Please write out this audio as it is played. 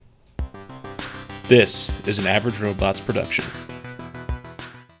This is an Average Robots production.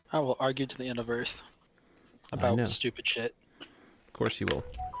 I will argue to the end of Earth about stupid shit. Of course you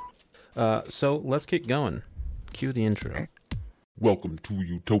will. So let's get going. Cue the intro. Welcome to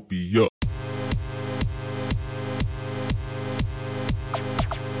Utopia.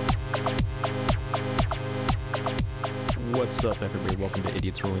 What's up, everybody? Welcome to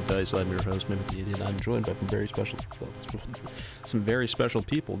Idiots Rolling Dice. I'm your host, Mimic the Idiot. I'm joined by some very special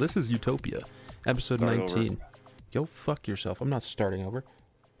people. This is Utopia, episode 19. Yo, fuck yourself. I'm not starting over.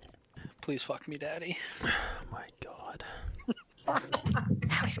 Please fuck me, Daddy. Oh my god.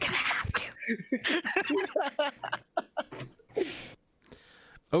 Now he's gonna have to.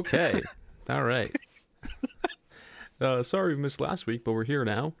 Okay. All right. Sorry we missed last week, but we're here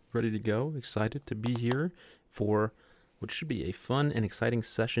now, ready to go, excited to be here for what should be a fun and exciting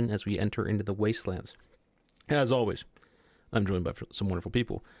session as we enter into the Wastelands. As always, I'm joined by some wonderful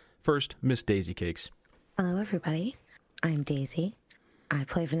people. First, Miss Daisy Cakes. Hello, everybody. I'm Daisy. I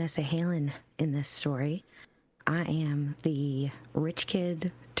play Vanessa Halen in this story. I am the rich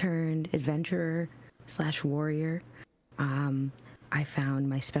kid turned adventurer / warrior. I found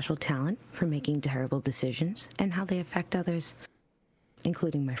my special talent for making terrible decisions and how they affect others,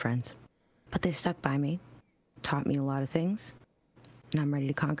 including my friends. But they've stuck by me, taught me a lot of things, and I'm ready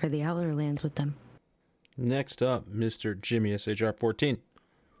to conquer the Outer Lands with them. Next up, Mr. Jimmy SHR14.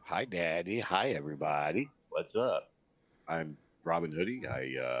 Hi, Daddy. Hi, everybody. What's up? I'm Robin Hoodie.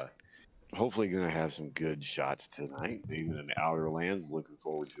 I hopefully going to have some good shots tonight. Being in the Outer Lands, looking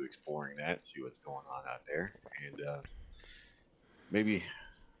forward to exploring that, see what's going on out there, and maybe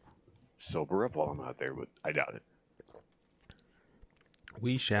sober up while I'm out there, but I doubt it.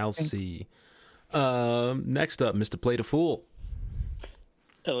 We shall see. Next up, Mr. Play the Fool.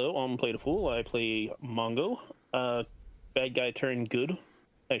 Hello, I'm Play the Fool. I play Mongo. Bad guy turned good.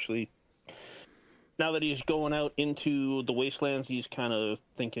 Actually, now that he's going out into the Wastelands, he's kind of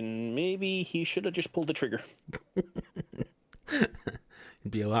thinking maybe he should have just pulled the trigger. He'd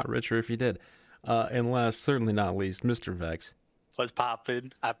be a lot richer if he did. And last, certainly not least, Mr. Vex. What's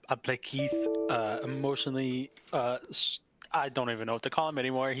poppin'? I play Keith. Emotionally, I don't even know what to call him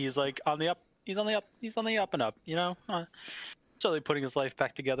anymore. He's like on the up. He's on the up and up. You know, slowly putting his life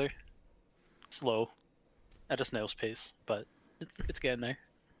back together. Slow, at a snail's pace, but it's getting there.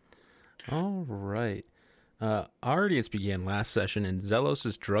 All right. Our audience began last session in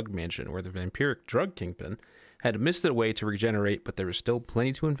Zelos' drug mansion, where the vampiric drug kingpin had missed their way to regenerate, but there was still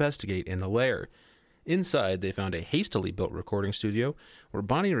plenty to investigate in the lair. Inside, they found a hastily built recording studio where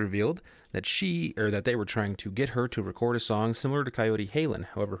Bonnie revealed that they were trying to get her to record a song similar to Coyote Halen.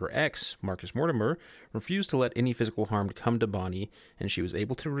 However, her ex, Marcus Mortimer, refused to let any physical harm come to Bonnie, and she was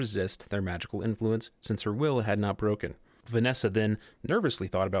able to resist their magical influence since her will had not broken. Vanessa then nervously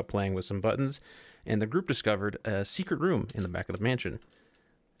thought about playing with some buttons, and the group discovered a secret room in the back of the mansion.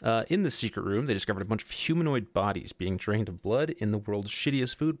 In the secret room, they discovered a bunch of humanoid bodies being drained of blood in the world's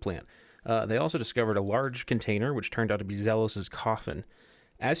shittiest food plant. They also discovered a large container, which turned out to be Zelos' coffin.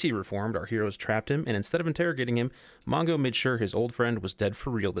 As he reformed, our heroes trapped him, and instead of interrogating him, Mongo made sure his old friend was dead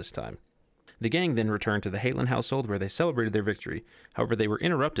for real this time. The gang then returned to the Halen household, where they celebrated their victory. However, they were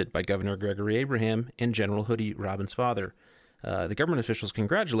interrupted by Governor Gregory Abraham and General Hoodie, Robin's father. The government officials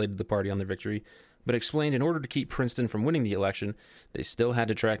congratulated the party on their victory, but explained in order to keep Princeton from winning the election, they still had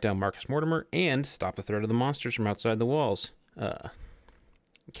to track down Marcus Mortimer and stop the threat of the monsters from outside the walls.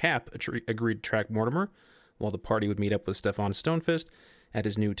 Cap agreed to track Mortimer, while the party would meet up with Stefan Stonefist at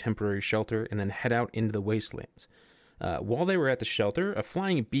his new temporary shelter and then head out into the Wastelands. While they were at the shelter, a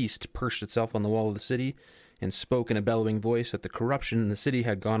flying beast perched itself on the wall of the city and spoke in a bellowing voice that the corruption in the city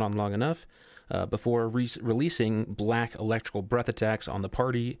had gone on long enough, before releasing black electrical breath attacks on the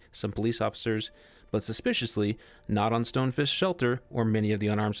party, some police officers, but suspiciously not on Stonefist's shelter or many of the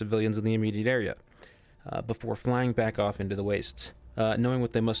unarmed civilians in the immediate area, before flying back off into the wastes. Knowing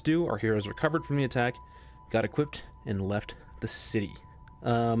what they must do, our heroes recovered from the attack, got equipped, and left the city.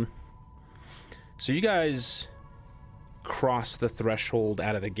 So you guys cross the threshold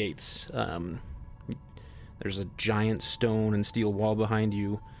out of the gates. There's a giant stone and steel wall behind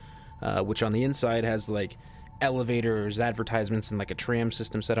you, which on the inside has like elevators, advertisements, and like a tram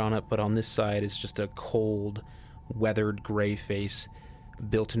system set on it, but on this side is just a cold, weathered gray face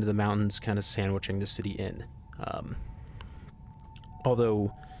built into the mountains, kind of sandwiching the city in.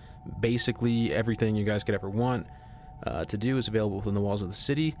 Although basically everything you guys could ever want to do is available within the walls of the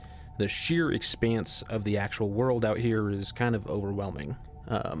city, the sheer expanse of the actual world out here is kind of overwhelming.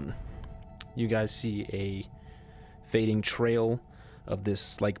 You guys see a fading trail of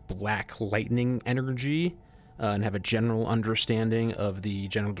this like black lightning energy and have a general understanding of the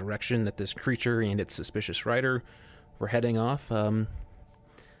general direction that this creature and its suspicious rider were heading off.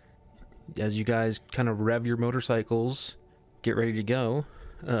 As you guys kind of rev your motorcycles, get ready to go.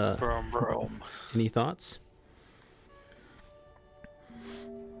 Vroom, vroom. Any thoughts?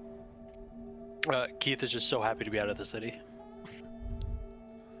 Keith is just so happy to be out of the city.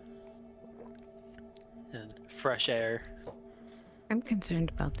 And fresh air. I'm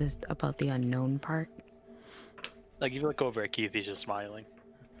concerned about the unknown part. Like, if you look over at Keith, he's just smiling.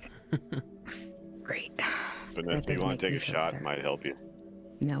 Great. Vanessa, That does you want make to take me a feel shot? better. Might help you.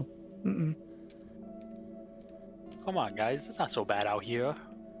 No. Mm-mm. Come on, guys. It's not so bad out here.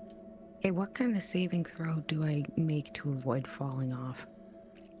 Hey, what kind of saving throw do I make to avoid falling off?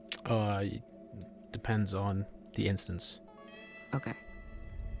 Depends on the instance. Okay.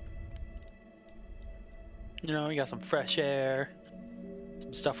 You know, we got some fresh air.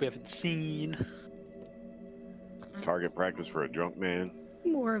 Some stuff we haven't seen. Target practice for a drunk man.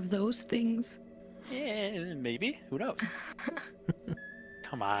 More of those things. Yeah, maybe. Who knows?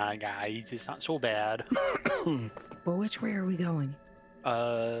 Come on, guys. It's not so bad. Well, which way are we going?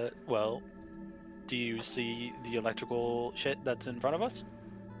 Well, do you see the electrical shit that's in front of us?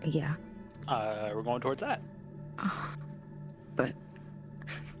 Yeah. We're going towards that. But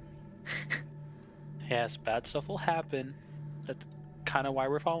Yes, bad stuff will happen. That's kind of why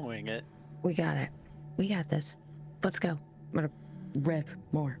we're following it. we got it. We got this. Let's go. I'm gonna rev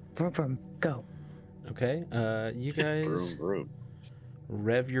more. Vroom, vroom. Go. Okay, you guys Broom, broom.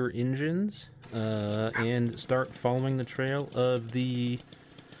 rev your engines and start following the trail of the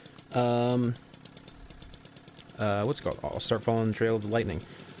what's it called? I'll start following the trail of the lightning.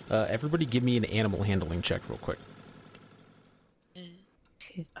 Everybody give me an animal handling check real quick.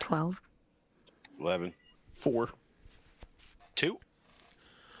 12. 11. 4. 2?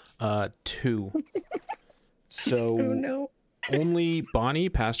 2. So Oh no. only Bonnie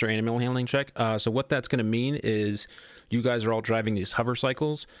passed her animal handling check. So what that's going to mean is you guys are all driving these hover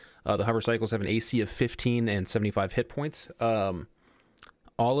cycles. The hover cycles have an AC of 15 and 75 hit points. All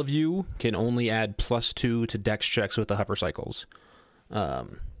of you can only add +2 to dex checks with the hover cycles.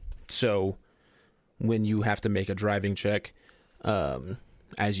 So when you have to make a driving check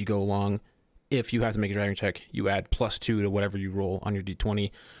as you go along, if you have to make a driving check, you add +2 to whatever you roll on your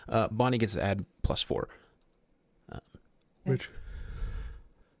d20. Bonnie gets to add +4. Which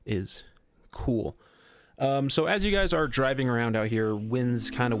is cool. So as you guys are driving around out here, wind's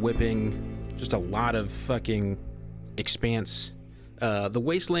kind of whipping, just a lot of fucking expanse. The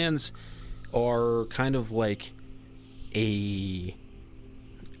wastelands are kind of like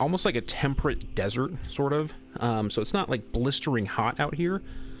almost like a temperate desert, sort of. So it's not like blistering hot out here.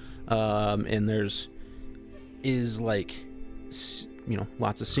 And is like,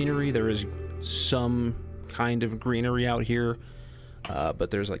 lots of scenery. There is some kind of greenery out here, but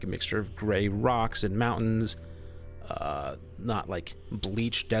there's like a mixture of gray rocks and mountains, not like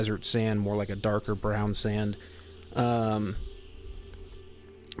bleached desert sand, more like a darker brown sand. But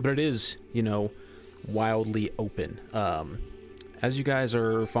it is, wildly open. As you guys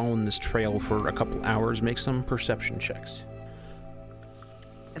are following this trail for a couple hours, make some perception checks.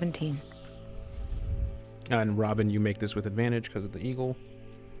 17. And Robin, you make this with advantage because of the eagle.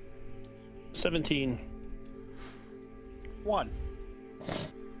 17. 1.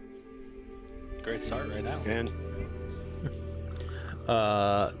 Great start right now. And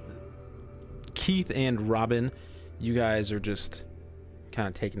Keith and Robin, you guys are just kind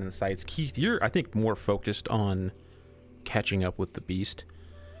of taking in the sights. Keith, you're, I think, more focused on catching up with the beast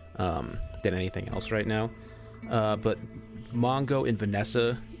than anything else right now. But Mongo and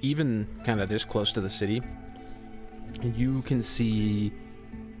Vanessa, even kind of this close to the city, you can see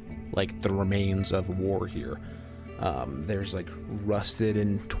like the remains of war here. There's like rusted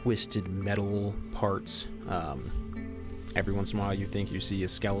and twisted metal parts. Every once in a while you think you see a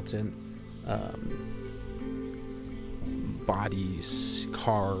skeleton. Bodies,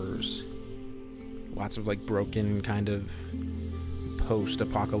 cars, lots of like broken kind of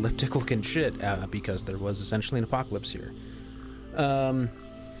post-apocalyptic looking shit, because there was essentially an apocalypse here.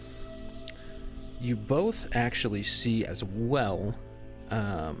 You both actually see as well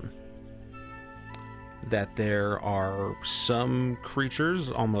that there are some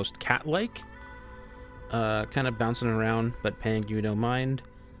creatures, almost cat-like, kind of bouncing around but paying you no mind.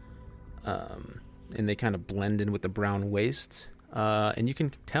 And they kind of blend in with the brown wastes. And you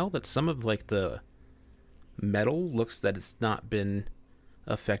can tell that some of like the metal looks that it's not been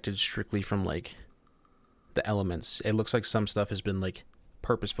affected strictly from like the elements. It looks like some stuff has been like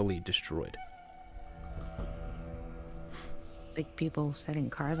purposefully destroyed. Like people setting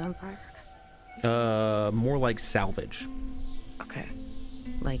cars on fire? More like salvage. Okay.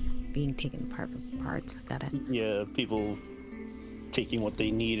 Like being taken apart for parts. Got it. Yeah, people taking what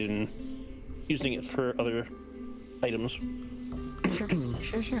they need and using it for other items.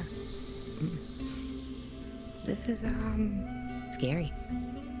 Sure. This is scary.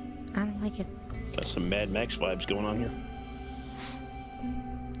 I don't like it. Got some Mad Max vibes going on here.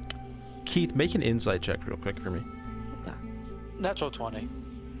 Keith, make an insight check real quick for me. Okay. Natural 20.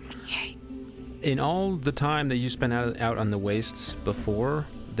 Yay. In all the time that you spent out on the wastes before,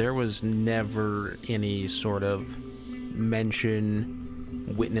 there was never any sort of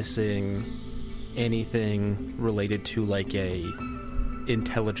mention, witnessing anything related to like a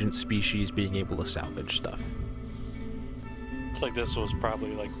intelligent species being able to salvage stuff. It's like this was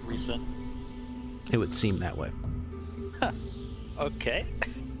probably like recent. It would seem that way. Okay.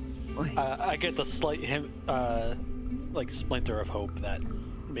 Boy. I get the slight hint, like splinter of hope that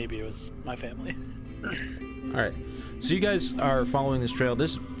maybe it was my family. All right, so you guys are following this trail.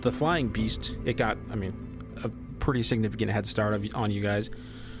 The flying beast, it got, I mean, a pretty significant head start on you guys,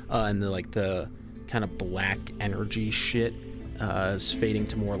 and the kind of black energy shit is fading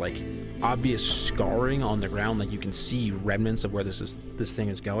to more like obvious scarring on the ground. Like you can see remnants of where this thing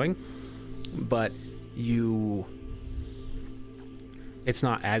is going, but it's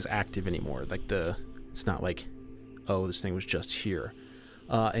not as active anymore. It's not like, oh, this thing was just here.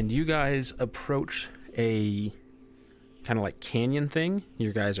 And you guys approach a kind of like canyon thing.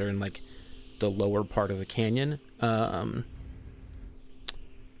 You guys are in like the lower part of the canyon.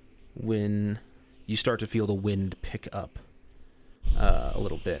 When you start to feel the wind pick up a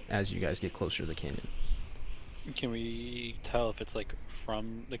little bit as you guys get closer to the canyon. Can we tell if it's like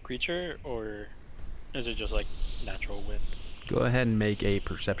from the creature or is it just like natural wind? Go ahead and make a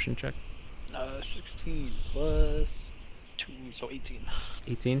perception check. 16 plus 2, so 18.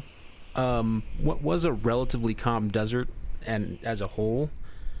 18. What was a relatively calm desert, and as a whole,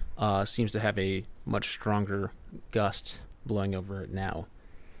 seems to have a much stronger gust blowing over it now.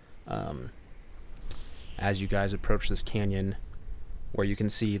 As you guys approach this canyon, where you can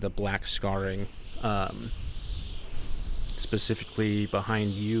see the black scarring, specifically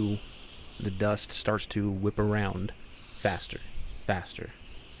behind you, the dust starts to whip around faster,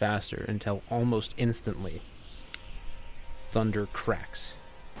 until almost instantly, thunder cracks,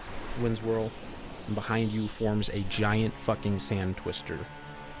 winds whirl, and behind you forms a giant fucking sand twister.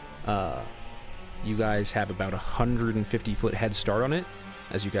 You guys have about 150-foot head start on it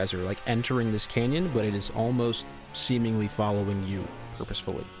as you guys are like entering this canyon, but it is almost seemingly following you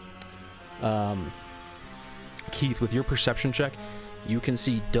purposefully. Keith, with your perception check, you can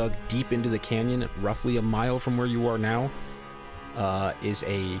see dug deep into the canyon, roughly a mile from where you are now, is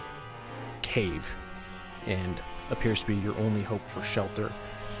a cave, and appears to be your only hope for shelter,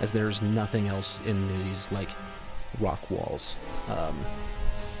 as there's nothing else in these like rock walls.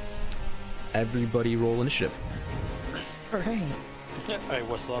 Everybody roll initiative. Alright. I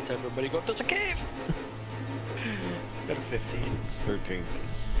whistle out to everybody, go, there's a cave! Got a 15. 13.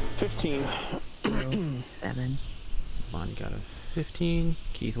 15. 7. Lonnie got a 15.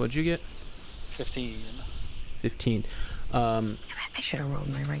 Keith, what'd you get? 15. 15. I should have rolled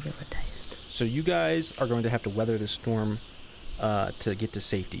my regular dice. So you guys are going to have to weather this storm to get to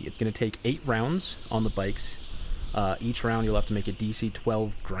safety. It's going to take 8 rounds on the bikes. Each round you'll have to make a DC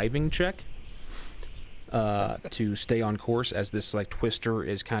 12 driving check to stay on course, as this like twister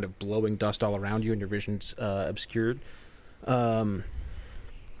is kind of blowing dust all around you and your vision's obscured. Like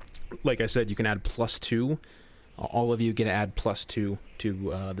I said, you can add +2. All of you get to add +2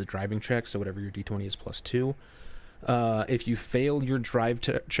 to the driving check, so whatever your D20 is +2. If you fail your drive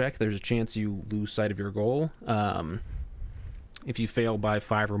check, there's a chance you lose sight of your goal. If you fail by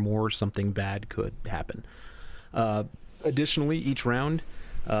 5 or more, something bad could happen. Additionally, each round,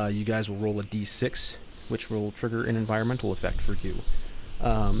 you guys will roll a D6, which will trigger an environmental effect for you.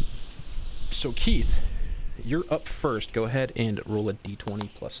 So Keith, you're up first. Go ahead and roll a D20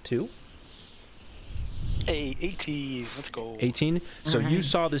 +2. Hey, 18. Let's go. 18. So you Alright.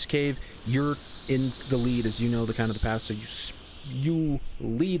 saw this cave. You're in the lead, as you know the kind of the path. So you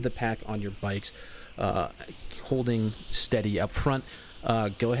lead the pack on your bikes, holding steady up front.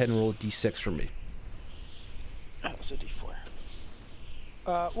 Go ahead and roll a D6 for me. That was a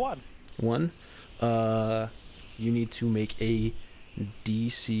D4. 1. 1. You need to make a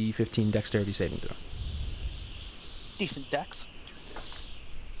DC 15 dexterity saving throw. Decent dex. Let's do this.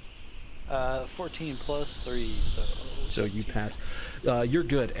 14 plus 3, So you 17. pass. You're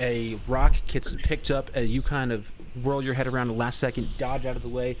good. A rock gets picked up. You kind of whirl your head around the last second, dodge out of the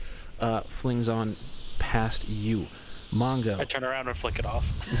way, flings on past you. Mongo. I turn around and flick it off.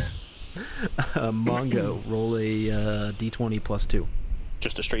 Mongo, roll a d20 plus 2.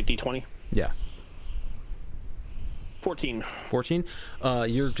 Just a straight D20. Yeah. 14. 14.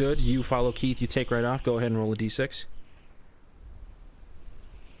 You're good. You follow Keith. You take right off. Go ahead and roll a d6.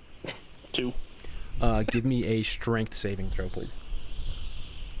 2. Give me a strength saving throw, please.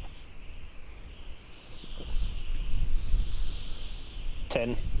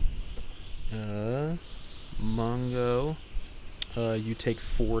 $10. Mongo, you take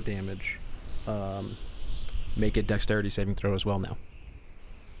 4 damage. Make a dexterity saving throw as well now.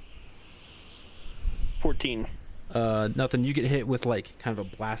 14. Nothing. You get hit with like kind of a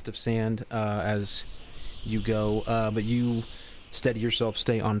blast of sand as you go, but you steady yourself,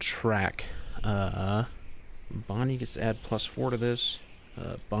 stay on track. Bonnie gets to add +4 to this.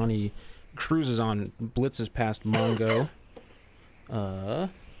 Bonnie cruises on, blitzes past Mongo,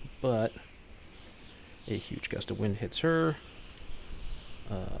 but a huge gust of wind hits her.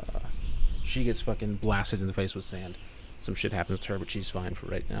 She gets fucking blasted in the face with sand. Some shit happens to her, but she's fine for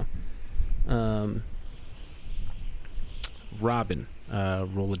right now. Robin,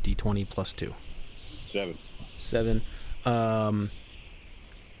 roll a d20 plus 2. 7. 7.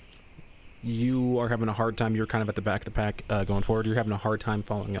 You are having a hard time. You're kind of at the back of the pack going forward. You're having a hard time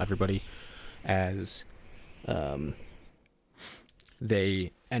following everybody as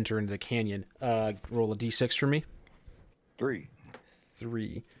they enter into the canyon. Roll a d6 for me. 3.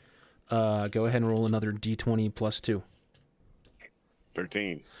 3. Go ahead and roll another d20 plus 2.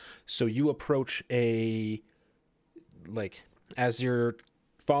 13. So you approach as you're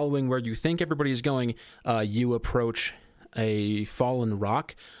following where you think everybody is going, you approach a fallen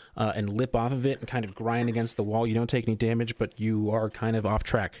rock and lip off of it and kind of grind against the wall. You don't take any damage, but you are kind of off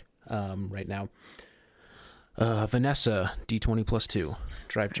track right now. Vanessa, d20 plus 2.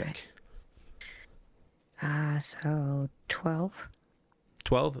 Drive check. So 12.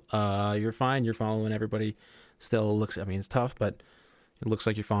 12. You're fine. You're following everybody. Still looks, it's tough, but it looks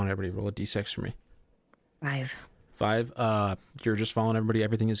like you're following everybody. Roll a d6 for me. 5. 5. You're just following everybody.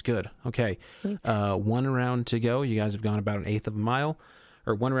 Everything is good. Okay. 1 round to go. You guys have gone about 1/8 of a mile.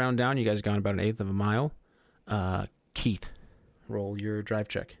 Or 1 round down, you guys have gone about 1/8 of a mile. Keith, roll your drive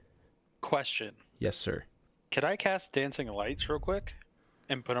check. Question. Yes, sir. Could I cast Dancing Lights real quick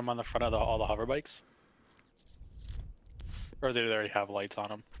and put them on the front of all the hover bikes? Or do they already have lights on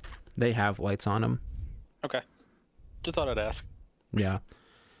them? They have lights on them. Okay. Just thought I'd ask. Yeah.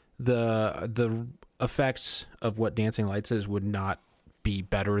 The effects of what Dancing Lights is would not be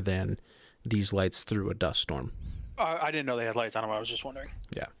better than these lights through a dust storm. I didn't know they had lights on them. I was just wondering.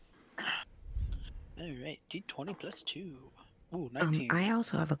 Yeah. All right. D20 plus 2. Ooh, 19. I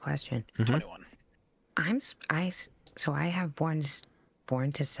also have a question. 21. So I have born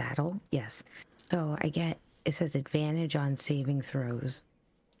to saddle. Yes. So it says advantage on saving throws,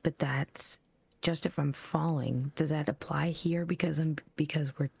 but that's just if I'm falling. Does that apply here because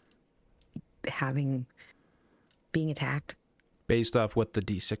we're being attacked? Based off what the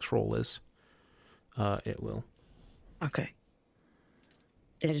D6 roll is, it will. Okay.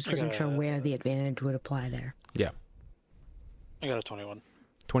 I just wasn't sure where the advantage would apply there. Yeah. I got a 21.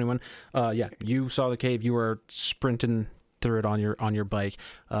 21. Yeah. You saw the cave. You were sprinting through it on your bike.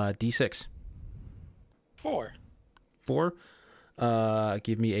 D6. 4. 4.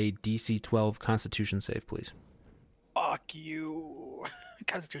 Give me a DC 12 Constitution save, please. Fuck you.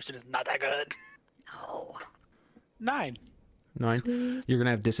 Constitution is not that good. No. 9. 9. Sweet. You're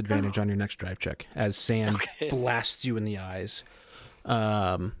gonna have disadvantage on your next drive check as sand blasts you in the eyes.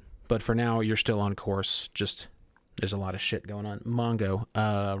 But for now, you're still on course. Just there's a lot of shit going on. Mongo,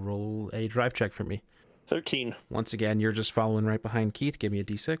 roll a drive check for me. 13. Once again, you're just following right behind Keith. Give me a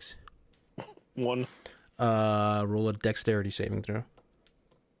D6. 1. Roll a dexterity saving throw.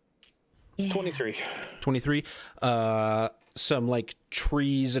 Yeah. 23. 23. Some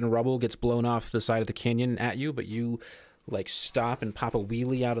trees and rubble gets blown off the side of the canyon at you, but you stop and pop a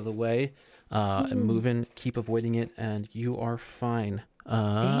wheelie out of the way and move in, keep avoiding it, and you are fine.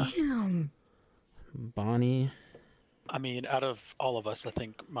 Damn. Bonnie. I mean, out of all of us, I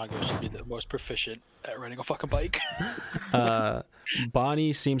think Mongo should be the most proficient at riding a fucking bike.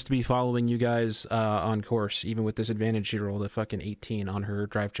 Bonnie seems to be following you guys on course. Even with disadvantage, she rolled a fucking 18 on her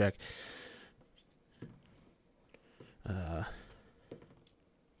drive check.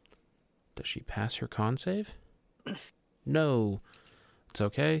 Does she pass her con save? No. It's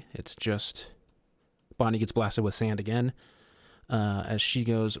okay. It's just Bonnie gets blasted with sand again. As she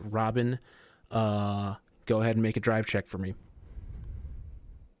goes, Robin, go ahead and make a drive check for me.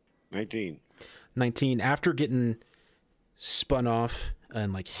 19. 19. After getting spun off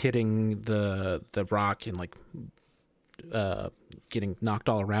and hitting the rock and getting knocked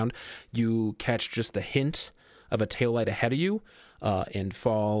all around, you catch just the hint of a taillight ahead of you and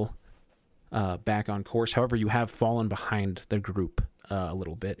fall back on course. However, you have fallen behind the group a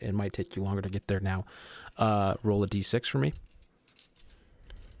little bit. It might take you longer to get there now. Roll a d6 for me.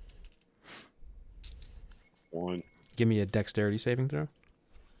 1, Give me a dexterity saving throw.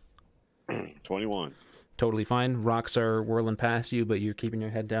 21. Totally fine. Rocks are whirling past you, but you're keeping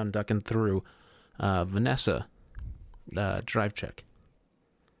your head down, ducking through. Vanessa, drive check.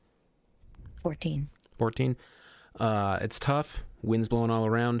 14. 14. It's tough. Wind's blowing all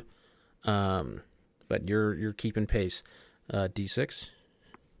around, but you're keeping pace. D6.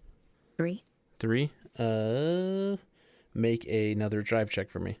 3. 3. Make another drive check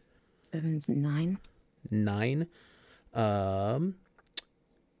for me. 7's 9. 9.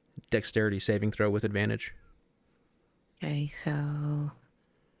 Dexterity saving throw with advantage. Okay, so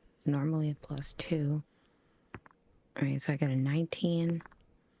it's normally a +2. All right, so I got a 19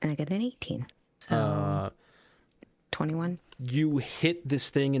 and I got an 18. So 21. You hit this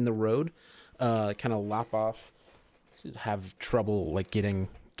thing in the road, kind of lop off, have trouble like getting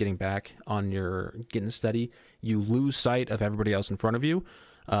back on your getting steady. You lose sight of everybody else in front of you,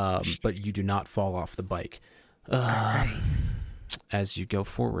 but you do not fall off the bike. As you go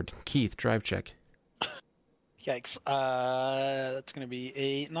forward, Keith, drive check. Yikes. That's gonna be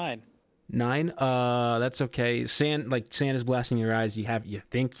a 9. 9. That's okay. Sand is blasting your eyes. You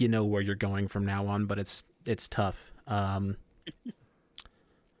think you know where you're going from now on, but it's tough.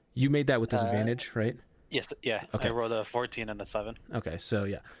 You made that with disadvantage, right? Yes. Yeah. Okay. I rolled a 14 and a 7. Okay, so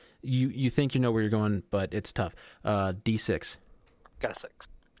yeah, you think you know where you're going, but it's tough. D6. Got a 6.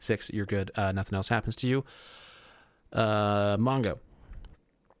 6. You're good. Nothing else happens to you. Mongo.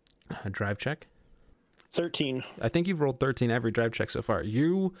 Drive check. 13. I think you've rolled 13 every drive check so far.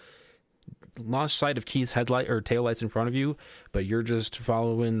 You lost sight of Keith's headlight or taillights in front of you, but you're just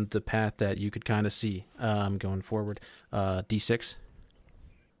following the path that you could kind of see going forward. D6.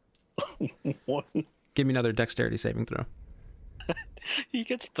 1. Give me another dexterity saving throw. He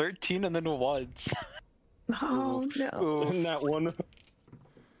gets 13 and then once. Oh, no. And that one.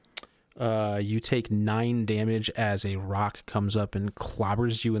 You take 9 damage as a rock comes up and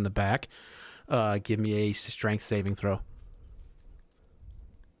clobbers you in the back. Give me a strength saving throw.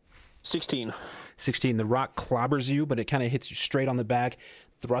 16. 16. The rock clobbers you, but it kind of hits you straight on the back,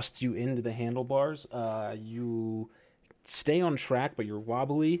 thrusts you into the handlebars. You stay on track, but you're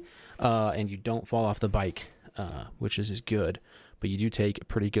wobbly, and you don't fall off the bike, which is good. But you do take a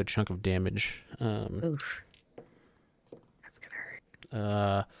pretty good chunk of damage. Oof. That's gonna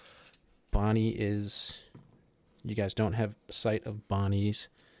hurt. Bonnie is... You guys don't have sight of Bonnie's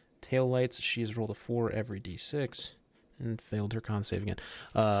taillights. She has rolled a 4 every d6 and failed her con save again.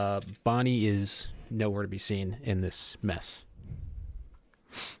 Bonnie is nowhere to be seen in this mess.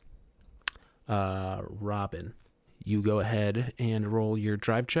 Robin, you go ahead and roll your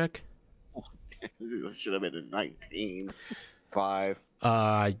drive check. This should have been a 19. 5.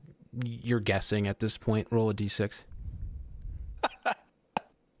 You're guessing at this point. Roll a d6.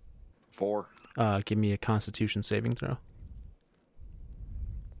 4. Give me a Constitution saving throw.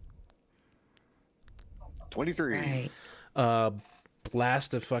 23. Right.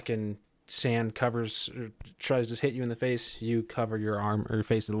 Blast of fucking sand tries to hit you in the face. You cover your arm or your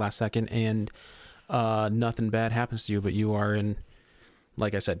face at the last second, and nothing bad happens to you, but you are in,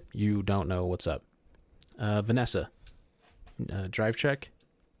 like I said, you don't know what's up. Vanessa, drive check.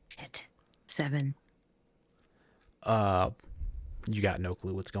 Shit. 7. You got no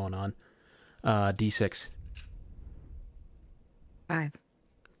clue what's going on. D6. 5.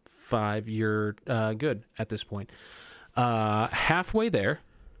 5. You're good at this point. Halfway there.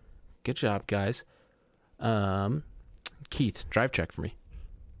 Good job, guys. Keith, drive check for me.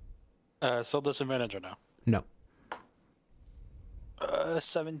 Still disadvantage or no? No.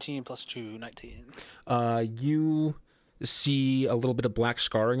 17 plus 2, 19. You see a little bit of black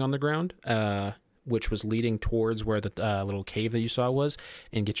scarring on the ground, which was leading towards where the little cave that you saw was,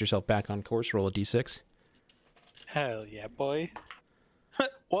 and get yourself back on course. Roll a d6. Hell yeah, boy.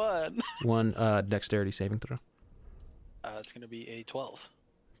 1. 1 dexterity saving throw. It's going to be a 12.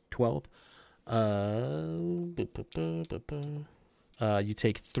 12. You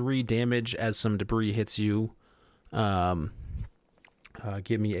take 3 damage as some debris hits you. Give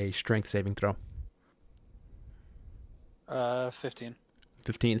me a strength saving throw. 15.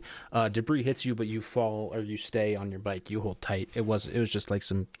 15. Debris hits you, but you fall or you stay on your bike. You hold tight. It was just like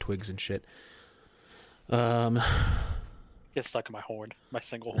some twigs and shit. Get stuck in my horn, my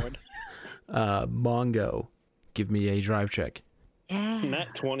single horn. Mongo, give me a drive check. Yeah.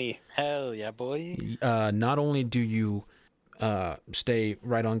 Nat 20. Hell yeah, boy. Not only do you stay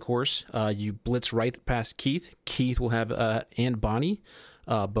right on course, you blitz right past Keith. Keith will have and Bonnie.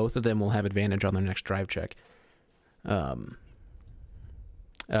 Both of them will have advantage on their next drive check. Roll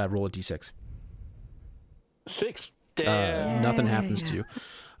a d6. 6. Damn. Nothing happens to you.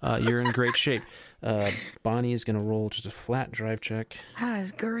 You're in great shape. Bonnie is going to roll just a flat drive check. That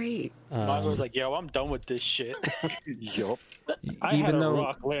was great. Mine was like, yo, I'm done with this shit. Yup. I had Even a though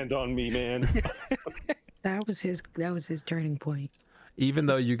rock land on me, man. That was his turning point. even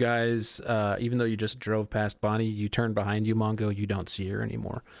though you guys, even though you just drove past Bonnie, you turn behind you, Mongo. You don't see her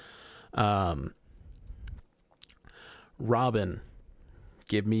anymore. Robin,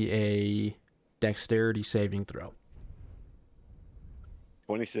 give me a dexterity saving throw.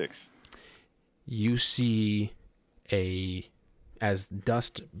 26. You see as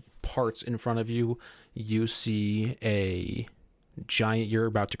dust parts in front of you, you see a giant, you're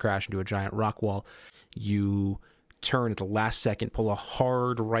about to crash into a giant rock wall. You turn at the last second, pull a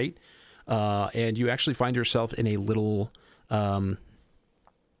hard right, and you actually find yourself in a little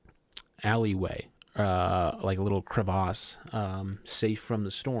alleyway, like a little crevasse, safe from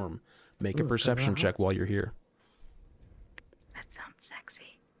the storm. Make a perception check while you're here. That sounds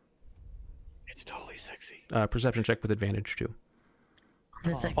sexy. It's totally sexy. Perception check with advantage too.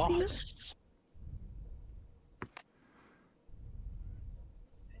 The Oh, sexiness? boss.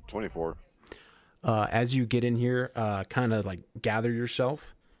 24. As you get in here, kind of like gather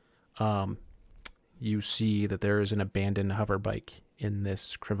yourself, you see that there is an abandoned hover bike in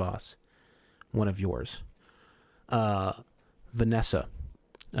this crevasse, one of yours. Vanessa,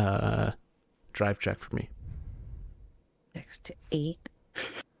 drive check for me. 6 to 8.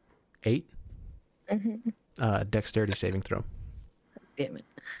 8? Dexterity saving throw. Damn it.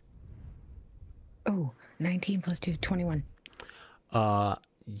 Oh, 19 plus 2, 21.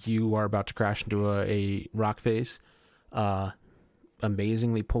 You are about to crash into a rock face.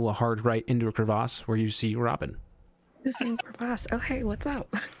 Amazingly pull a hard right into a crevasse where you see Robin. The same crevasse. Oh, hey, what's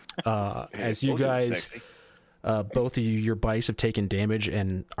up? As you guys, both of you, your bikes have taken damage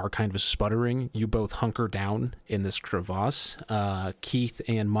and are kind of sputtering. You both hunker down in this crevasse. Keith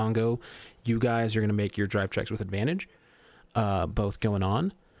and Mongo, you guys are going to make your drive checks with advantage. Both going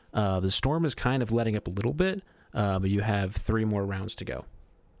on. The storm is kind of letting up a little bit, but you have 3 more rounds to go.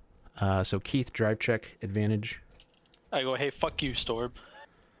 So Keith, drive check, advantage. I go, hey, fuck you, Storm.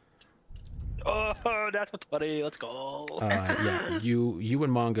 Oh, that's what's funny. Let's go. Yeah, you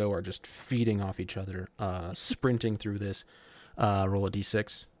and Mongo are just feeding off each other, sprinting through this. Roll a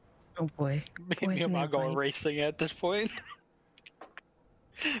d6. Oh, boy. Me Boys and and their Mongo are bikes. racing at this point.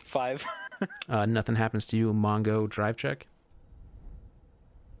 5. Nothing happens to you. Mongo, drive check.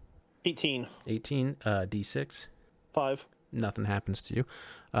 18. 18. D6. 5. Nothing happens to you.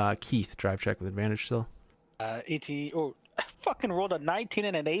 Keith, drive check with advantage still. 18. Oh, I fucking rolled a 19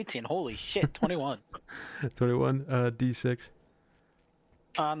 and an 18. Holy shit, 21. 21. D6.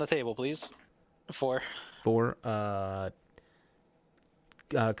 On the table, please. 4. 4.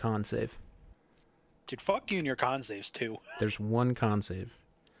 Con save. Dude, fuck you and your con saves, too. There's 1 con save.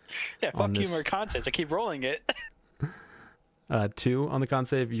 Yeah, On fuck you this- and your con saves. I keep rolling it. 2 on the con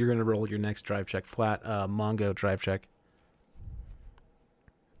save. You're going to roll your next drive check flat. Mongo, drive check.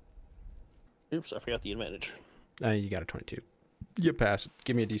 Oops, I forgot the advantage. You got a 22. You pass.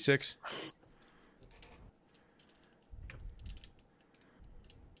 Give me a d6.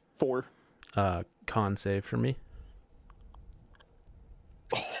 4. Con save for me.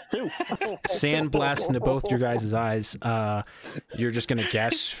 Two. Sand blasts into both your guys' eyes. You're just gonna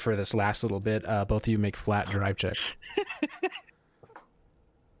guess for this last little bit. Both of you make flat drive checks.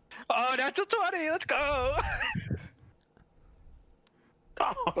 Oh, that's a 20. Let's go.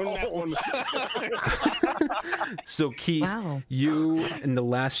 That one. So Keith, Wow. you in the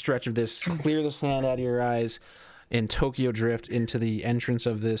last stretch of this clear the sand out of your eyes and Tokyo drift into the entrance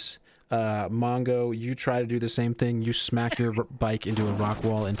of this. Mongo, you try to do the same thing. You smack your bike into a rock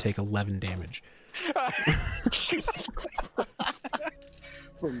wall and take 11 damage.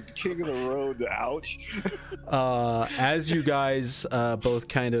 From king of the road to ouch. As you guys both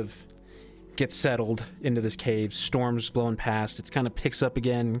kind of get settled into this cave, storm's blowing past. It kind of picks up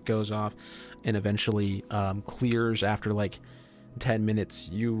again, goes off, and eventually clears after like 10 minutes.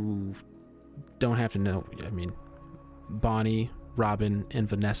 You don't have to know. I mean, Bonnie, Robin, and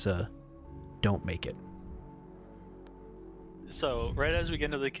Vanessa don't make it. So, right as we get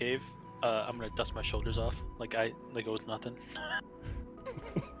into the cave, I'm gonna dust my shoulders off. Like it was nothing.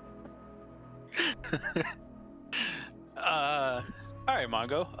 Alright,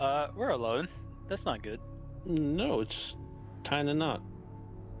 Mongo. We're alone. That's not good. No, it's kind of not.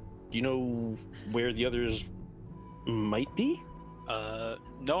 Do you know where the others might be?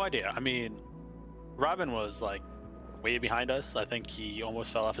 No idea. I mean, Robin was like way behind us. I think he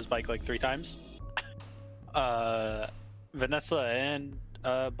almost fell off his bike like 3 times. Vanessa and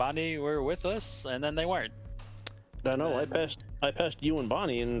Bonnie were with us, and then they weren't. I know. I passed you and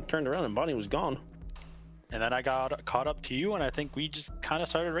Bonnie and turned around, and Bonnie was gone. And then I got caught up to you, and I think we just kind of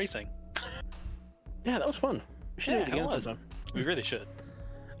started racing. Yeah, that was fun. We should do it Yeah, again it was. sometime. We really should.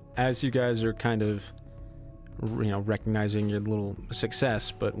 As you guys are kind of, recognizing your little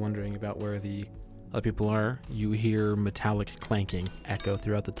success, but wondering about where the other people are, you hear metallic clanking echo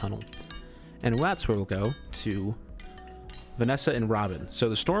throughout the tunnel. And that's where we'll go to Vanessa and Robin. So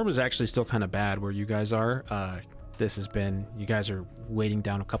the storm is actually still kind of bad where you guys are. You guys are waiting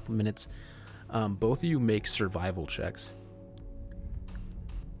down a couple minutes. Both of you make survival checks.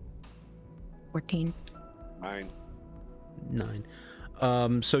 14. 9.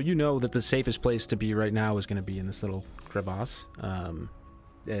 9. So you know that the safest place to be right now is going to be in this little crevasse.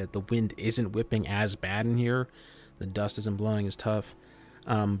 The wind isn't whipping as bad in here. The dust isn't blowing as tough.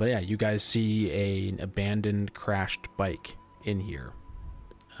 But yeah, you guys see an abandoned, crashed bike in here.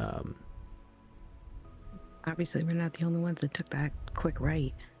 Obviously, we're not the only ones that took that quick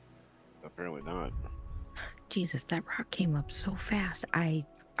right. Apparently not. Jesus, that rock came up so fast. I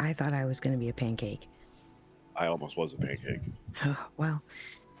thought I was going to be a pancake. I almost was a pancake. Oh, well,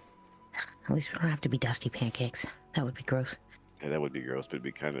 at least we don't have to be dusty pancakes. That would be gross. Yeah, that would be gross, but it'd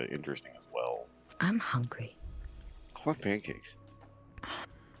be kind of interesting as well. I'm hungry. I want pancakes.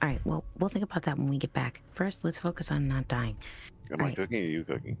 All right, well, we'll think about that when we get back. First, let's focus on not dying. Am I Right. cooking or are you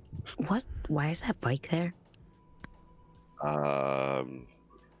cooking? What? Why is that bike there?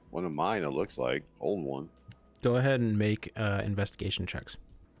 One of mine, it looks like. Old one. Go ahead and make investigation checks.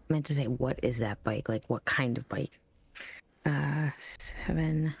 I meant to say, what is that bike? Like, what kind of bike?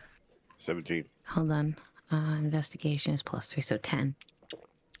 7. 17. Hold on. Investigation is +3, so 10.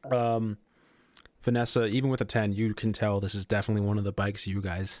 Vanessa, even with a 10, you can tell this is definitely one of the bikes you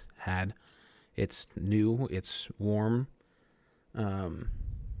guys had. It's new. It's warm.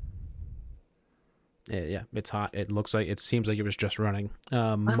 Yeah, it's hot. It seems like it was just running.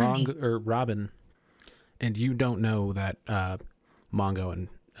 Robin, and you don't know that Mongo and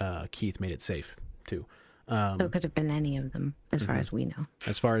Keith made it safe too. So it could have been any of them, as far as we know.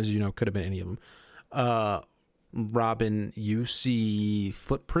 As far as you know, could have been any of them. Robin, you see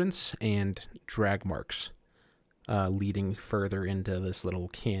footprints and drag marks leading further into this little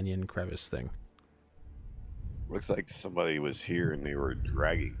canyon crevice thing. Looks like somebody was here and they were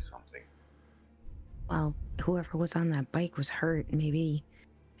dragging something. Well, whoever was on that bike was hurt. Maybe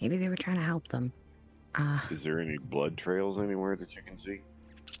they were trying to help them. Is there any blood trails anywhere that you can see?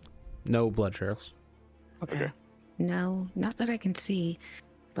 No blood trails. Okay. No, not that I can see,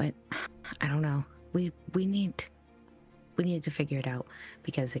 but I don't know. We need to figure it out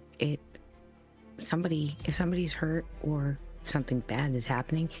because if somebody's hurt or if something bad is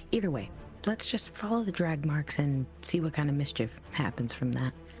happening, either way, let's just follow the drag marks and see what kind of mischief happens from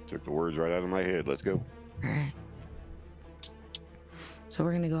that. Took the words right out of my head. Let's go. All right. So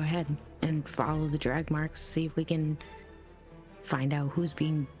we're gonna go ahead and follow the drag marks, see if we can find out who's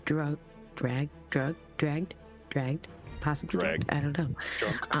being dragged, possibly Dragged. dragged. I don't know.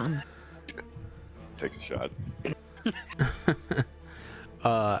 Drunk. Takes a shot.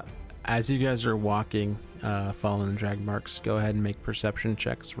 As you guys are walking, following the drag marks, go ahead and make perception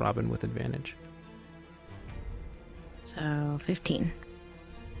checks, Robin, with advantage. So 15.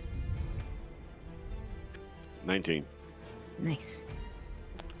 19. Nice.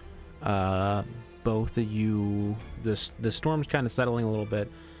 Both of you, the storm's kind of settling a little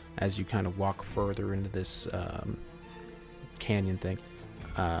bit as you kind of walk further into this canyon thing,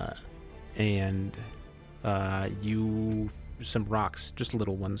 and some rocks, just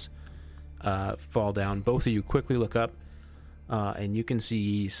little ones, fall down. Both of you quickly look up, and you can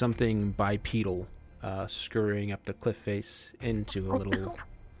see something bipedal scurrying up the cliff face into a little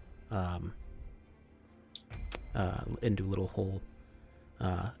hole.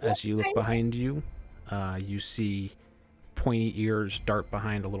 As you look behind you, you see pointy ears dart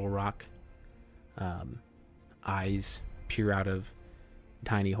behind a little rock. Eyes peer out of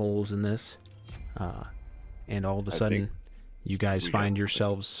tiny holes in this. And all of a sudden, you guys find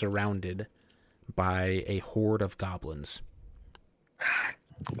yourselves surrounded by a horde of goblins.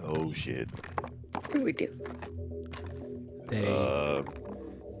 Oh, shit. What do we do? They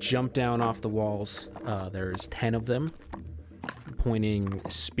jump down off the walls. There's 10 of them, pointing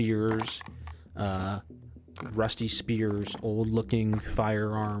spears, rusty spears, old-looking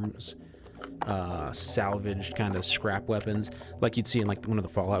firearms, salvaged kind of scrap weapons, like you'd see in like one of the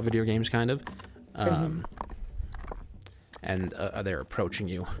Fallout video games, kind of. And they're approaching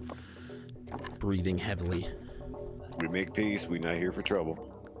you, breathing heavily. We make peace. We're not here for trouble.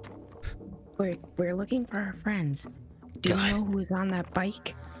 We're looking for our friends. Do you God. know who was on that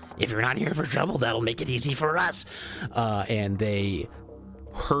bike? If you're not here for trouble, that'll make it easy for us. And they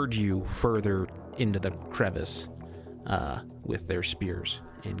herd you further into the crevice with their spears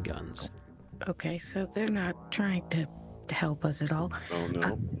and guns. Okay, so they're not trying to help us at all. Oh no.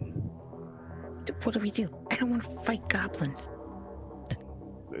 What do we do? I don't want to fight goblins.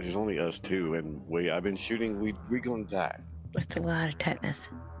 There's only us two, and I've been shooting. We gonna die. That's a lot of tetanus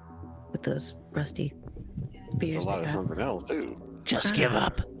with those rusty There's spears. a lot they of got. something else too. Just give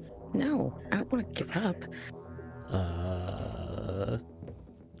up. No, I don't want to give up.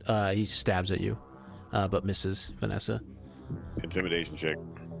 He stabs at you, but misses Vanessa. Intimidation check.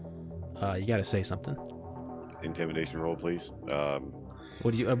 You gotta say something. Intimidation roll, please.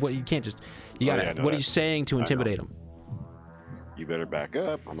 What do you? What you can't just. You gotta. yeah, no, what are that- you saying to know. intimidate him? You better back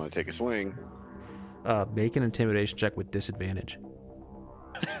up. I'm gonna take a swing. Make an intimidation check with disadvantage.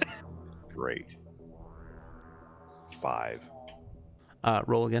 Great. 5.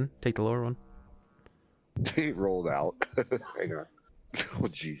 Roll again. Take the lower one. He rolled out. Hang on. Oh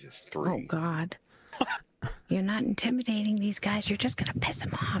Jesus. 3. Oh God. You're not intimidating these guys. You're just gonna piss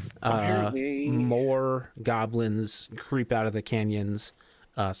them off. Apparently. More goblins creep out of the canyons.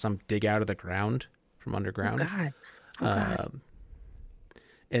 Some dig out of the ground from Oh underground. God. Oh God.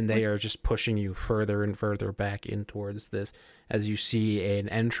 And they are just pushing you further and further back in towards this as you see an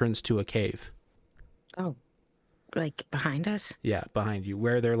entrance to a cave. Oh, like behind us? Yeah, behind you,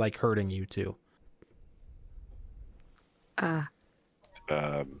 where they're like hurting you too.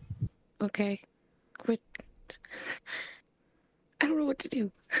 Okay. Quit. I don't know what to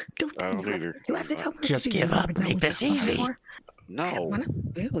do. Don't. I don't either. You have to tell me what Just to do. give You up. haven't done Make what this you've done easy. before. I don't No. wanna.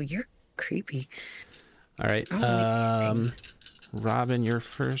 Ew, you're creepy. All right. I don't like these Robin, you're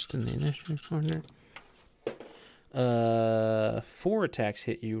first in the initiative corner. 4 attacks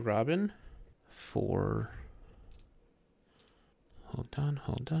hit you, Robin. 4. Hold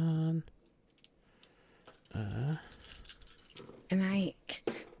on. And I.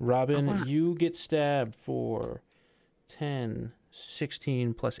 Robin, you get stabbed for 10,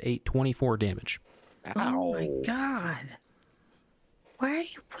 16 plus 8, 24 damage. Oh my God. Why are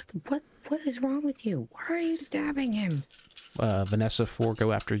you? What is wrong with you? Why are you stabbing him? Vanessa, 4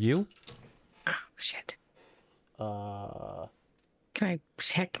 go after you. Oh shit. Uh, Can I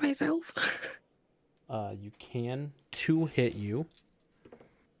protect myself? you can. 2 hit you.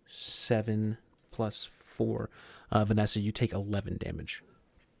 7 plus 4. Vanessa, you take 11 damage.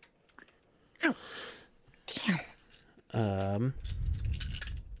 Ow. Damn.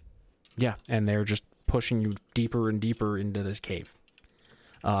 Yeah, and they're just pushing you deeper and deeper into this cave.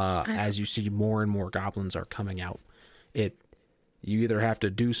 As you see more and more goblins are coming out. You either have to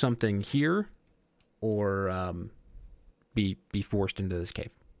do something here or be forced into this cave.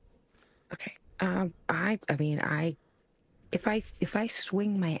 Okay. If I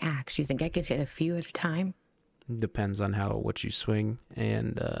swing my axe, you think I could hit a few at a time? Depends on what you swing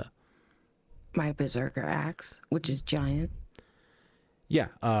and My berserker axe, which is giant. yeah,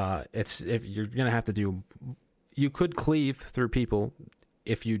 it's if you're gonna have to do. You could cleave through people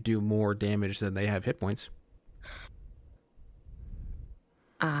if you do more damage than they have hit points.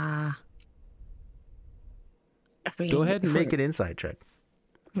 Go ahead and make an insight check.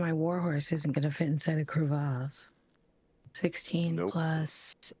 My warhorse isn't going to fit inside a crevasse. 16 Nope.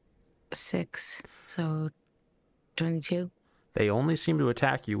 plus 6, so 22. They only seem to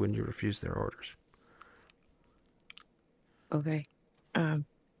attack you when you refuse their orders. Okay. Another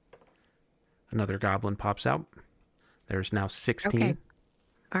goblin pops out. There's now 16. Okay.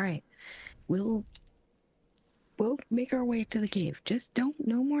 All right. We'll make our way to the cave. Just no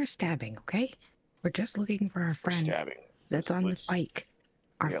more stabbing, okay? We're just looking for our friend Stabbing. that's on the Let's- bike.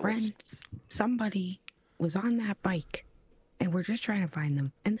 Our yeah, let's- friend, somebody was on that bike, and we're just trying to find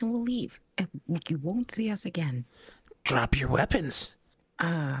them, and then we'll leave, and you won't see us again. Drop your weapons.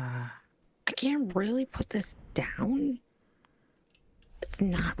 I can't really put this down. It's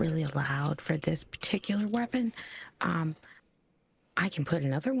not really allowed for this particular weapon. I can put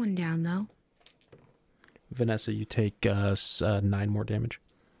another one down though. Vanessa, you take 9 more damage.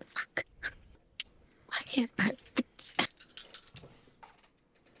 Fuck. I can't.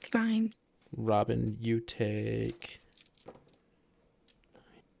 Fine. Robin, you take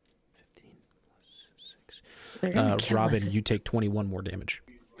 15 plus 6. They're gonna kill Robin, us. you take 21 more damage.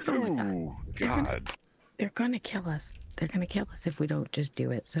 Ooh, God. They're gonna kill us. They're gonna kill us if we don't just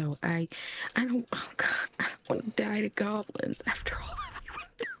do it. So I don't. Oh God, I don't want to die to goblins after all that we went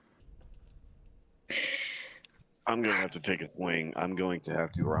through. I'm gonna have to take a swing. I'm going to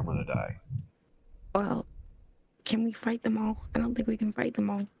have to, or I'm gonna die. Well, can we fight them all? I don't think we can fight them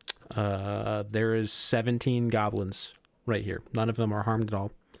all. There is 17 goblins right here. None of them are harmed at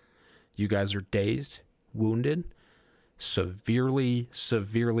all. You guys are dazed, wounded, severely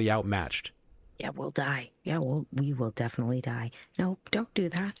outmatched. Yeah, we'll die. Yeah, we will definitely die. No, don't do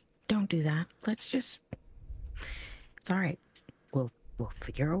that. Don't do that. Let's just. It's all right. We'll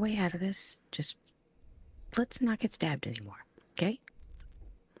figure a way out of this. Just let's not get stabbed anymore. Okay?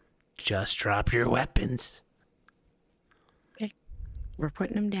 Just drop your weapons. Okay. We're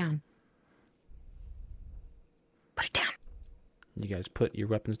putting them down. Put it down. You guys put your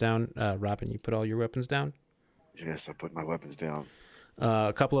weapons down. Robin, you put all your weapons down? Yes, I put my weapons down.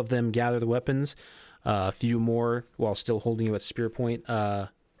 A couple of them gather the weapons. A few more, while still holding you at spear point,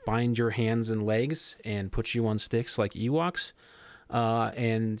 bind your hands and legs and put you on sticks like Ewoks,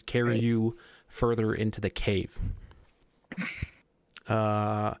 and carry you further into the cave.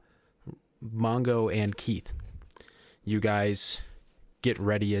 Mongo and Keith, you guys get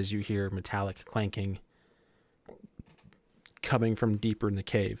ready as you hear metallic clanking coming from deeper in the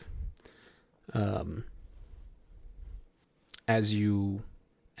cave. As it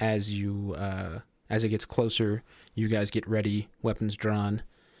gets closer, you guys get ready, weapons drawn.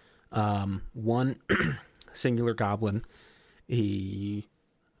 One singular goblin, he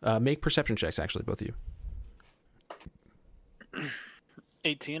make perception checks, actually, both of you.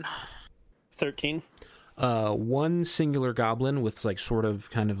 18. 13. One singular goblin with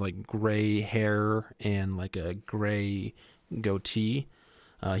kind of gray hair and like a gray goatee.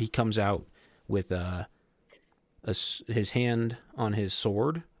 He comes out with his hand on his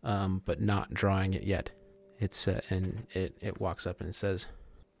sword, but not drawing it yet. And it walks up and it says,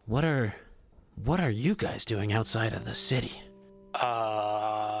 "What are you guys doing outside of the city?"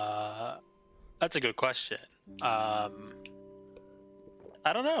 That's a good question. I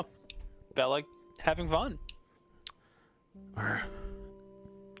don't know. About like having fun. Are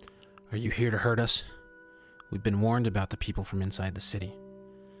you here to hurt us? We've been warned about the people from inside the city.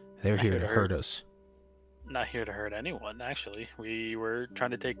 They're here to hurt us. Not here to hurt anyone, actually. We were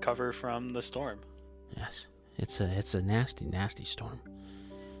trying to take cover from the storm. Yes, it's a nasty storm.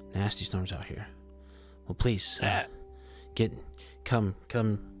 Nasty storms out here. Well, please,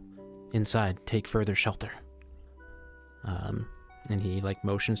 come inside. Take further shelter. And he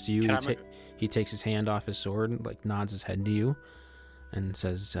motions to you. He takes his hand off his sword and nods his head to you, and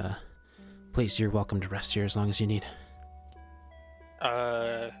says, "Please, you're welcome to rest here as long as you need."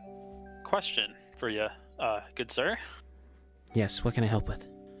 Question for you, good sir. Yes, what can I help with?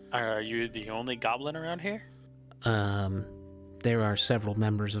 Are you the only goblin around here? There are several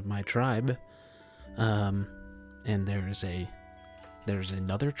members of my tribe, and there's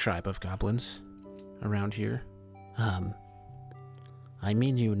another tribe of goblins around here. I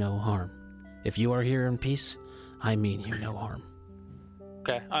mean you no harm. If you are here in peace, I mean you no harm.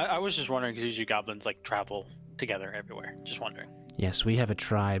 Okay, I was just wondering because usually goblins travel together everywhere. Just wondering. Yes, we have a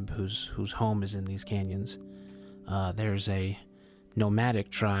tribe whose home is in these canyons. There's a nomadic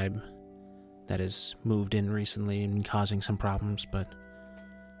tribe that has moved in recently and causing some problems, but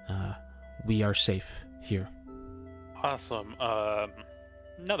we are safe here. Awesome.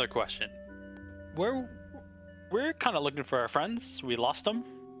 Another question. We're kind of looking for our friends. We lost them.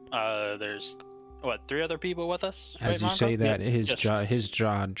 There's 3 other people with us. As right, you Mongo? say that, Yeah, his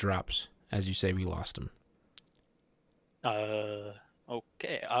jaw drops as you say we lost him.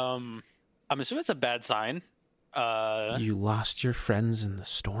 Okay. I'm assuming it's a bad sign. You lost your friends in the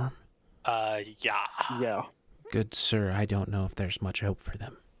storm? Yeah. Yeah. Good sir, I don't know if there's much hope for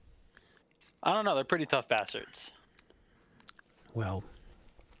them. I don't know. They're pretty tough bastards. Well,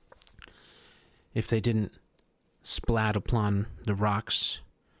 if they didn't splat upon the rocks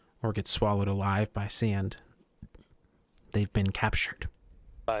or get swallowed alive by sand, they've been captured.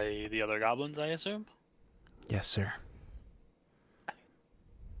 By the other goblins, I assume? Yes, sir.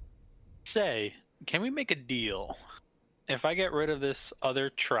 Say, can we make a deal? If I get rid of this other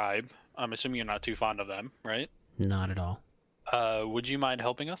tribe, I'm assuming you're not too fond of them, right? Not at all. Would you mind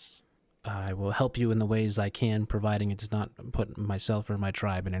helping us? I will help you in the ways I can, providing it does not put myself or my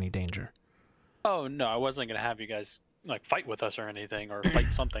tribe in any danger. Oh, no, I wasn't going to have you guys fight with us or anything, or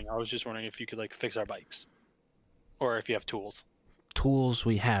fight something. I was just wondering if you could fix our bikes. Or if you have tools. Tools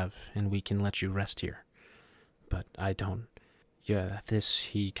we have, and we can let you rest here. But I don't. Yeah,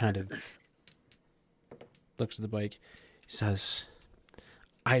 he kind of looks at the bike. He says,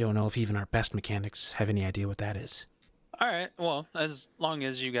 I don't know if even our best mechanics have any idea what that is. All right. Well, as long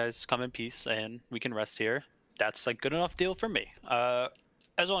as you guys come in peace and we can rest here, that's a good enough deal for me.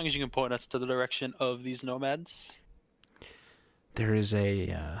 As long as you can point us to the direction of these nomads. There is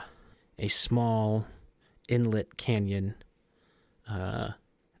a small inlet canyon,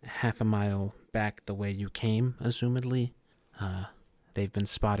 half a mile back the way you came, assumedly. They've been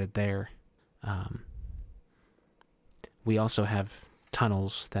spotted there. We also have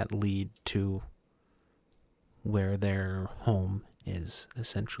tunnels that lead to where their home is,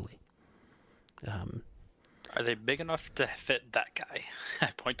 essentially. Are they big enough to fit that guy? I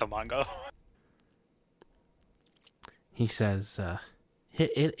point to Mongo. He says,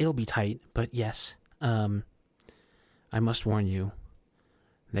 it'll be tight, but yes. I must warn you,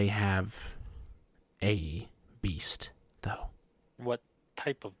 they have a beast, though. What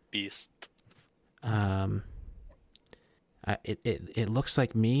type of beast? It looks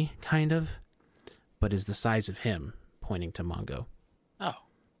like me, kind of, but is the size of him, pointing to Mongo. Oh,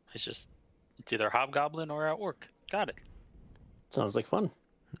 it's either hobgoblin or at work. Got it. Sounds like fun.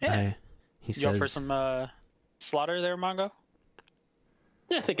 Yeah. He You says, up for some slaughter there, Mongo?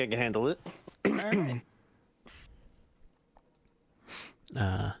 Yeah, I think I can handle it. All right.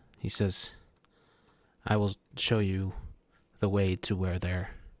 he says, I will show you the way to where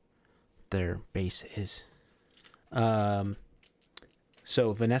their base is. So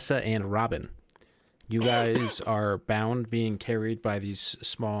Vanessa and Robin, you guys are bound, being carried by these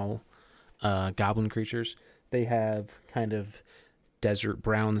small goblin creatures. They have kind of desert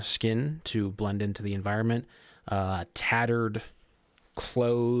brown skin to blend into the environment, tattered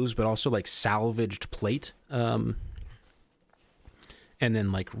clothes, but also like salvaged plate, and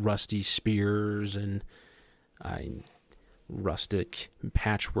then like rusty spears and rustic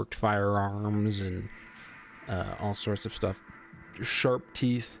patchworked firearms and all sorts of stuff. Sharp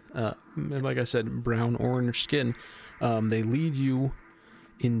teeth, and like I said, brown orange skin. They lead you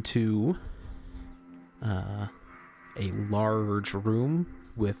into a large room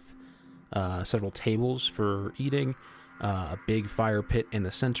with several tables for eating, a big fire pit in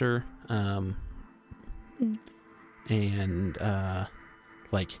the center, and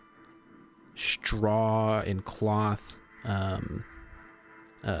like straw and cloth, like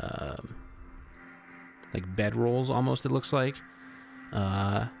bedrolls almost, it looks like.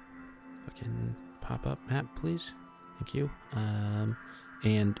 Fucking pop up map, please. Thank you.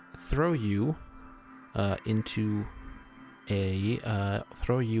 And throw you into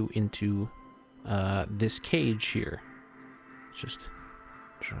this cage here. Just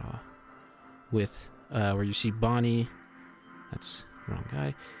draw with where you see Bonnie. That's wrong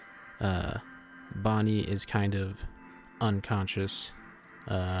guy. Bonnie is kind of unconscious,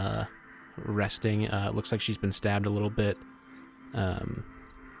 resting. Looks like she's been stabbed a little bit,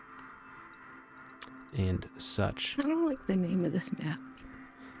 and such. I don't like the name of this map.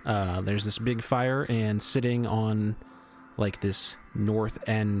 There's this big fire, and sitting on like this north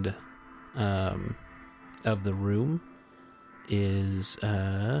end of the room is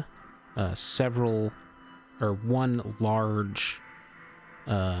several, or one large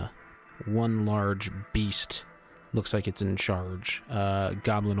beast. Looks like it's in charge.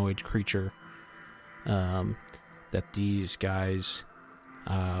 Goblinoid creature. That these guys,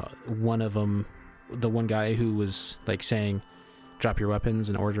 one of them, the one guy who was like saying, drop your weapons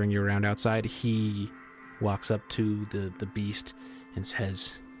and ordering you around outside, he walks up to the beast and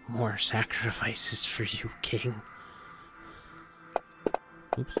says, more sacrifices for you, king.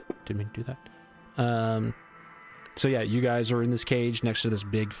 Oops, didn't mean to do that. So yeah, you guys are in this cage next to this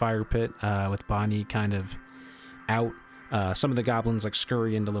big fire pit, with Bonnie kind of out. Some of the goblins like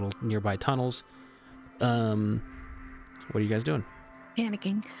scurry into little nearby tunnels. What are you guys doing?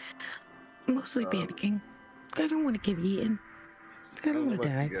 Panicking. Mostly panicking. I don't want to get eaten. I don't want to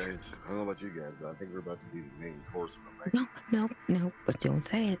die. I don't know about you guys, but I think we're about to be the main course of the night. No. But don't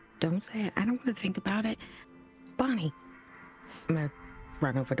say it. Don't say it. I don't want to think about it. Bonnie. I'm going to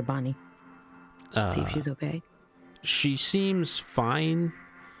run over to Bonnie. See if she's okay. She seems fine.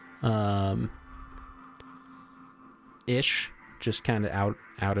 Ish. Just kind of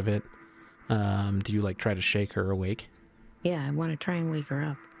out of it. Do you like try to shake her awake? Yeah, I want to try and wake her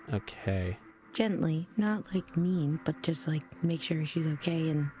up. Okay. Gently, not like mean, but just like make sure she's okay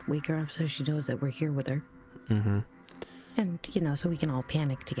and wake her up so she knows that we're here with her. Mm-hmm. And, so we can all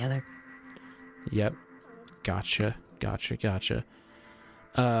panic together. Yep. Gotcha.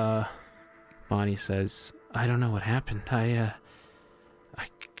 Bonnie says, I don't know what happened. I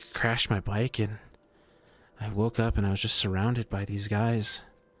crashed my bike and I woke up and I was just surrounded by these guys.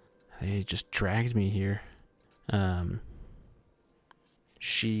 They just dragged me here.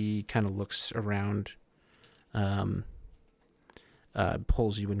 She kind of looks around,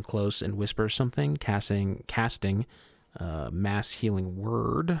 pulls you in close and whispers something, casting mass healing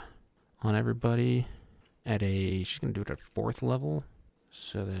word on everybody at she's going to do it at 4th level.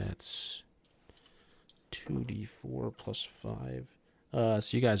 So that's 2d4 plus 5. So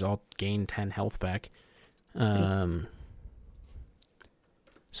you guys all gain 10 health back. So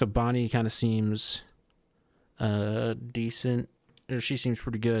Bonnie kind of seems decent, or she seems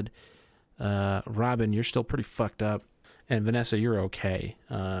pretty good. Robin, you're still pretty fucked up. And Vanessa, you're okay.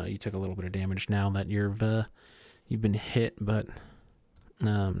 You took a little bit of damage now that you've been hit, but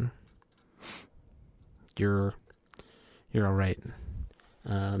you're all right.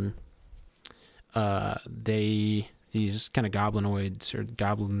 These kind of goblinoids or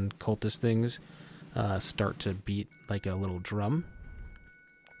goblin cultist things start to beat like a little drum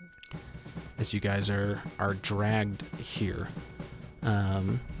as you guys are dragged here.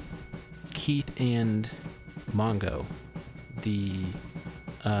 Keith and Mongo,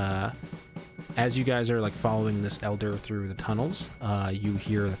 as you guys are like following this elder through the tunnels, you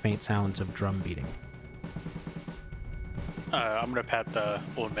hear the faint sounds of drum beating. I'm gonna pat the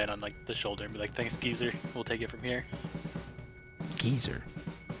old man on like the shoulder and be like, "Thanks, geezer. We'll take it from here." Geezer.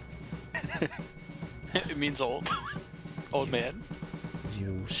 It means old. Old man.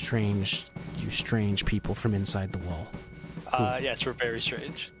 You strange people from inside the wall. Yes, we're very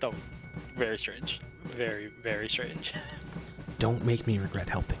strange. Very strange. Very, very strange. Don't make me regret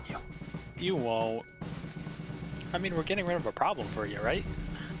helping you. You won't. I mean, we're getting rid of a problem for you, right?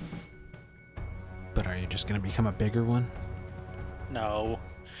 But are you just gonna become a bigger one? No.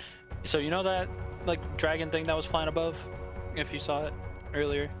 So you know that like dragon thing that was flying above? If you saw it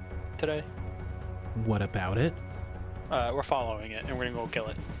earlier today? What about it? We're following it and we're gonna go kill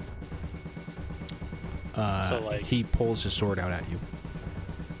it. So, like, he pulls his sword out at you.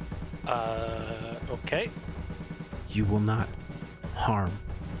 Okay. You will not harm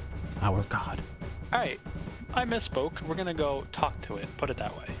our god. Alright. I misspoke. We're gonna go talk to it. Put it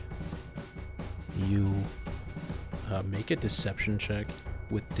that way. You make a deception check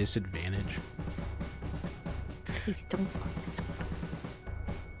with disadvantage. Please don't fuck this up.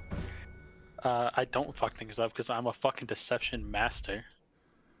 I don't fuck things up because I'm a fucking deception master.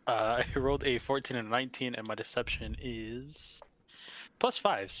 I rolled a 14 and a 19, and my deception is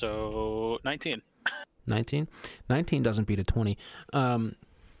 +5, so 19. 19? 19 doesn't beat a 20.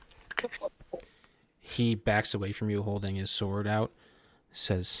 He backs away from you holding his sword out,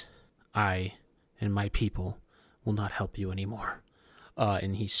 says, "I and my people will not help you anymore."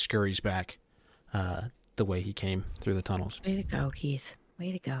 And he scurries back the way he came through the tunnels. Way to go, Keith.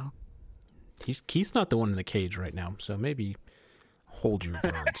 Way to go. Keith's not the one in the cage right now, so maybe hold your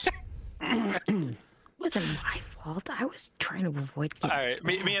words. It wasn't my fault. I was trying to avoid getting Alright,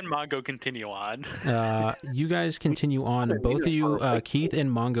 me and Mongo continue on. You guys continue on. Both of you, Keith and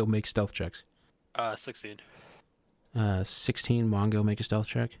Mongo, make stealth checks. 16. 16, Mongo, make a stealth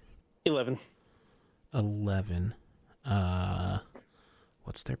check. 11. 11.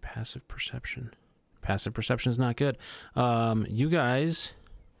 What's their passive perception? Passive perception is not good. You guys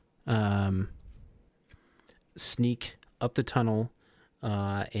sneak up the tunnel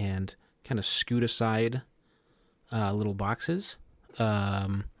and kind of scoot aside little boxes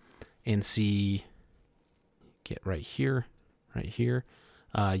and see, get right here.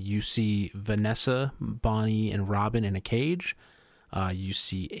 You see Vanessa, Bonnie, and Robin in a cage. You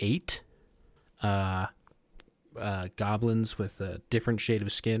see 8 goblins with a different shade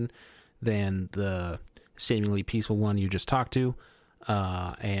of skin than the seemingly peaceful one you just talked to.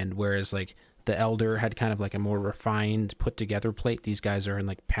 And whereas like the elder had kind of like a more refined, put together plate, these guys are in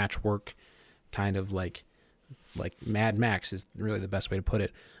like patchwork, kind of like Mad Max is really the best way to put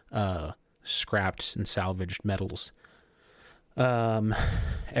it. Scrapped and salvaged metals.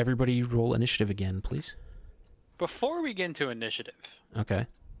 Everybody roll initiative again, please. Before we get into initiative, Okay.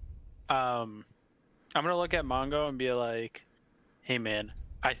 I'm gonna look at Mongo and be like, "Hey man,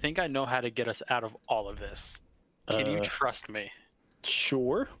 I think I know how to get us out of all of this. Can you trust me?"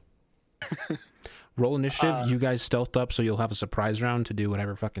 Sure. Roll initiative. You guys stealthed up, so you'll have a surprise round to do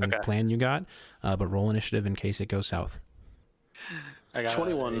whatever fucking plan you got. But roll initiative in case it goes south. I got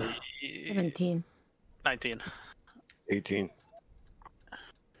 21. 17. 19. 18.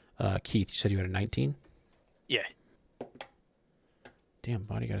 Keith, you said you had a 19? Yeah. Damn,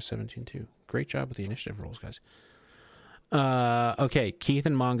 Bonnie got a 17 too. Great job with the initiative rolls, guys. Okay, Keith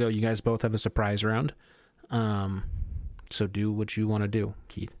and Mongo, you guys both have a surprise round. So do what you want to do,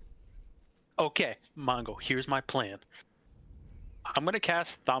 Keith. Okay, Mongo, here's my plan. I'm gonna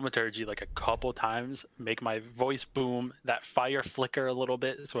cast Thaumaturgy like a couple times, make my voice boom, that fire flicker a little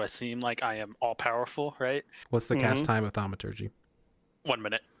bit, so I seem like I am all powerful, right? What's the cast time of Thaumaturgy? 1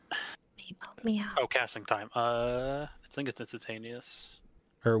 minute. Help me out. Oh, casting time. I think it's instantaneous.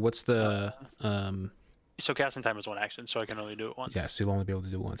 Or what's the So casting time is 1 action, so I can only do it once. Yeah, so you'll only be able to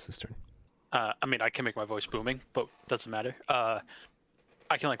do it once this turn. I mean, I can make my voice booming, but doesn't matter. I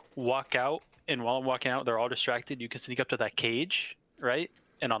can like walk out, and while I'm walking out, they're all distracted. You can sneak up to that cage, right,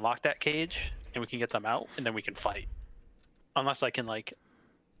 and unlock that cage, and we can get them out, and then we can fight. Unless I can like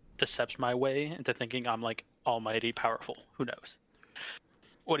decept my way into thinking I'm like almighty powerful. Who knows?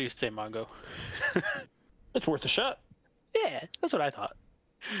 What do you say, Mongo? It's worth a shot. Yeah, that's what I thought.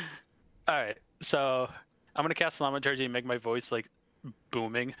 All right, so I'm gonna cast Thaumaturgy and make my voice like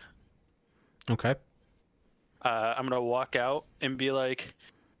booming. Okay. I'm gonna walk out and be like,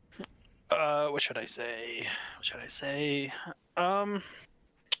 what should I say? What should I say? So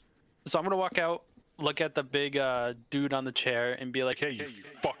I'm gonna walk out, look at the big dude on the chair, and be like, Hey, you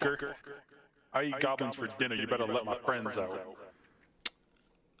fucker. I eat goblins for dinner. You better let my friends out.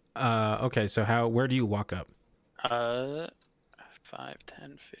 Okay, so where do you walk up? 5,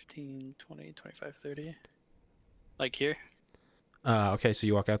 10, 15, 20, 25, 30. Like here? Okay, so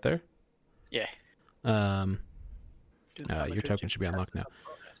you walk out there? Yeah. Your token should be unlocked now.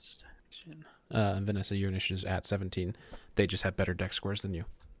 Vanessa, your initiative is at 17. They just have better dex scores than you.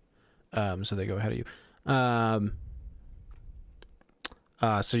 So they go ahead of you.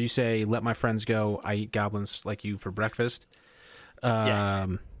 So you say, let my friends go. I eat goblins like you for breakfast. Yeah.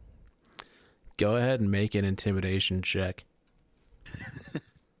 Go ahead and make an intimidation check.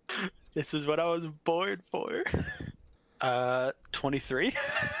 This is what I was born for. 23.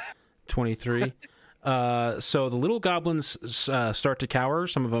 23. So the little goblins start to cower.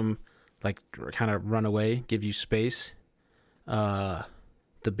 Some of them like kind of run away, give you space. The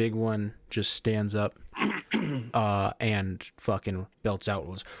big one just stands up and fucking belts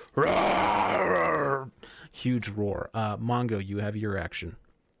out. Huge roar. Mongo, you have your action.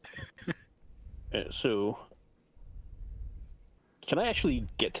 So, can I actually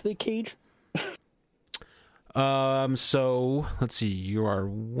get to the cage? So let's see. You are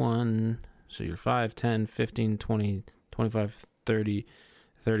 1. So you're 5, 10, 15, 20, 25, 30,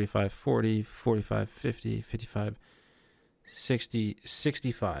 35, 40, 45, 50, 55, 60,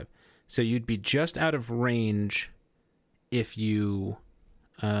 65. So you'd be just out of range if you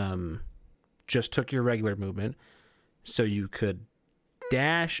just took your regular movement. So you could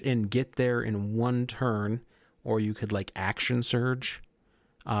dash and get there in 1 turn, or you could like action surge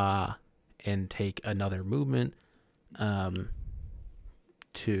and take another movement or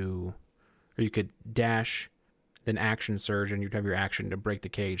you could dash, then action surge, and you'd have your action to break the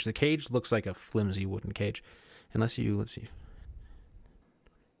cage. The cage looks like a flimsy wooden cage. Let's see.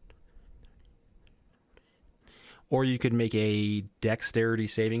 Or you could make a dexterity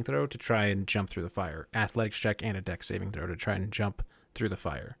saving throw to try and jump through the fire. Athletics check and a dex saving throw to try and jump through the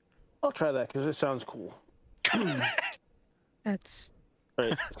fire. I'll try that because it sounds cool. That's All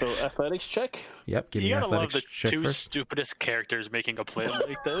right, so athletics check. Yep, give me You your gotta love athletics the check two first. stupidest characters making a plan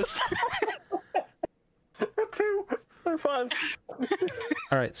like this. 2 or 5. All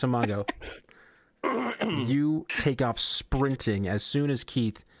right, so Mongo, you take off sprinting as soon as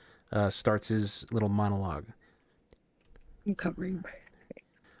Keith starts his little monologue. I'm covering.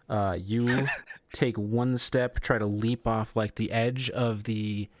 You take 1 step, try to leap off like the edge of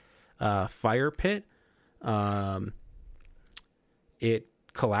the fire pit. It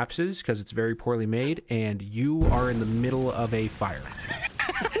collapses because it's very poorly made, and you are in the middle of a fire.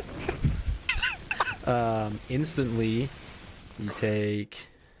 Instantly, you take...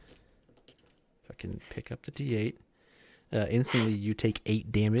 If I can pick up the D8. Instantly, you take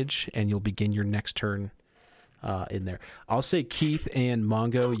 8 damage, and you'll begin your next turn in there. I'll say Keith and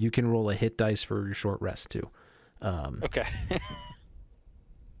Mongo, you can roll a hit dice for your short rest, too. Okay.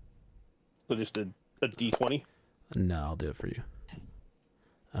 So just a D20. No, I'll do it for you.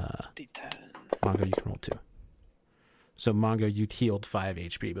 D10. Mongo, you can roll 2. So Mongo, you healed 5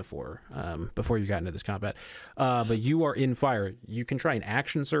 HP before you got into this combat. But you are in fire. You can try an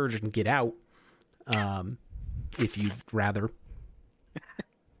action surge and get out, if you'd rather.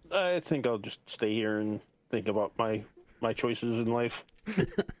 I think I'll just stay here and think about my choices in life.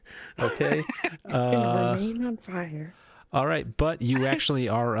 Okay. Remain on fire. All right, but you actually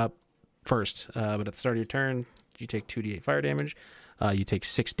are up first. But at the start of your turn, you take 2d8 fire damage. You take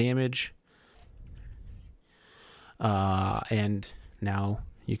 6 damage. And now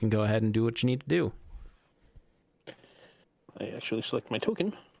you can go ahead and do what you need to do. I actually select my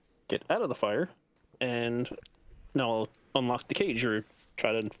token, get out of the fire, and now I'll unlock the cage or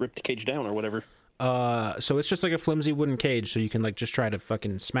try to rip the cage down or whatever. So it's just like a flimsy wooden cage, so you can like just try to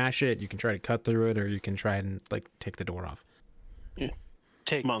fucking smash it, you can try to cut through it, or you can try and like take the door off. Yeah.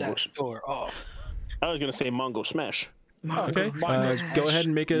 Take Mongoose. that door off. I was gonna say Mongo Smash. Okay. Mongo Go ahead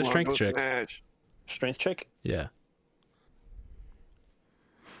and make a strength Mongo check. Smash. Strength check. Yeah.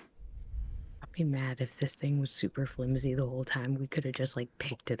 I'd be mad if this thing was super flimsy the whole time. We could have just like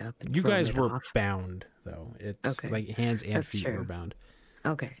picked it up. And You thrown guys it were off. bound though. It's Okay. like hands and That's feet true. were bound.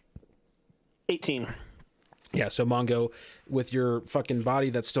 Okay. 18. Yeah, so Mongo, with your fucking body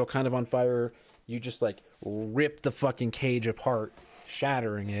that's still kind of on fire, you just like rip the fucking cage apart,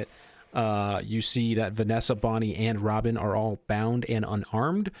 shattering it. You see that Vanessa, Bonnie, and Robin are all bound and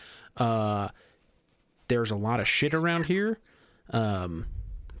unarmed. There's a lot of shit around here,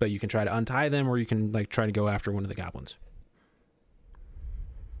 but you can try to untie them, or you can like try to go after one of the goblins.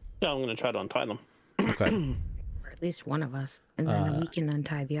 Yeah, I'm gonna try to untie them. Okay. Or at least one of us. And then we can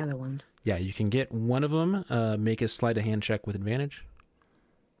untie the other ones. Yeah, you can get one of them. Make a sleight of hand check with advantage.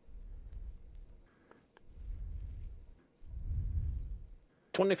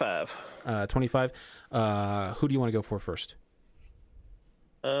 25. 25. Who do you want to go for first?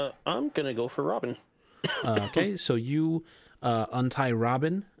 I'm gonna go for Robin. Okay, so you untie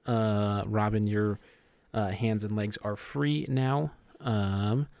Robin. Robin, your hands and legs are free now.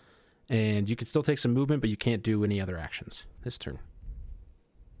 And you can still take some movement, but you can't do any other actions this turn.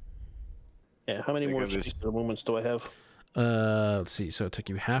 Yeah, how many Think more of this- space movements do I have? Let's see. So it took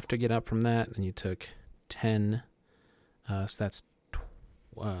you half to get up from that. Then you took 10. So that's...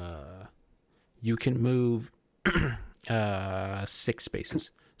 you can move 6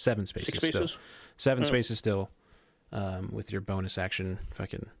 spaces. 7 spaces. 6 spaces? Still. 7 Oh. spaces still. With your bonus action.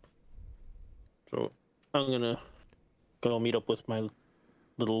 Fucking... So I'm gonna go meet up with my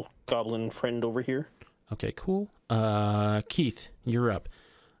little goblin friend over here. Okay, cool. Keith, you're up.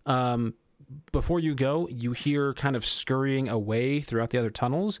 Before you go, you hear kind of scurrying away throughout the other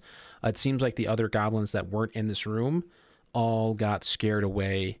tunnels. It seems like the other goblins that weren't in this room all got scared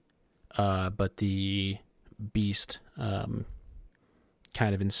away, but the beast kind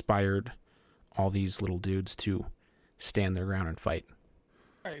of inspired all these little dudes to stand their ground and fight.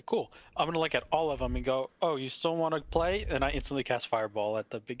 All right, cool. I'm gonna look at all of them and go, "Oh, you still want to play?" And I instantly cast Fireball at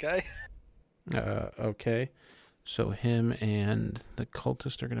the big guy. Okay. So him and the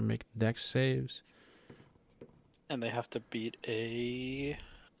cultist are going to make dex saves. And they have to beat a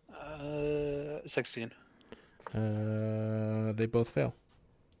 16. They both fail.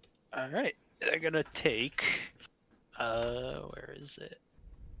 All right, they're gonna take. Where is it?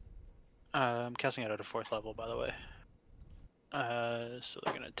 I'm casting it at a 4th level, by the way. So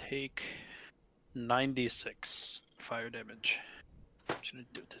they're gonna take 96 fire damage. I'm just gonna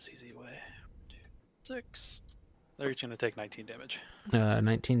do it this easy way. 6. They're each gonna take 19 damage.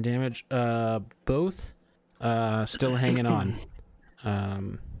 19 damage. Both still hanging on.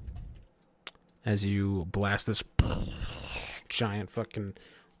 As you blast this giant fucking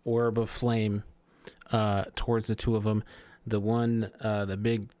orb of flame towards the two of them. The one,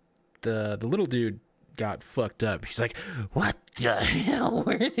 the little dude got fucked up. He's like, "What the hell?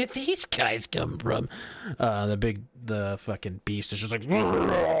 Where did these guys come from?" The fucking beast is just like,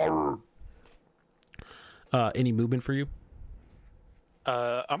 any movement for you?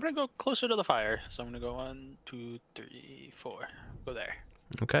 I'm gonna go closer to the fire, so I'm gonna go 1, 2, 3, 4. Go there.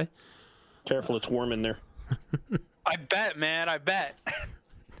 Okay. Careful, it's warm in there. I bet, man. I bet.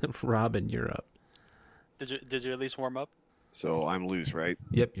 Robin, you're up. Did you at least warm up? So I'm loose, right?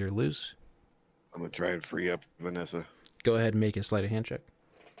 Yep, you're loose. I'm gonna try and free up Vanessa. Go ahead and make a sleight of hand check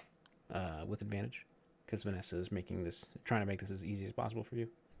with advantage, because Vanessa is trying to make this as easy as possible for you.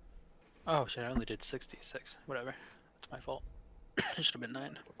 Oh shit! I only did 66. Whatever. It's my fault. It should have been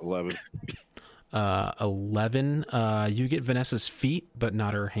 9. 11. 11. You get Vanessa's feet, but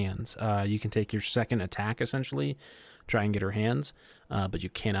not her hands. You can take your second attack, essentially, try and get her hands, but you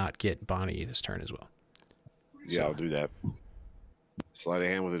cannot get Bonnie this turn as well. Yeah, I'll do that. Sleight of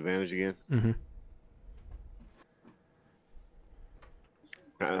hand with advantage again. Mm-hmm.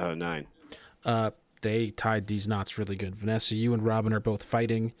 9. They tied these knots really good. Vanessa, you and Robin are both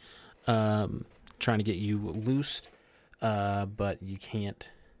fighting, trying to get you loosed, but you can't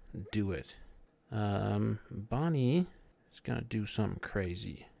do it. Bonnie is gonna do something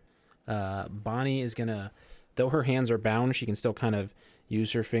crazy. Bonnie is gonna, though her hands are bound, she can still kind of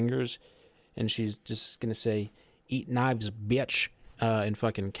use her fingers, and she's just gonna say, "Eat knives, bitch," and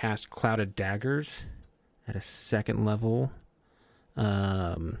fucking cast Clouded Daggers at a 2nd level.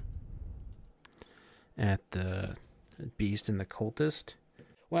 At the beast and the cultist.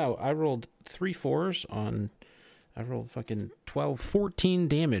 Wow, I rolled 3 4s on. I rolled fucking 14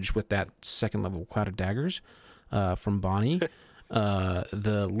 damage with that 2nd level Clouded Daggers from Bonnie.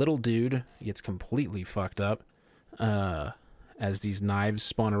 The little dude gets completely fucked up as these knives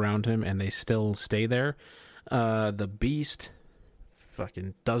spawn around him, and they still stay there. The beast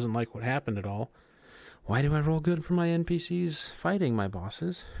fucking doesn't like what happened at all. Why do I roll good for my NPCs fighting my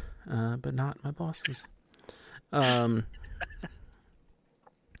bosses, but not my bosses? So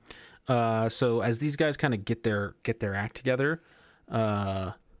as these guys kind of get their act together,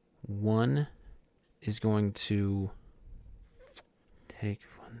 one is going to take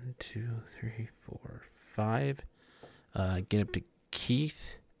 1, 2, 3, 4, 5, get up to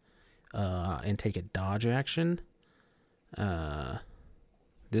Keith, and take a dodge action.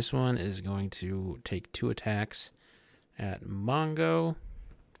 This one is going to take 2 attacks at Mongo.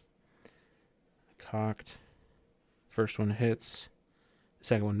 Cocked. First one hits.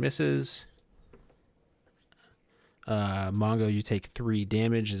 Second one misses. Mongo, you take 3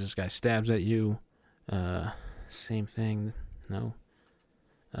 damage as this guy stabs at you. Same thing. No.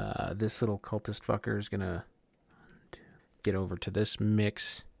 This little cultist fucker is gonna get over to this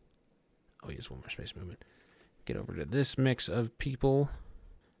mix. Oh, he has 1 more space movement. Get over to this mix of people,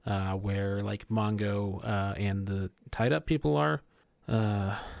 where like Mongo and the tied up people are.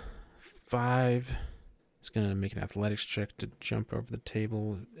 5 is gonna make an athletics check to jump over the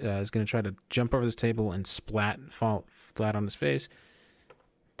table. Is gonna try to jump over this table and fall flat on his face.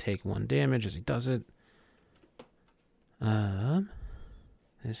 Take 1 damage as he does it.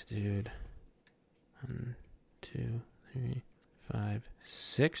 This dude, 1, 2, 3, 5,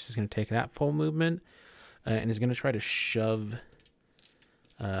 6 is gonna take that full movement, and is gonna try to shove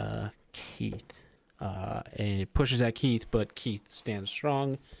Keith. And it pushes at Keith, but Keith stands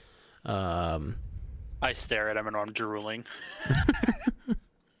strong. I stare at him and I'm drooling.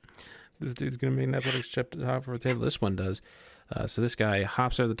 This dude's gonna make an athletics check to hop over the table. This one does. So this guy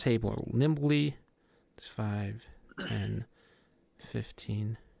hops over the table nimbly. It's 5, 10,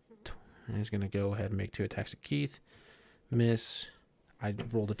 15. And he's gonna go ahead and make 2 attacks at Keith. Miss. I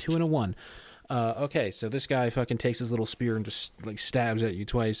rolled a 2 and a 1. Okay, so this guy fucking takes his little spear and just like stabs at you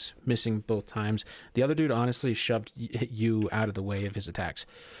twice, missing both times. The other dude honestly shoved you out of the way of his attacks.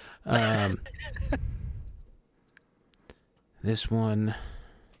 This one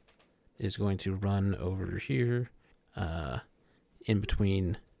is going to run over here, in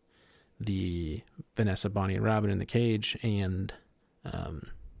between the Vanessa, Bonnie, and Robin in the cage, and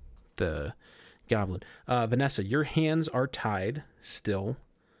the goblin. Vanessa, your hands are tied still,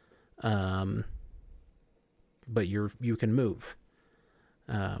 but you can move.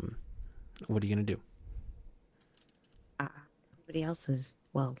 What are you gonna do? Everybody else's,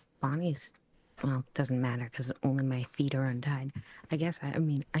 well, Bonnie's, well, doesn't matter because only my feet are untied. I guess, I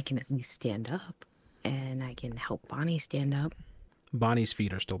mean, I can at least stand up, and I can help Bonnie stand up. Bonnie's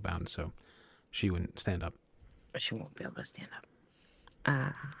feet are still bound, so she wouldn't stand up. But she won't be able to stand up.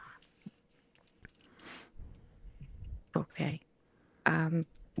 Okay.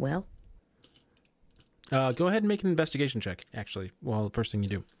 Well. Go ahead and make an investigation check, actually. Well, the first thing you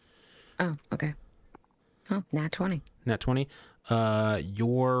do. Oh, okay. Oh, nat 20. Nat 20.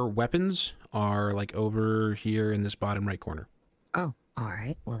 Your weapons are like over here in this bottom right corner. Oh, all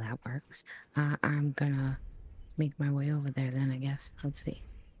right. Well, that works. I'm gonna make my way over there then, I guess. Let's see.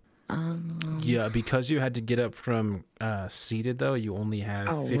 Yeah, because you had to get up from seated, though, you only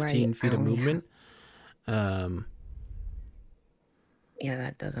have 15 feet of movement. Yeah,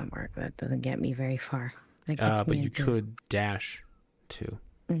 that doesn't work. That doesn't get me very far. That gets but me you into... could dash, too.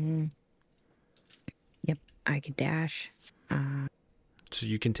 Mm-hmm. Yep, I could dash. So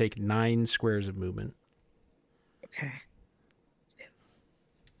you can take 9 squares of movement. Okay.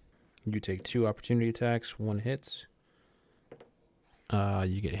 You take 2 opportunity attacks, 1 hits.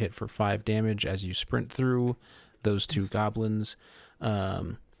 You get hit for 5 damage as you sprint through those 2 goblins,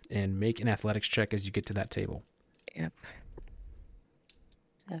 and make an athletics check as you get to that table. Yep.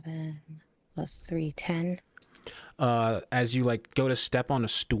 7 plus 3, 10. As you like go to step on a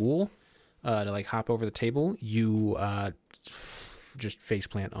stool, to like hop over the table, you just face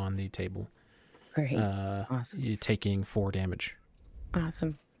plant on the table. Great. Awesome. You're taking 4 damage.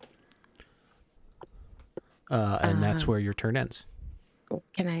 Awesome. And that's where your turn ends.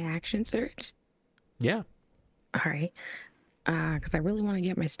 Can I action search? Yeah. All right. Because I really want to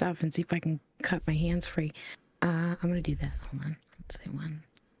get my stuff and see if I can cut my hands free. I'm going to do that. Hold on. Let's say 1.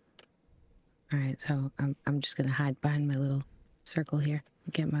 All right. So I'm just going to hide behind my little circle here.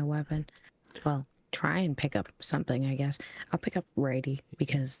 Get my weapon. Well, try and pick up something, I guess. I'll pick up righty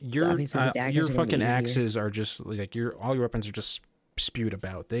because obviously the daggers your are gonna fucking be easier. axes are just like all your weapons are just spewed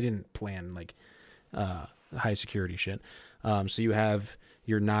about. They didn't plan like high security shit. So you have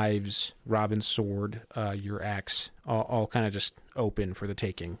your knives, Robin's sword, your axe, all kind of just open for the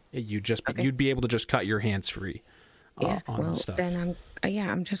taking. You'd be able to just cut your hands free. Yeah. on Well, stuff. then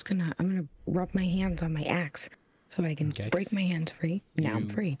I'm just gonna rub my hands on my axe so I can Okay. break my hands free. Now I'm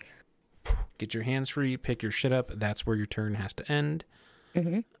You- free. Get your hands free, pick your shit up. That's where your turn has to end.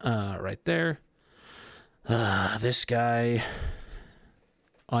 Right there. This guy,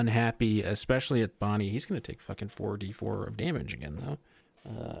 unhappy, especially at Bonnie. He's going to take fucking 4d4 of damage again, though.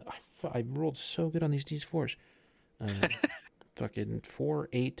 I rolled so good on these d4s. Fucking 4,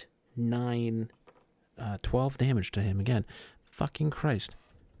 8, 9, 12 damage to him again. Fucking Christ.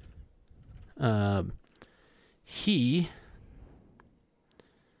 He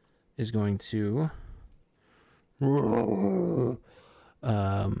is going to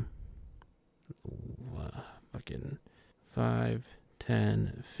fucking 5,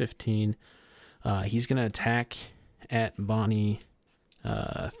 10, 15. He's gonna attack at Bonnie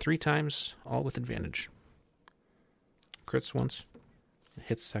 3 times, all with advantage. Crits once,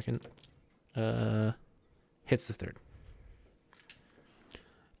 hits second, hits the third.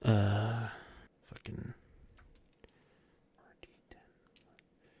 Fucking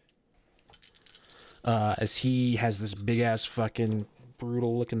as he has this big ass fucking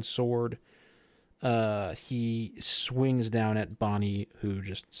brutal looking sword, he swings down at Bonnie, who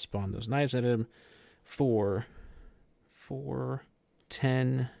just spawned those knives at him, for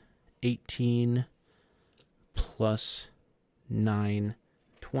 10, 18 plus 9,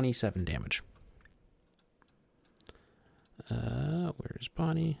 27 damage. Where's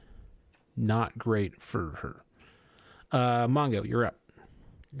Bonnie? Not great for her. Mongo, you're up.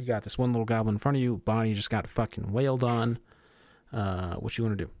 You got this one little goblin in front of you. Bonnie just got fucking wailed on. What you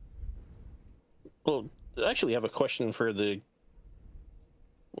want to do? Well, I actually have a question for the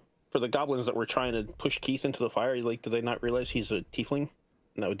goblins that were trying to push Keith into the fire. Like, do they not realize he's a tiefling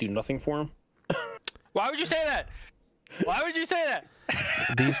and that would do nothing for him? Why would you say that? Why would you say that?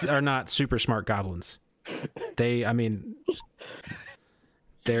 These are not super smart goblins. They're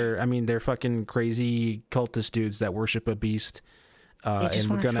fucking crazy cultist dudes that worship a beast. And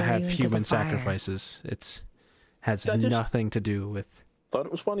we're gonna have human sacrifices. Has nothing to do with. Thought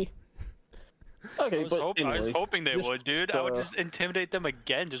it was funny. Okay, I was, but I was anyway, hoping they would, dude. I would just intimidate them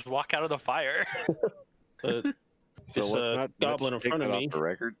again. Just walk out of the fire. this goblin in take front of that me off the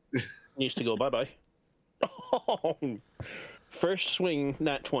record. needs to go bye-bye. First swing,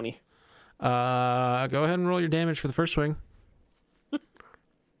 nat 20. Go ahead and roll your damage for the first swing.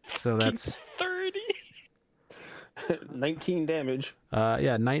 So that's 30. 19 damage.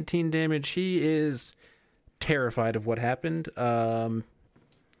 19 damage. He is terrified of what happened.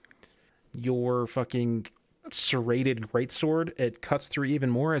 Your fucking serrated greatsword, it cuts through even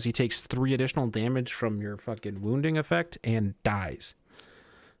more as he takes 3 additional damage from your fucking wounding effect and dies.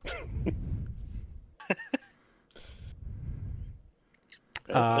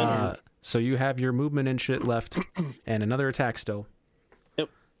 So you have your movement and shit left and another attack still. Yep.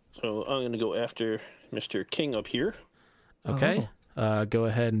 So I'm going to go after Mr. King up here. Okay. Go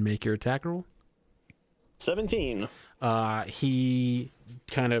ahead and make your attack roll. 17. He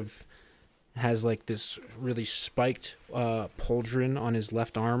kind of has like this really spiked pauldron on his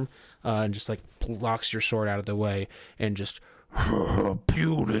left arm and just like blocks your sword out of the way and just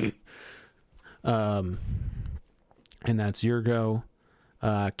beauty. And that's your go.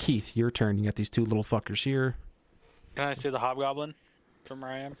 Keith, your turn. You got these 2 little fuckers here. Can I see the hobgoblin from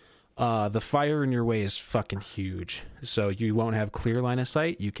where I am? The fire in your way is fucking huge, so you won't have clear line of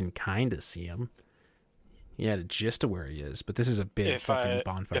sight. You can kind of see him. You had a gist of where he is, but this is a big fucking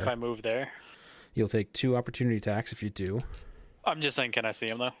bonfire. If I move there, you'll take 2 opportunity attacks if you do. I'm just saying, can I see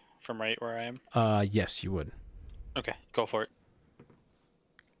him though from right where I am? Yes, you would. Okay, go for it.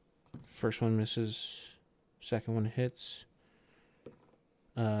 First one misses. Second one hits.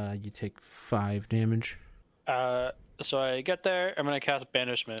 You take 5 damage. So I get there. I'm gonna cast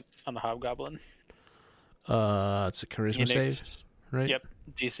banishment on the hobgoblin. It's a charisma save, right? Yep,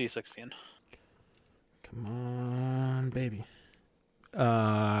 DC 16. Come on, baby.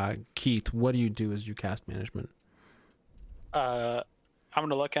 Keith, what do you do as you cast banishment? I'm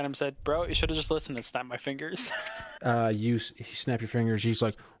gonna look at him and say, "Bro, you should have just listened and snapped my fingers." You snap your fingers. He's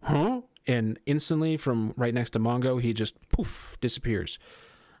like, huh? And instantly, from right next to Mongo, he just poof disappears.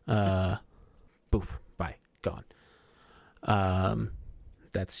 Poof, bye, gone.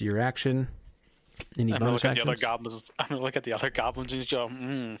 That's your action. Any I'm gonna bonus look at the other actions? goblins. I'm gonna look at the other goblins and just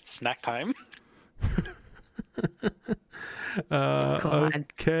go, snack time. God.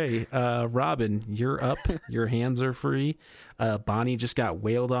 Okay, Robin, you're up. Your hands are free. Bonnie just got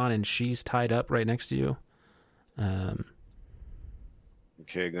wailed on and she's tied up right next to you.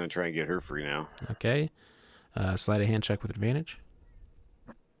 Okay, gonna try and get her free now. Okay. Sleight of hand check with advantage.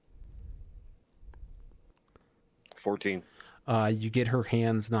 14. You get her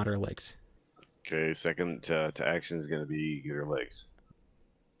hands, not her legs. Okay, second to action is going to be get her legs.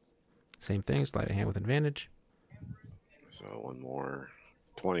 Same thing, sleight of hand with advantage. So one more.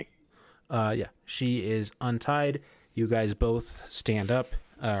 20. Yeah, she is untied. You guys both stand up,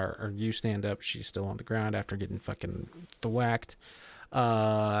 or you stand up. She's still on the ground after getting fucking thwacked.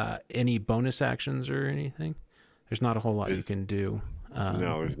 Any bonus actions or anything? There's not a whole lot you can do.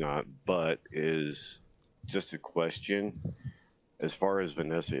 No, there's not. But is just a question. As far as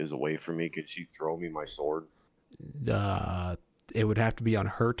Vanessa is away from me, could she throw me my sword? It would have to be on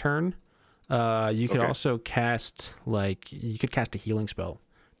her turn. You could Okay. also cast you could cast a healing spell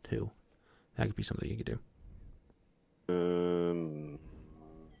too. That could be something you could do.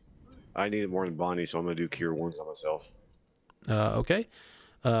 I need it more than Bonnie, so I'm gonna do cure wounds on myself. Okay.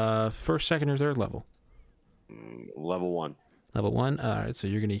 First, second, or third level. Level 1. Level 1. All right, so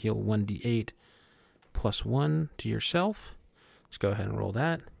you're going to heal 1d8 plus 1 to yourself. Let's go ahead and roll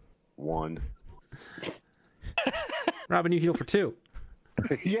that. 1. Robin, you heal for 2.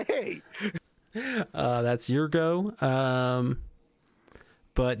 Yay! That's your go.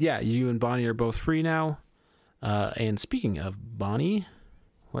 But yeah, you and Bonnie are both free now. And speaking of Bonnie,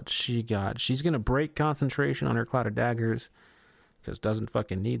 what she got? She's going to break concentration on her Cloud of Daggers because doesn't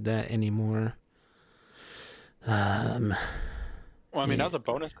fucking need that anymore. Well, I mean, Yeah. as a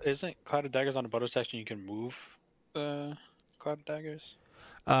bonus, isn't Cloud of Daggers on a bonus action? You can move Cloud of Daggers.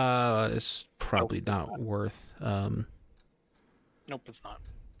 It's probably not worth. Nope, it's not.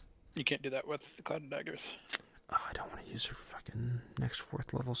 You can't do that with the Cloud of Daggers. Oh, I don't want to use her fucking next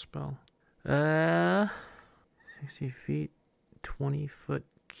 4th level spell. 60 feet, 20-foot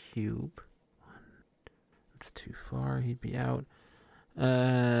cube. That's too far. He'd be out.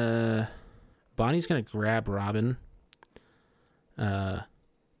 Bonnie's gonna grab Robin.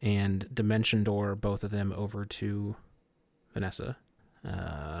 And Dimension Door both of them over to Vanessa.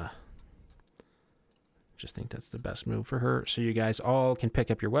 Just think that's the best move for her. So you guys all can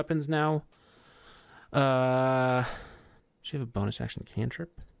pick up your weapons now. Does she have a bonus action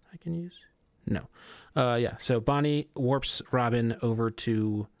cantrip I can use? No. Yeah, so Bonnie warps Robin over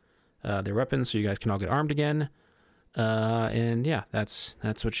to their weapons so you guys can all get armed again. And yeah, that's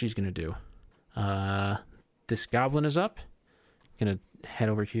what she's going to do. This goblin is up. Going to head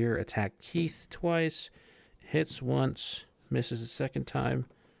over here, attack Keith twice. Hits once, misses a second time.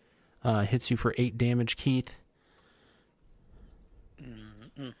 Hits you for 8 damage, Keith.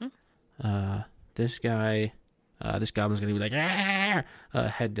 This guy, this goblin's gonna be like,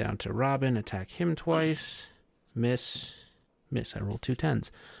 head down to Robin, attack him twice, miss. I rolled 2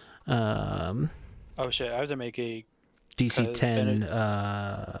 10s. Oh shit! I have to make a. DC 10,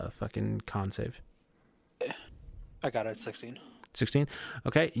 fucking con save. I got it at 16. 16.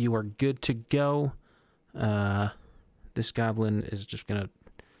 Okay, you are good to go. This goblin is just gonna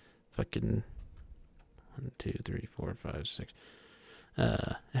fucking 1, 2, 3, 4, 5, 6.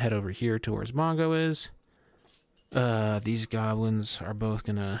 Head over here to where Mongo is. These goblins are both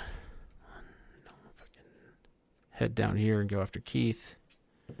gonna head down here and go after Keith.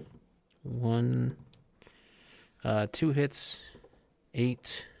 1, 2 hits,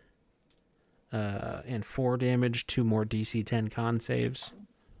 8, and 4 damage. 2 more DC 10 con saves.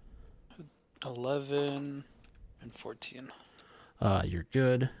 11 and 14. You're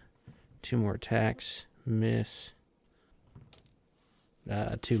good. 2 more attacks. Miss.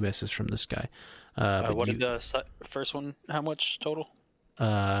 2 misses from this guy. But What you, did the first one? How much total?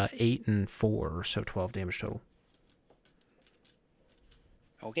 8 and 4, so 12 damage total.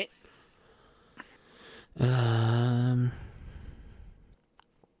 Okay.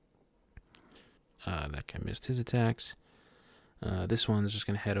 That guy missed his attacks. This one's just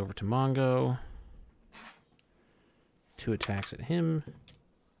gonna head over to Mongo. 2 attacks at him.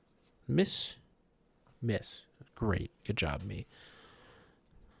 Miss. Great. Good job, me.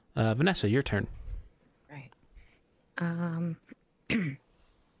 Vanessa, your turn. Right.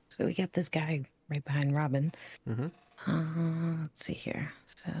 So we got this guy right behind Robin. Mm-hmm. Let's see here.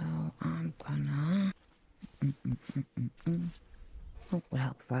 So I'm gonna. Oh, will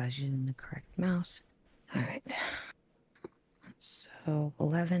help if I was using the correct mouse. All right. So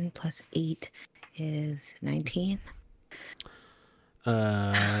 11 plus 8 is 19.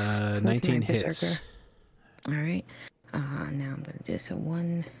 19 hits. Berserker. All right. Now I'm gonna do so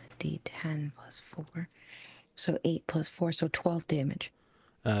 1d10 plus 4. So 8 plus 4, so 12 damage.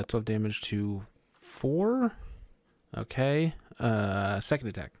 12 damage to 4. Okay. Second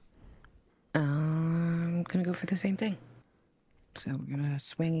attack. I'm gonna go for the same thing. So we're gonna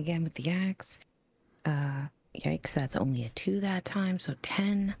swing again with the axe. Yikes, that's only a 2 that time, so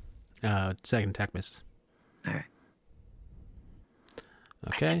 10. Second attack misses. All right.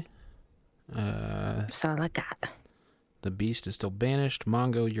 Okay. That's all I got. The beast is still banished.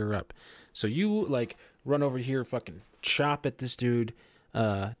 Mongo, you're up. So you like run over here, fucking chop at this dude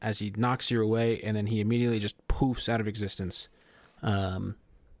as he knocks you away, and then he immediately just poofs out of existence.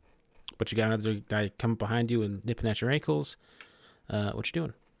 But you got another guy coming behind you and nipping at your ankles. What you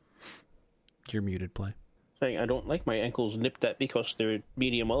doing? You're muted, play. Saying I don't like my ankles nipped at because they're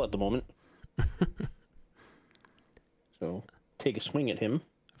medium well at the moment. So take a swing at him.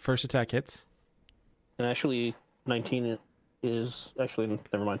 First attack hits. And actually, 19 is actually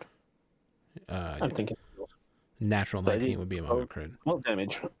never mind. I'm thinking Natural 19 would be a Mongo crit. 12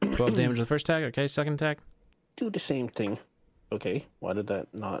 damage. 12 damage on the first attack. Okay, second attack. Do the same thing. Okay, why did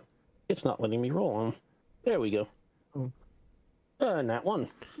that not? It's not letting me roll on. There we go. Nat 1.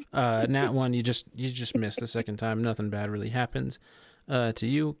 Nat 1, you just missed the second time. Nothing bad really happens to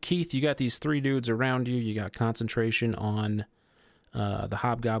you. Keith, you got these 3 dudes around you. You got concentration on the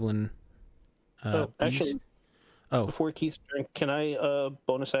hobgoblin. Actually, oh, before Keith's turn, can I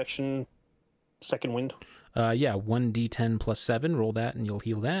bonus action second wind? Yeah, 1d10 plus 7. Roll that and you'll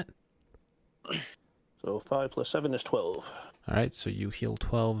heal that. So 5 plus 7 is 12. All right, so you heal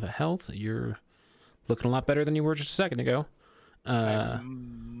 12 health. You're looking a lot better than you were just a second ago. I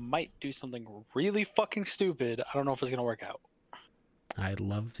might do something really fucking stupid. I don't know if it's gonna work out. I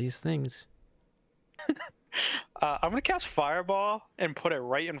love these things. I'm gonna cast Fireball and put it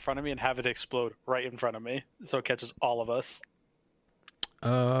right in front of me and have it explode right in front of me, so it catches all of us.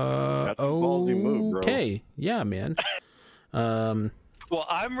 That's a ballsy move, bro. Okay, yeah, man. Well,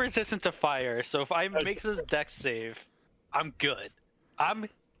 I'm resistant to fire, so if I make this dex save, I'm good. I'm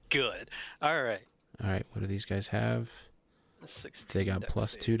good. All right. All right, what do these guys have? 16 They got dex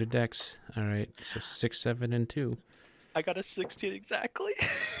plus save. 2 to dex. All right, so 6, 7, and 2. I got a 16 exactly.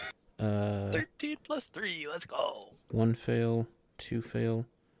 13 plus 3. Let's go. 1 fail, 2 fail,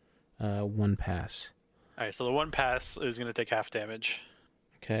 1 pass. All right, so the 1 pass is gonna take half damage.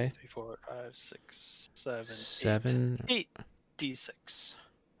 Okay. 3, 4, 5, 6, 7, 7. 8 d6.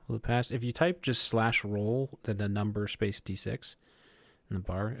 Will it pass? If you type just /roll, then the number space d6 in the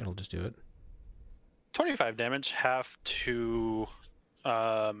bar, it'll just do it. 25 damage, half to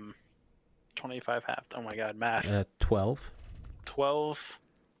 25 half. Oh my god, math. 12. 12.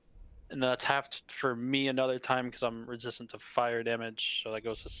 And that's half for me another time because I'm resistant to fire damage. So that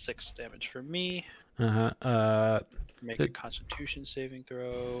goes to 6 damage for me. Make a Good. constitution saving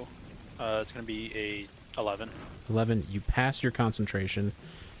throw. It's going to be a 11. 11. You pass your concentration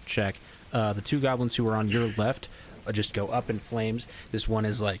check. The 2 goblins who are on your left just go up in flames. This one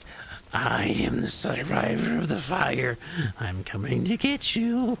is like, I am the survivor of the fire. I'm coming to get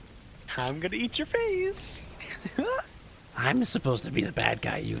you. I'm going to eat your face. I'm supposed to be the bad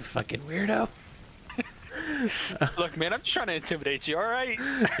guy, you fucking weirdo. Look, man, I'm just trying to intimidate you, all right?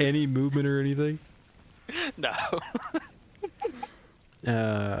 Any movement or anything? No.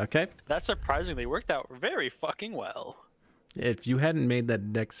 Okay. That surprisingly worked out very fucking well. If you hadn't made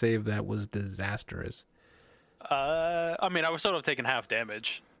that dex save, that was disastrous. I mean, I would still have taken half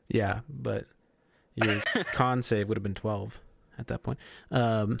damage. Yeah, but your con save would have been 12 at that point.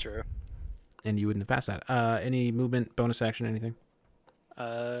 True. And you wouldn't have passed that. Any movement, bonus action, anything?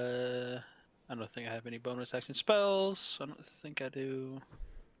 I don't think I have any bonus action spells. I don't think I do.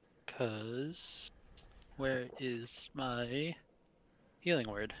 Cause where is my healing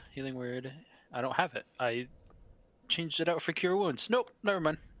word? Healing word. I don't have it. I changed it out for cure wounds. Nope, never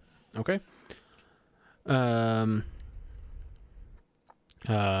mind. Okay. Robin,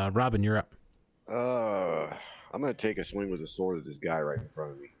 you're up. I'm gonna take a swing with the sword at this guy right in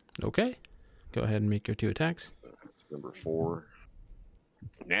front of me. Okay. Go ahead and make your 2 attacks. That's number 4.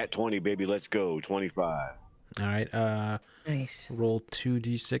 Nat 20, baby. Let's go. 25. All right. Nice. Roll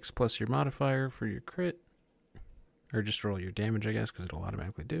 2d6 plus your modifier for your crit. Or just roll your damage, I guess, because it'll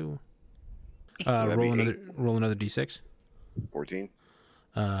automatically do. that'd be Roll another d6. 14.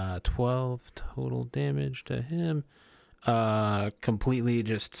 12 total damage to him. Completely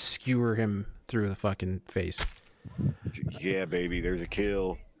just skewer him through the fucking face. Yeah, baby. There's a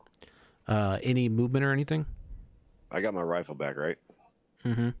kill. Any movement or anything? I got my rifle back, right?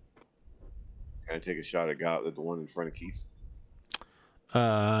 Mm-hmm. Can I take a shot at the one in front of Keith?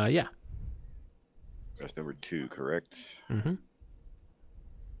 Yeah. That's number 2, correct? Mm-hmm.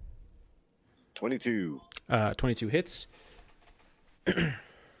 22. 22 hits.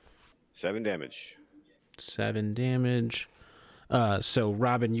 7 damage. 7 damage. So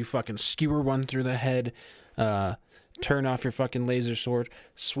Robin, you fucking skewer one through the head. Turn off your fucking laser sword.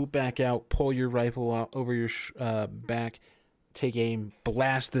 Swoop back out. Pull your rifle out over your back. Take aim.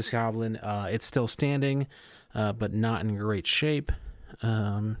 Blast this goblin. It's still standing, but not in great shape.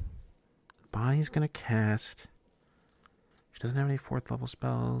 Bonnie's gonna cast. She doesn't have any 4th level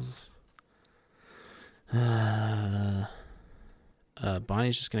spells. Bonnie's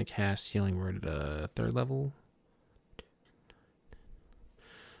just gonna cast Healing Word at 3rd level.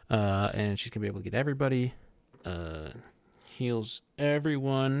 And she's gonna be able to get everybody. Heals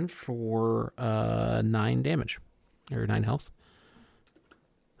everyone for 9 damage. Or 9 health.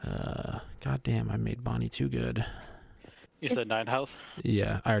 God damn, I made Bonnie too good. You said 9 health?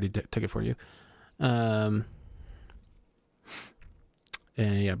 Yeah, I already took it for you. And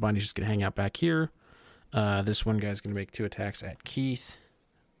yeah, Bonnie's just gonna hang out back here. This one guy's gonna make 2 attacks at Keith.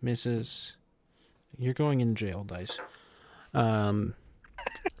 Misses. You're going in jail, Dice.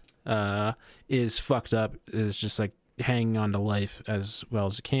 Is fucked up. Is just like hanging on to life as well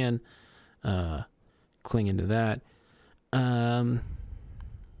as it can. Clinging to that.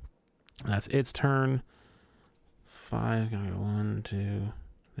 That's its turn. 5, gonna go 1, 2,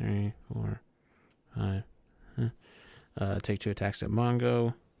 3, 4, 5. Take 2 attacks at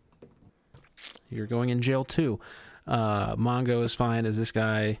Mongo. You're going in jail too. Mongo is fine as this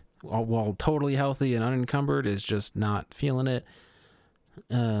guy, while totally healthy and unencumbered, is just not feeling it.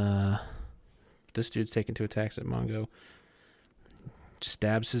 This dude's taking 2 attacks at Mongo.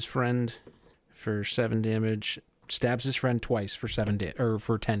 Stabs his friend for 7 damage. Stabs his friend twice for 10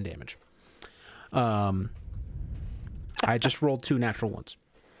 damage. I just rolled 2 natural ones.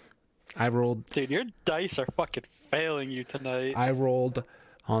 Dude, your dice are fucking failing you tonight. I rolled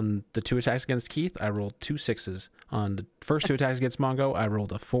on the 2 attacks against Keith. I rolled 2 6s. On the first 2 attacks against Mongo, I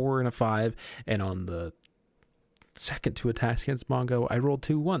rolled a 4 and a 5. And on the second 2 attacks against Mongo, I rolled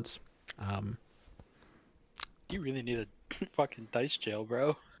 2 1s. You really need a fucking dice jail,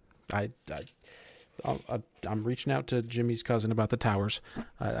 bro. I'm reaching out to Jimmy's cousin about the towers.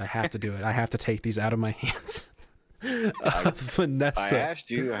 I have to do it. I have to take these out of my hands. Vanessa. I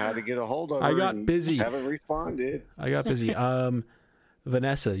asked you how to get a hold of her. I got and busy. Haven't responded. I got busy.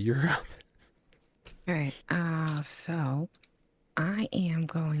 Vanessa, you're up. All right. So I am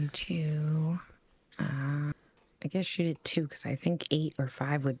going to, I guess shoot at 2 because I think 8 or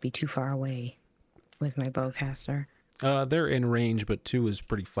 5 would be too far away with my bowcaster. They're in range, but 2 is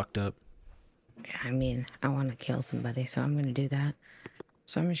pretty fucked up. I mean, I want to kill somebody, so I'm going to do that.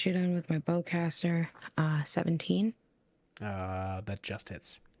 So I'm going to shoot in with my bowcaster. 17. That just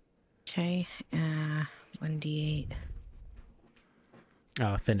hits. Okay. 1d8.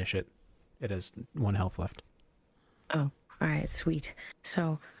 Finish it. It has 1 health left. Oh, all right, sweet.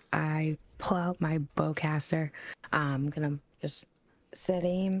 So I pull out my bowcaster. I'm going to just set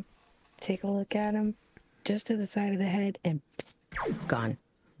aim, take a look at him, just to the side of the head, and gone.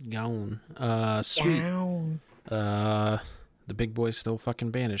 Gone. Sweet. Down. The big boy's still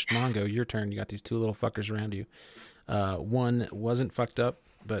fucking banished. Mongo, your turn. You got these 2 little fuckers around you. One wasn't fucked up,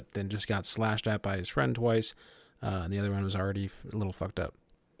 but then just got slashed at by his friend twice. And the other one was already a little fucked up.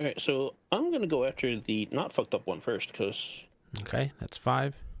 All right, so I'm going to go after the not fucked up one first, because... Okay, that's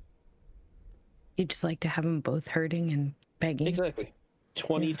 5. You just like to have them both hurting and begging. Exactly.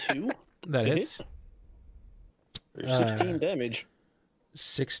 22. That to hits. Hit. For 16 damage.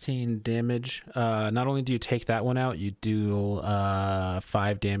 16 damage. Not only do you take that one out, you deal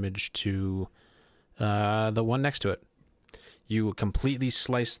 5 damage to the one next to it. You completely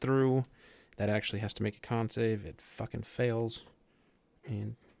slice through. That actually has to make a con save. It fucking fails.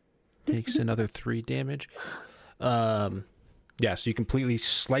 And takes another 3 damage. Yeah, so you completely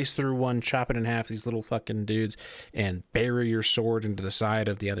slice through one, chop it in half, these little fucking dudes, and bury your sword into the side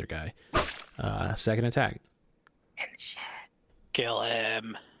of the other guy. Second attack. Kill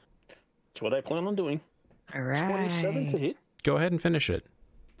him. That's what I plan on doing. All right. 27 to hit. Go ahead and finish it.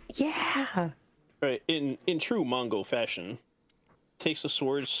 Yeah. All right, in true Mongo fashion, takes the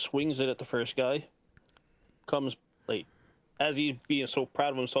sword, swings it at the first guy, comes, like, as he's being so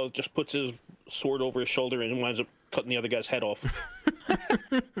proud of himself, just puts his sword over his shoulder and winds up cutting the other guy's head off.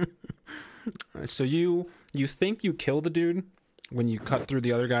 So you think you killed the dude when you cut through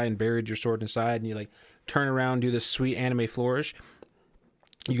the other guy and buried your sword inside, and you like turn around, do this sweet anime flourish.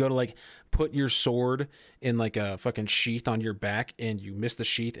 You go to like put your sword in like a fucking sheath on your back, and you miss the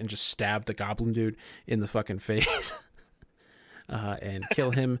sheath and just stab the goblin dude in the fucking face and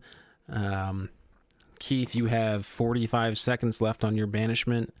kill him. Keith, you have 45 seconds left on your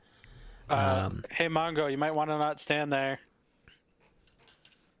banishment. Hey, Mongo, you might want to not stand there.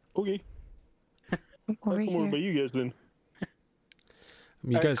 Okay. I'm I'll over come over here. by you guys then.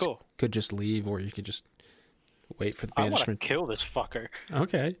 You Alright, guys cool. could just leave, or you could just wait for the I want to banishment. kill this fucker.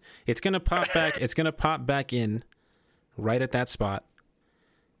 Okay. It's gonna pop back. It's gonna pop back in right at that spot.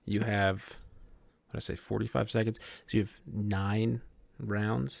 You have, what did I say, 45 seconds. So you have 9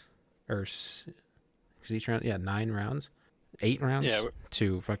 rounds, or each round, 9 rounds, 8 rounds, Yeah.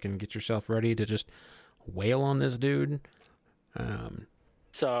 to fucking get yourself ready to just wail on this dude.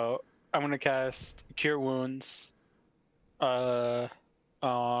 So I'm gonna cast Cure Wounds on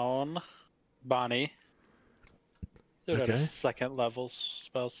Bonnie. So got Okay. a second level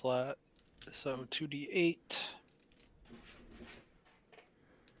spell slot. So 2d8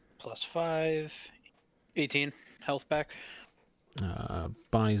 plus 5, 18 health back.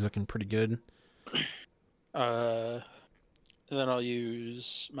 Bonnie's looking pretty good. And then I'll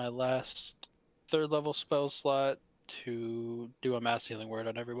use my last third level spell slot to do a mass healing word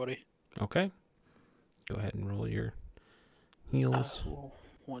on everybody. Okay. Go ahead and roll your heals.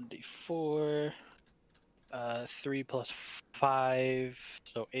 1d4, 3 plus 5,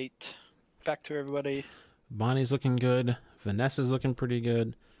 so 8. Back to everybody. Bonnie's looking good. Vanessa's looking pretty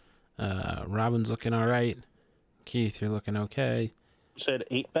good. Robin's looking all right. Keith, you're looking okay. You said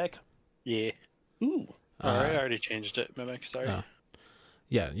 8 back? Yeah. Ooh. Alright, I already changed it, Mimic, sorry. oh.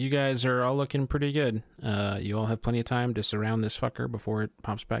 Yeah, you guys are all looking pretty good. You all have plenty of time to surround this fucker before it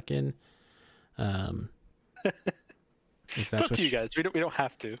pops back in. If It's that's up what to you guys. We don't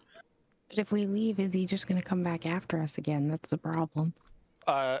have to. But if we leave, is he just gonna come back after us again? That's the problem.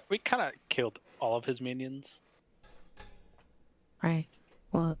 We kind of killed all of his minions. Right.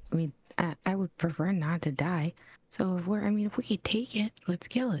 Well, I mean, I would prefer not to die. So if we could take it, let's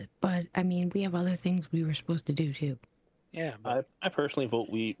kill it. But I mean, we have other things we were supposed to do too. Yeah, but I personally vote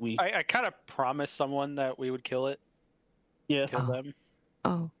we I kind of promised someone that we would kill it. yeah. Kill Oh. them.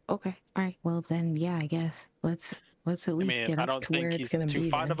 Oh, okay. All right. Well, then, yeah, I guess let's at I least mean, get I up don't to where think it's he's gonna too be.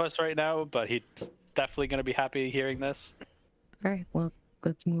 fond Then. of us right now, but he's definitely going to be happy hearing this. All right. Well,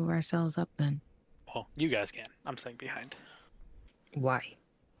 let's move ourselves up then. Well, you guys can. I'm staying behind. Why?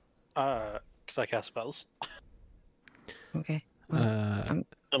 Because I cast spells. Okay. Well, I'm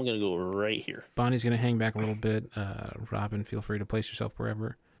I'm gonna go right here. Bonnie's gonna hang back a little bit. Robin, feel free to place yourself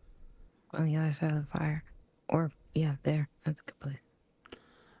wherever. on the other side of the fire, or yeah, there. That's a good place.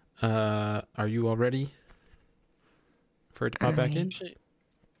 Are you all ready for it to pop back in? Actually,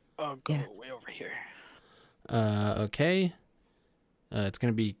 I'll go Yeah. way over here. Okay. It's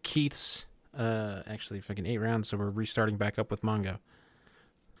gonna be Keith's. Actually, fucking 8 rounds, so we're restarting back up with Mongo.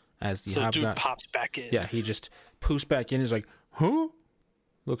 As the So dude hobgoblin, pops back in. yeah, he just poofs back in. Is like, huh?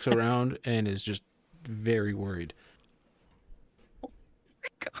 Looks around and is just very worried.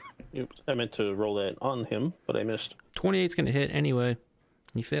 Oops, I meant to roll that on him, but I missed. 28's gonna hit anyway.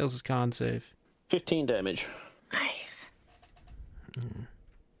 He fails his con save. 15 damage. Nice.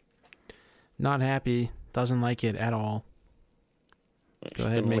 Not happy. Doesn't like it at all. Go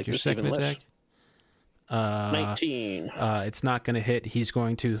ahead and make your second attack. 19. It's not going to hit. He's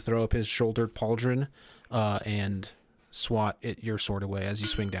going to throw up his shouldered pauldron and swat your sword away as you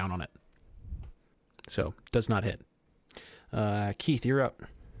swing down on it. So, does not hit. Keith, you're up.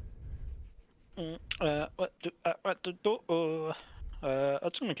 What to do? I'm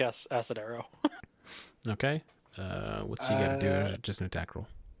just gonna cast Acid Arrow. Okay. What's he got to do? Or is it just an attack roll?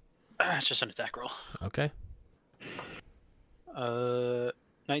 It's just an attack roll. Okay.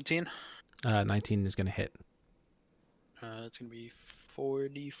 19. 19 is going to hit. It's gonna be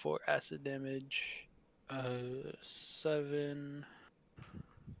 4d4 acid damage. 7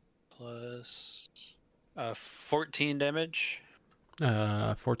 plus 14 damage.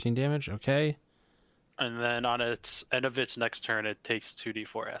 14 damage. Okay. And then on its end of its next turn, it takes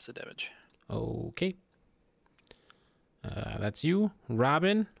 2d4 acid damage. Okay. That's you.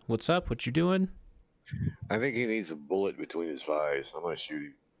 Robin, what's up? What you doing? I think he needs a bullet between his thighs. I'm gonna shoot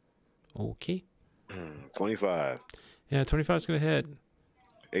him. Okay. 25. Yeah, 25 is going to hit.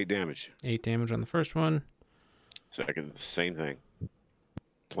 8 damage. 8 damage on the first one. Second, same thing.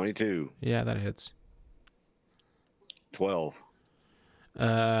 22. Yeah, that hits. 12.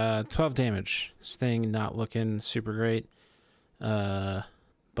 12 damage. This thing not looking super great.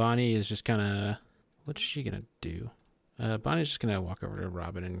 Bonnie is just kind of... What's she going to do? Bonnie's just going to walk over to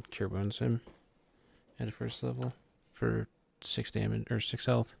Robin and Cure Wounds him at a first level for 6 damage, or 6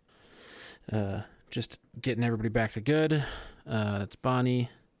 health. Just getting everybody back to good. That's Bonnie.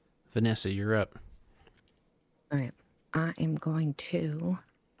 Vanessa, you're up. All right. I am going to.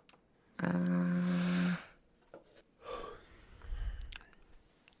 I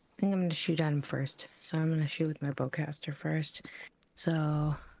think I'm going to shoot at him first. So I'm going to shoot with my bowcaster first.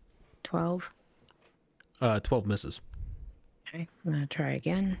 So 12. 12 misses. Okay. I'm going to try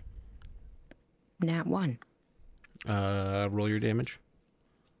again. Nat 1. Roll your damage.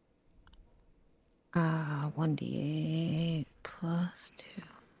 1d8 plus 2.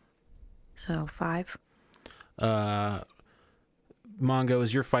 So 5. Mongo,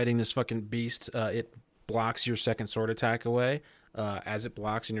 as you're fighting this fucking beast, it blocks your second sword attack away. As it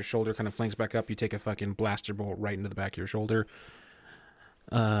blocks and your shoulder kind of flings back up, you take a fucking blaster bolt right into the back of your shoulder.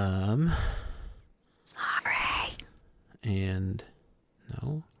 Sorry. And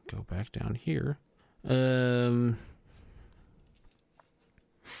no, go back down here.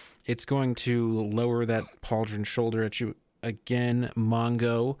 It's going to lower that pauldron shoulder at you again,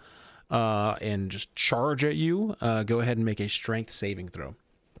 Mongo, and just charge at you. Go ahead and make a strength saving throw.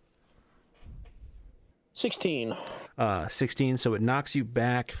 16. 16, so it knocks you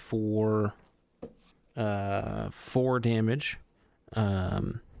back for 4 damage.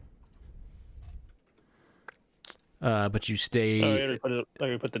 But you stay... I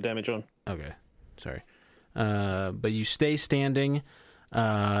already put the damage on. Okay, sorry. But you stay standing.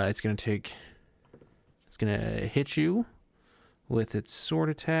 It's gonna hit you with its sword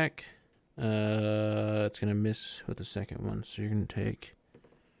attack. It's gonna miss with the second one, so you're gonna take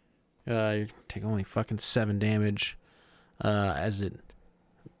only fucking 7 damage as it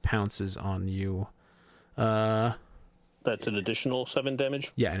pounces on you. That's an additional 7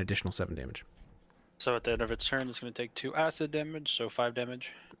 damage? Yeah, an additional 7 damage. So at the end of its turn, it's going to take 2 acid damage, so 5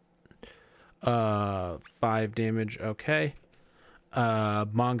 damage. 5 damage, okay.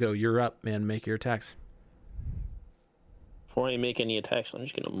 Mongo, you're up, man. Make your attacks. Before I make any attacks, I'm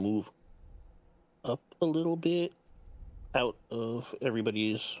just going to move up a little bit out of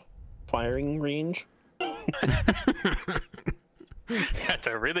everybody's firing range. That's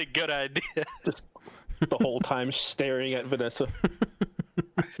a really good idea. Just the whole time staring at Vanessa.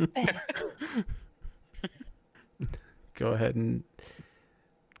 Go ahead and...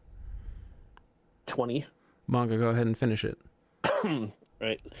 20. Mongo, go ahead and finish it.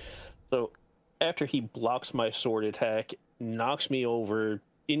 Right. So after he blocks my sword attack, knocks me over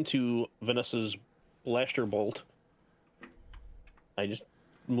into Vanessa's blaster bolt, I just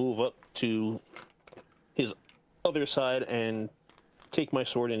move up to his other side and take my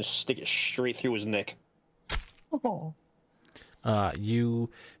sword and stick it straight through his neck. Oh. You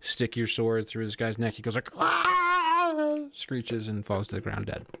stick your sword through this guy's neck. He goes like, "Ah!" Screeches and falls to the ground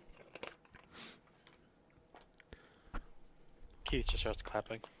dead. Keith just starts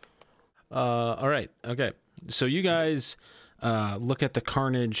clapping. All right. Okay. So you guys look at the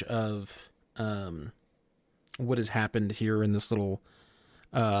carnage of what has happened here in this little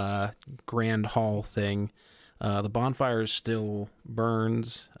grand hall thing. The bonfire still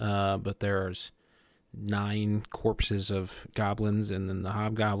burns, but there's 9 corpses of goblins and then the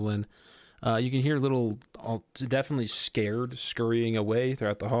hobgoblin. You can hear little, definitely scared, scurrying away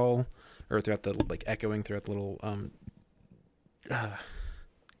throughout the hall, or throughout the, like, echoing throughout the little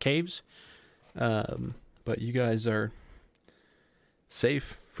caves. But you guys are safe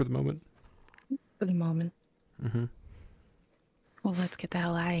for the moment. For the moment. Mm-hmm. Well, let's get the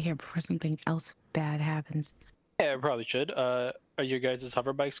hell out of here before something else bad happens. Yeah, probably should. Are your guys'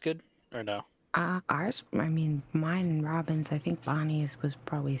 hover bikes good or no? Ours, I mean, mine and Robin's, I think Bonnie's was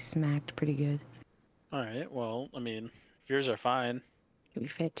probably smacked pretty good. All right. Well, I mean, if yours are fine. Can we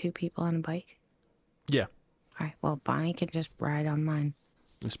fit 2 people on a bike? Yeah. All right, well, Bonnie can just ride on mine.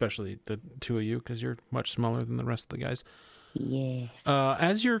 Especially the 2 of you, because you're much smaller than the rest of the guys. Yeah.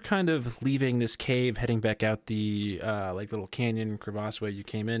 As you're kind of leaving this cave, heading back out the like little canyon crevasse way you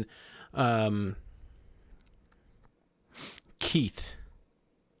came in, Keith,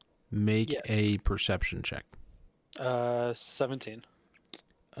 make a perception check. 17.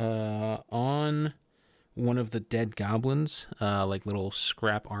 On one of the dead goblins, like little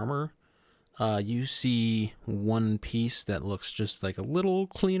scrap armor, you see one piece that looks just like a little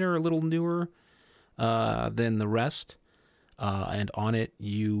cleaner, a little newer than the rest. And on it,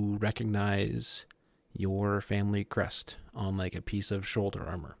 you recognize your family crest on like a piece of shoulder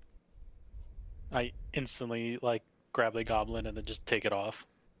armor. I instantly like grab the goblin and then just take it off.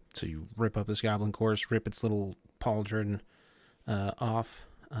 So you rip up this goblin corpse, rip its little pauldron off.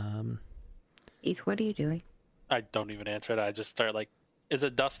 Keith, what are you doing? I don't even answer it. I just start like, is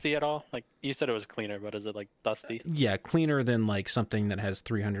it dusty at all? Like you said it was cleaner, but is it like dusty? Yeah, cleaner than like something that has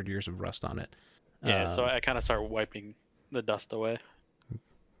 300 years of rust on it. Yeah, so I kind of start wiping the dust away.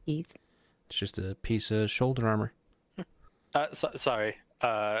 Keith? It's just a piece of shoulder armor. Sorry.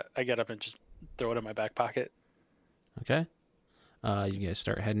 I get up and just throw it in my back pocket. Okay. You guys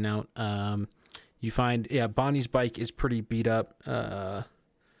start heading out. You find, Bonnie's bike is pretty beat up.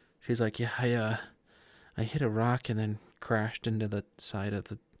 She's like, I hit a rock and then crashed into the side of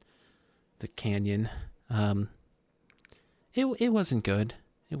the canyon. It wasn't good.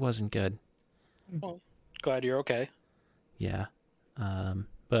 It wasn't good. Well, glad you're okay. Yeah.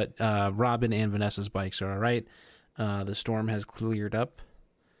 But Robin and Vanessa's bikes are all right. The storm has cleared up.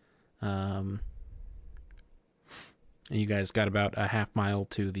 And you guys got about a half mile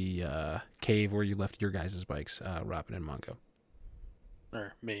to the cave where you left your guys' bikes, Robin and Mongo.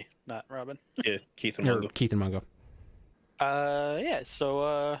 Or me, not Robin. Yeah, Keith and Or Mongo. Keith and Mongo. Yeah,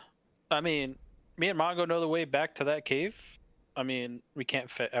 so, I mean, me and Mongo know the way back to that cave. I mean, we can't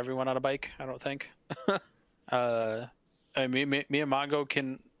fit everyone on a bike, I don't think. I mean, me and Mongo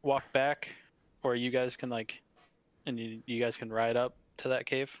can walk back, or you guys can, like, and you guys can ride up to that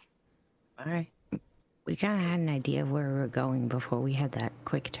cave. All right. We kind of had an idea of where we were going before we had that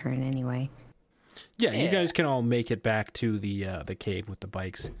quick turn anyway. Yeah, you Yeah. guys can all make it back to the cave with the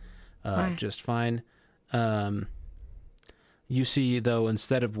bikes Right. just fine. You see, though,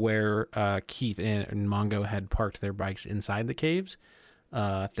 instead of where Keith and Mongo had parked their bikes inside the caves,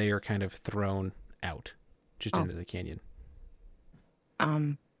 they are kind of thrown out just Oh. into the canyon.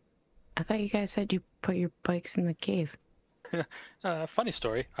 I thought you guys said you put your bikes in the cave. Funny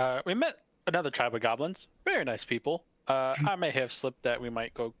story. We met another tribe of goblins. Very nice people. I may have slipped that we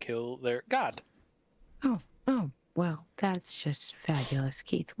might go kill their god. Oh, well, that's just fabulous,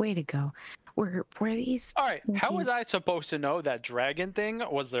 Keith. Way to go. Were these? All right, how Mhm. was I supposed to know that dragon thing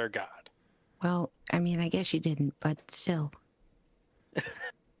was their god? Well, I mean, I guess you didn't, but still.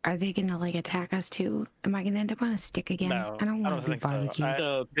 Are they gonna like attack us too? Am I gonna end up on a stick again? No, I don't I want don't to be think so.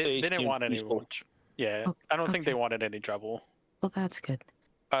 barbecued. They didn't seem want any. peaceful. Yeah, Oh, I don't think they okay. wanted any trouble. Well, that's good.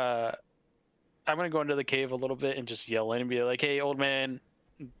 I'm gonna go into the cave a little bit and just yell in and be like, "Hey, old man,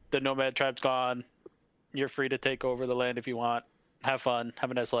 the nomad tribe's gone. You're free to take over the land if you want. Have fun.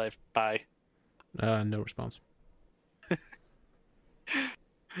 Have a nice life. Bye." No response.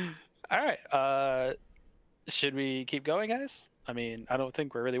 All right. Should we keep going, guys? I mean, I don't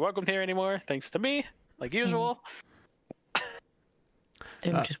think we're really welcome here anymore, thanks to me, like usual.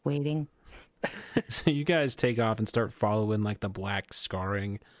 So I'm just waiting. So you guys take off and start following like the black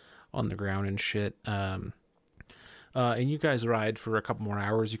scarring on the ground and shit. And you guys ride for a couple more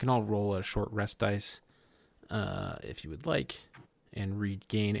hours. You can all roll a short rest dice if you would like, and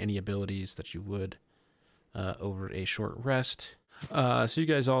regain any abilities that you would over a short rest. So you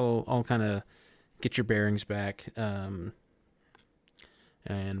guys all kind of get your bearings back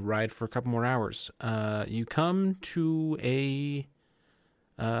and ride for a couple more hours. You come to a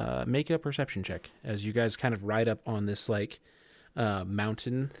make a perception check as you guys kind of ride up on this like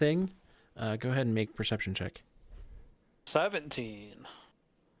mountain thing. Go ahead and make perception check. 17.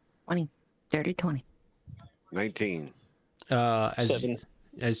 20. Dirty 20. 19. As 7.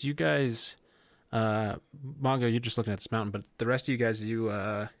 as you guys, Mongo, you're just looking at this mountain, but the rest of you guys, you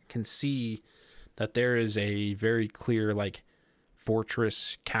can see that there is a very clear like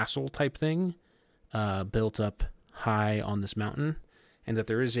fortress castle type thing built up high on this mountain, and that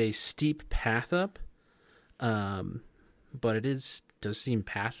there is a steep path up, but it does seem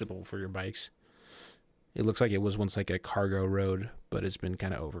passable for your bikes. It looks like it was once like a cargo road, but it's been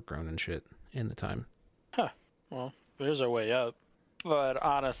kind of overgrown and shit in the time. Well, there's our way up. But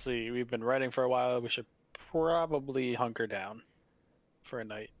honestly, we've been riding for a while. We should probably hunker down for a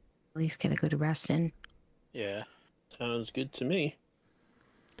night. At least get a good rest in. Yeah. Sounds good to me.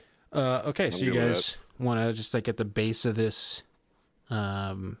 Okay, so I'm you good with guys want to just like at the base of this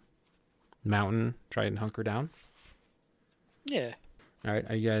mountain, try and hunker down? Yeah. All right,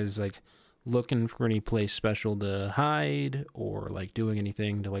 are you guys like looking for any place special to hide or like doing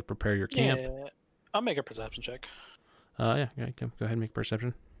anything to like prepare your camp? Yeah. I'll make a perception check. Yeah, go ahead and make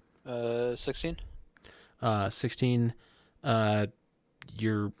perception. 16. 16. I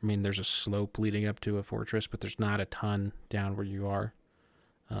mean, there's a slope leading up to a fortress, but there's not a ton down where you are.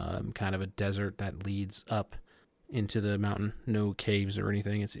 Kind of a desert that leads up into the mountain. No caves or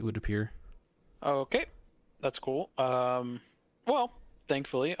anything, it would appear. Okay. That's cool. Well,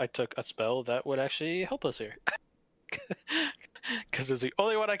 thankfully, I took a spell that would actually help us here. Because it's the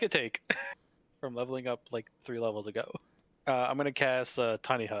only one I could take from leveling up like 3 levels ago. I'm going to cast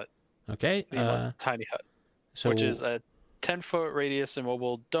Tiny Hut. Okay. Tiny Hut. So Which is a 10-foot radius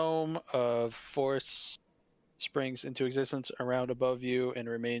immobile dome of force springs into existence around above you and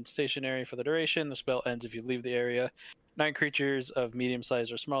remains stationary for the duration. The spell ends if you leave the area. 9 creatures of medium size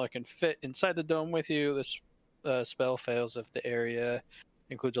or smaller can fit inside the dome with you. This spell fails if the area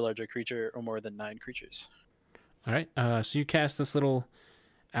includes a larger creature or more than 9 creatures. all right. So you cast this little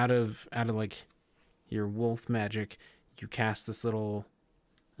out of like your wolf magic. You cast this little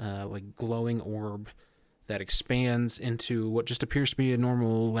like glowing orb that expands into what just appears to be a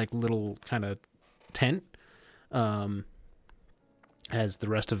normal like little kind of tent. As the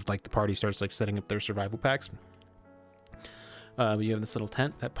rest of like the party starts like setting up their survival packs. You have this little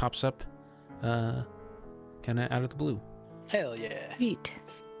tent that pops up kind of out of the blue. Hell yeah. Sweet.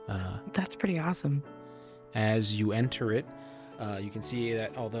 That's pretty awesome. As you enter it, you can see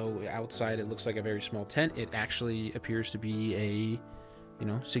that although outside it looks like a very small tent, it actually appears to be a,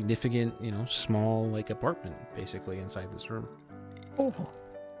 significant, small like apartment basically inside this room. Oh.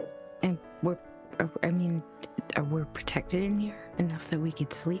 And we're protected in here enough that we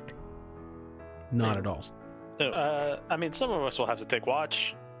could sleep? Not at all. Some of us will have to take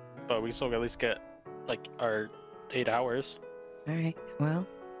watch, but we still at least get like our 8 hours. All right. Well,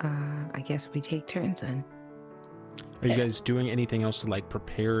 I guess we take turns then. Are you guys doing anything else to like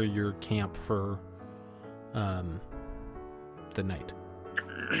prepare your camp for the night?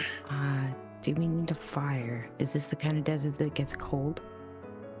 Do we need a fire? Is this the kind of desert that gets cold?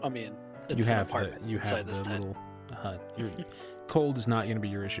 I mean, it's You an have apartment the inside this tent. little hut. Cold is not going to be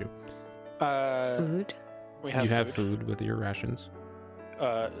your issue. Food? We You have food with your rations.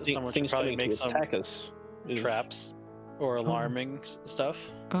 Someone should Things probably coming make to some attack us is- traps or alarming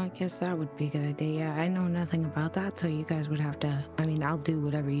stuff. Oh, I guess that would be a good idea. Yeah, I know nothing about that, so you guys would have to... I'll do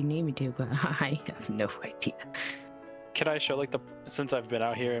whatever you need me to, but I have no idea. Can I show since I've been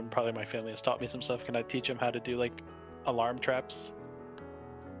out here and probably my family has taught me some stuff, can I teach them how to do like alarm traps?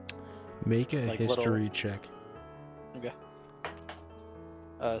 Make a Like history check. Okay.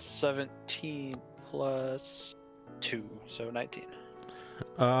 17 plus 2, so 19.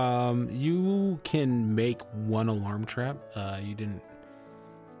 You can make one alarm trap.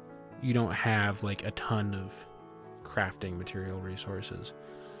 You don't have like a ton of crafting material resources.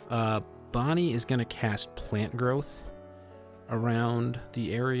 Bonnie is gonna cast plant growth around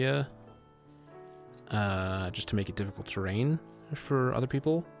the area, just to make it difficult terrain for other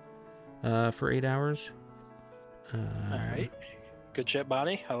people, for 8 hours. All right. Good shit,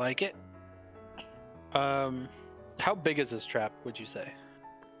 Bonnie. I like it. How big is this trap, would you say?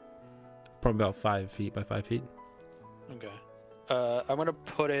 Probably about 5 feet by 5 feet. Okay. I'm gonna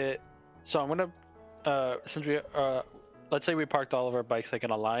put it. So I'm gonna, since we, let's say we parked all of our bikes like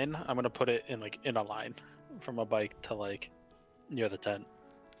in a line. I'm gonna put it in a line, from a bike to like near the tent,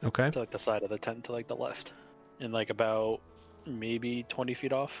 Okay. to like the side of the tent to like the left, and like about maybe 20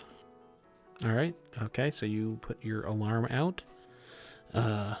 feet off. All right. Okay. So you put your alarm out.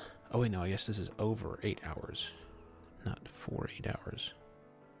 Oh wait, no. I guess this is over 8 hours, not for 8 hours.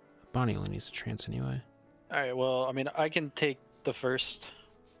 Bonnie only needs a trance anyway. All right. Well, I can take the first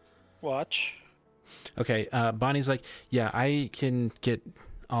watch. Okay. Bonnie's like, yeah, I can get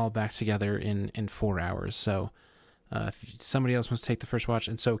all back together in 4 hours. So, if somebody else wants to take the first watch,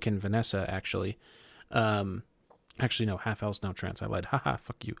 and so can Vanessa actually. Actually, no. Half elves, no trance. I lied. Haha.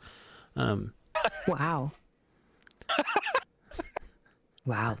 Fuck you. Wow.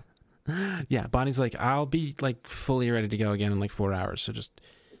 Wow. Yeah. Bonnie's like, I'll be like fully ready to go again in like 4 hours. So just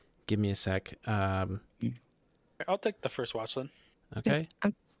give me a sec. I'll take the first watch then. Okay.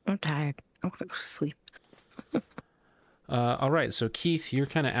 I'm tired. I want to go to sleep. All right. So Keith, you're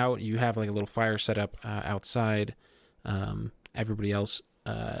kind of out. You have like a little fire set up outside. Everybody else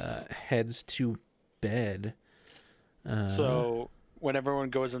heads to bed. So when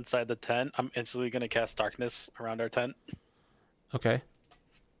everyone goes inside the tent, I'm instantly gonna cast darkness around our tent. Okay.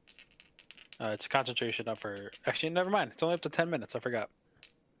 It's concentration up for. Actually, never mind. It's only up to 10 minutes. I forgot.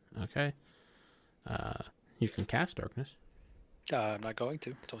 Okay. You can cast darkness. I'm not going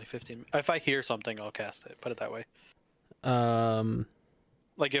to. It's only 15. If I hear something, I'll cast it. Put it that way.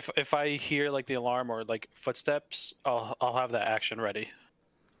 Like if I hear like the alarm or like footsteps, I'll have that action ready.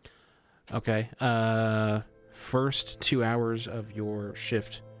 Okay. First 2 hours of your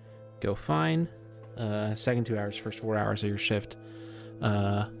shift go fine. Second 2 hours, first 4 hours of your shift,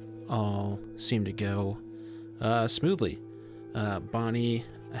 all seem to go smoothly. Bonnie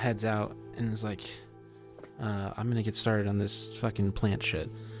heads out and is like, I'm gonna get started on this fucking plant shit.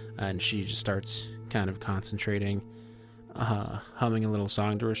 And she just starts kind of concentrating, humming a little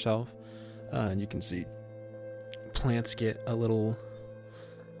song to herself. And you can see plants get a little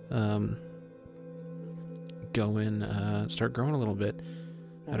start growing a little bit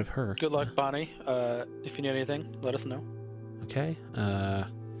out of her. Good luck, Bonnie. If you need anything, let us know. Okay.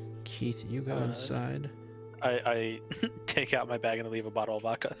 Keith, you go inside. I take out my bag and leave a bottle of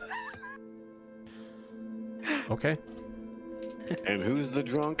vodka. Okay. And who's the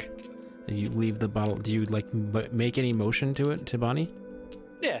drunk? You leave the bottle. Do you like make any motion to it, to Bonnie?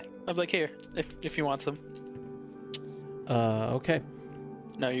 Yeah, I'm like, here, if you want some. Okay.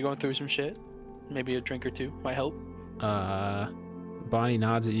 Now you're going through some shit. Maybe a drink or two might help. Bonnie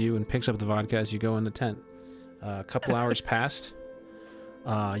nods at you and picks up the vodka as you go in the tent. A couple hours passed.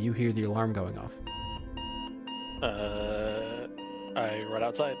 You hear the alarm going off. I run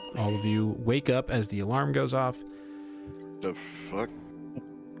outside. All of you wake up as the alarm goes off. The fuck?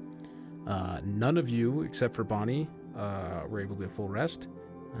 None of you, except for Bonnie, were able to get full rest.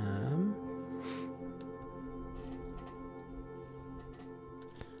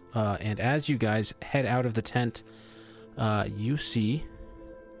 And as you guys head out of the tent, you see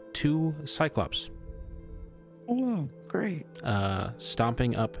 2 Cyclops Great.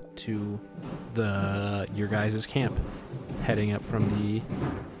 stomping up to your guys' camp, heading up from the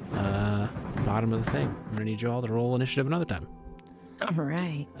bottom of the thing. I'm gonna need you all to roll initiative another time. All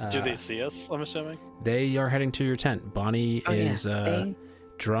right. Do they see us? I'm assuming. They are heading to your tent. Bonnie is They-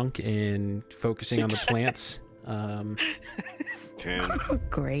 drunk and focusing on the plants. 10.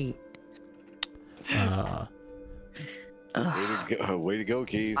 Great. Uh, Way to go,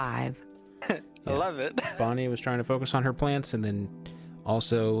 Keith. 5. I love it. Bonnie was trying to focus on her plants and then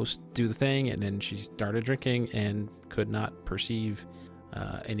also do the thing, and then she started drinking and could not perceive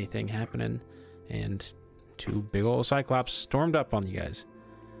anything happening, and 2 big old Cyclops stormed up on you guys.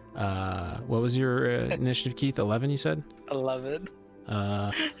 What was your initiative, Keith? 11, you said? I love it.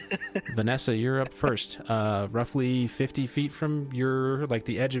 Vanessa, you're up first. Roughly 50 feet from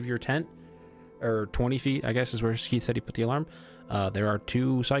the edge of your tent, or 20 feet, I guess, is where Keith said he put the alarm. There are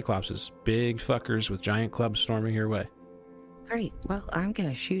 2 Cyclopses, big fuckers with giant clubs storming your way. Great. Well, I'm going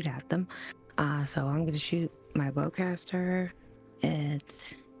to shoot at them. So I'm going to shoot my bowcaster.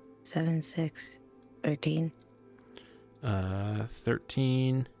 It's 7, 6, 13.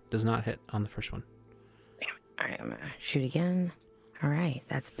 13 does not hit on the first one. All right, I'm going to shoot again. All right,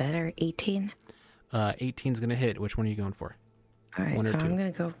 that's better. 18. 18's gonna hit. Which one are you going for? All right, 1 or so 2? I'm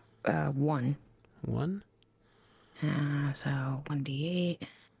going to go 1. 1? So 1d8.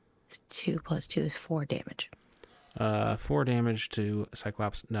 2 plus 2 is 4 damage. 4 damage to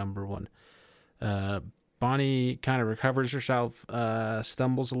Cyclops number 1. Bonnie kind of recovers herself,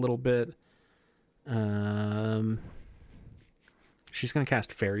 stumbles a little bit. She's going to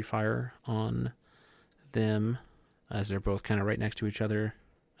cast Fairy Fire on them as they're both kind of right next to each other.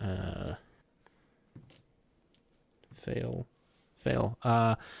 Fail.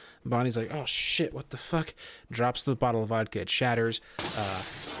 Bonnie's like, oh shit, what the fuck? Drops the bottle of vodka. It shatters.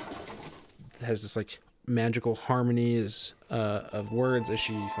 Has this like magical harmonies of words as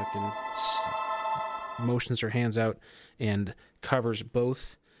she fucking motions her hands out and covers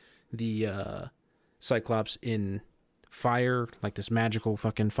both the Cyclops in fire, like this magical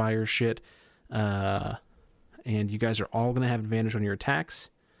fucking fire shit. And you guys are all going to have advantage on your attacks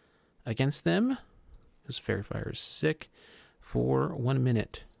against them. Because Fairy Fire is sick for 1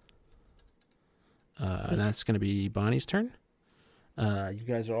 minute. And that's going to be Bonnie's turn. You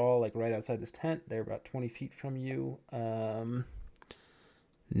guys are all like right outside this tent. They're about 20 feet from you.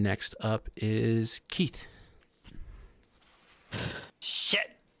 Next up is Keith.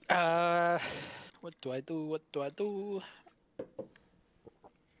 Shit. What do I do?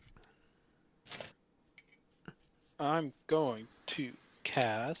 I'm going to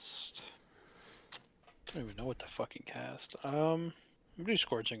cast. I don't even know what to fucking cast. I'm gonna do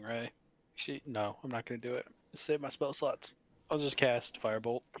Scorching Ray. Actually, no, I'm not gonna do it. Save my spell slots. I'll just cast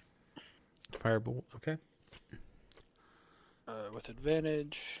Firebolt. Firebolt, okay. With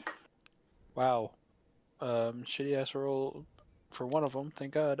advantage. Wow. Shitty ass roll for one of them.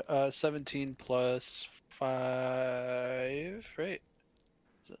 Thank God. 17 plus 5. Right.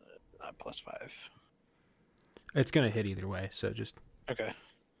 Plus 5. It's going to hit either way, so just... Okay.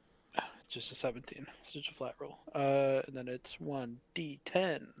 Just a 17. It's just a flat roll. And then it's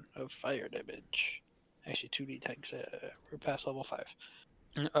 1d10 of fire damage. Actually, 2d10 because we're past level 5.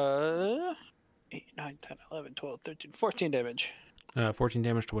 8, 9, 10, 11, 12, 13, 14 damage. 14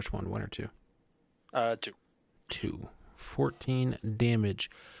 damage to which one? 1 or 2? 2. 2. 14 damage.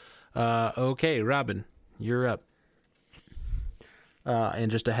 Okay, Robin, you're up.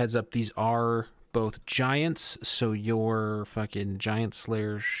 And just a heads up, these are both giants, so your fucking giant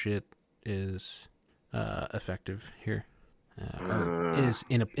slayer shit is effective here. Or is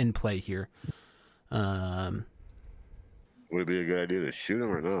in play here. Would it be a good idea to shoot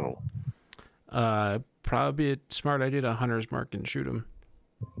him or no? Probably a smart idea to Hunter's Mark and shoot him.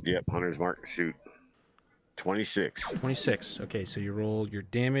 Yep, Hunter's Mark, shoot. 26. 26. Okay, so you roll your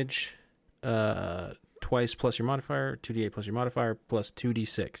damage twice plus your modifier, 2d8 plus your modifier, plus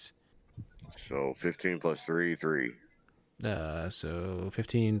 2d6. So 15 plus 3, 3. So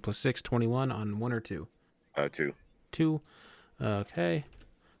 15 plus 6, 21 on 1 or 2? 2. 2. Okay.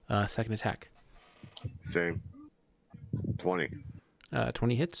 Second attack. Same. 20.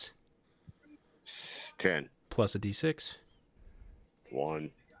 20 hits. 10. Plus a d6.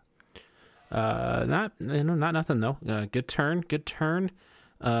 1. Not nothing though. Good turn.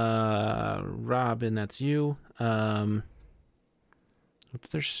 Robin, that's you. What's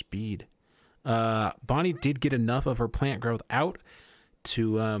their speed? Bonnie did get enough of her plant growth out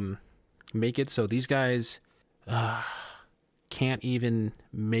to make it so these guys can't even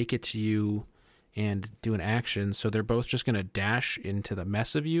make it to you and do an action. So they're both just gonna dash into the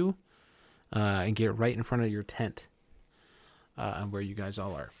mess of you and get right in front of your tent and where you guys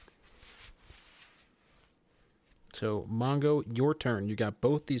all are. So, Mongo, your turn. You got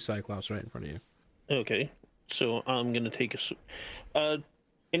both these Cyclops right in front of you. Okay, so I'm gonna take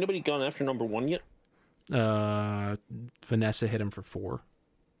anybody gone after number 1 yet? Vanessa hit him for 4.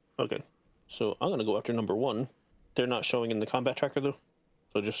 Okay, so I'm gonna go after number 1. They're not showing in the combat tracker though,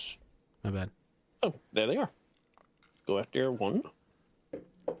 so just... My bad. Oh, there they are. Go after 1.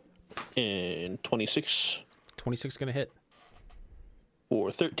 And 26. 26 gonna hit.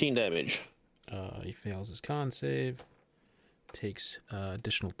 For 13 damage. He fails his con save. Takes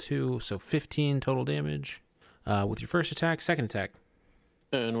additional 2, so 15 total damage. With your first attack, second attack.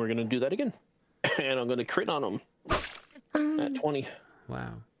 And we're gonna do that again. And I'm gonna crit on him. At 20.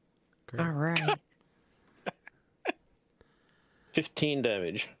 Wow. Great. All right. 15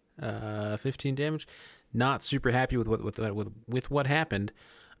 damage. 15 damage. Not super happy with what happened.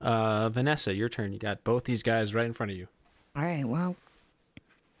 Vanessa, your turn. You got both these guys right in front of you. All right. Well,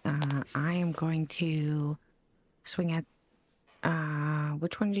 I am going to swing at.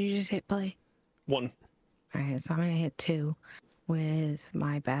 Which one did you just hit, play? 1. All right, so I'm gonna hit 2 with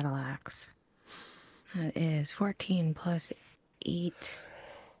my battle axe. That is 14 plus 8.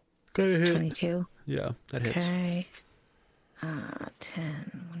 That's 22. Yeah, that hits. Okay. 10.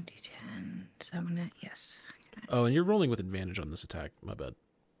 1d10. 7. Yes. Oh, and you're rolling with advantage on this attack. My bad.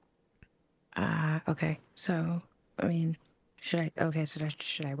 Okay. So, I mean, should I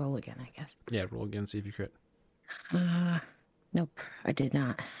roll again, I guess? Yeah, roll again, see if you crit. Nope, I did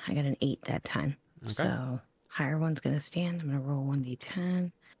not. I got an 8 that time. Okay. So, higher one's going to stand. I'm going to roll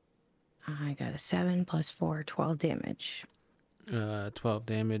 1d10. I got a 7 plus 4, 12 damage. 12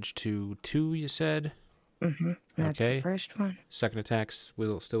 damage to 2, you said? Mm-hmm. That's Okay. the first one. Second attack's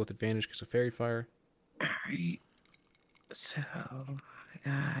still with advantage because of fairy fire. All right. So, I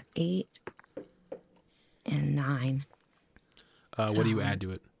got 8 and 9. What do you add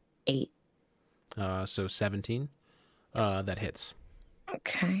to it? 8. So 17. That hits.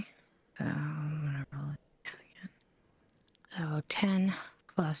 Okay. So, I'm going to roll it again. So, 10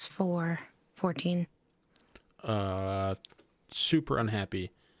 plus 4, 14. Super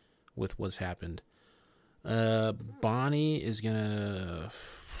unhappy with what's happened. Bonnie doesn't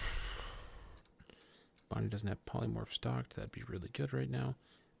have polymorph stocked. That'd be really good right now.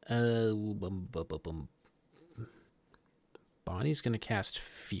 Bonnie's gonna cast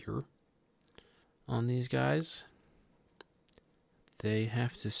Fear on these guys. They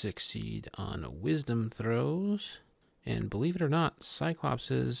have to succeed on wisdom throws. And believe it or not,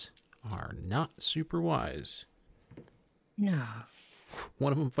 Cyclopses are not super wise. No.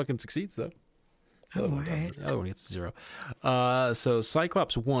 One of them fucking succeeds, though. The other one Alright. doesn't. The other one gets 0. So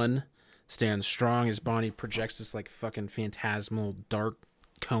Cyclops 1 stands strong as Bonnie projects this like fucking phantasmal dark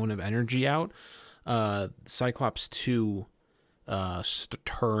cone of energy out. Cyclops 2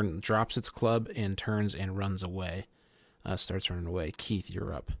 drops its club and turns and runs away. Starts running away. Keith,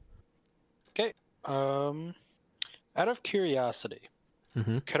 you're up. Okay. Out of curiosity,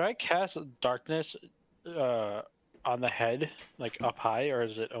 Mm-hmm. could I cast darkness on the head, like up high, or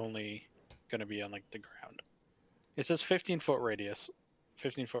is it only gonna be on like the ground? It says 15-foot radius.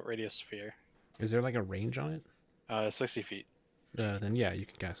 15-foot radius sphere. Is there like a range on it? 60 feet. Then yeah, you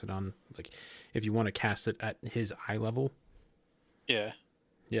can cast it on, like, if you want to cast it at his eye level. Yeah.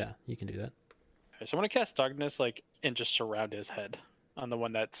 Yeah, you can do that. Okay, so I'm gonna cast darkness like and just surround his head on the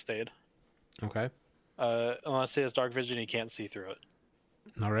one that stayed. Okay. Unless he has dark vision, he can't see through it,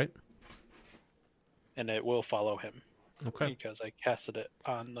 All right. and it will follow him Okay. because I casted it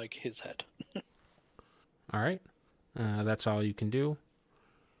on like his head. All right. That's all you can do.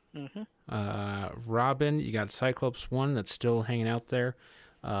 Mm-hmm. Robin, you got Cyclops 1 that's still hanging out there,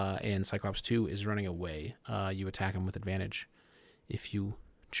 and Cyclops 2 is running away. You attack him with advantage if you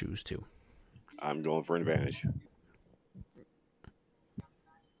choose to. I'm going for an advantage.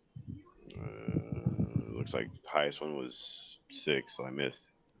 Looks like the highest one was 6, so I missed.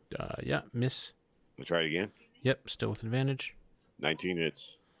 Yeah, miss. I'll try it again. Yep, still with advantage. 19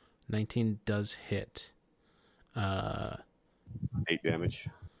 hits, 19 does hit. 8 damage.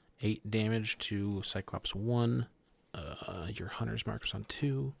 8 damage to Cyclops 1. Your Hunter's Mark is on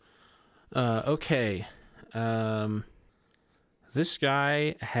 2. Okay. This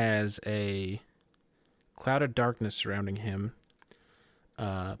guy has a cloud of darkness surrounding him,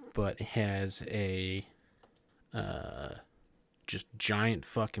 but has a just giant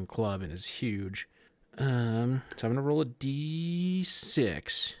fucking club and is huge. So I'm gonna roll a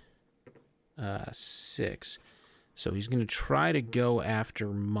d6. 6. So he's gonna try to go after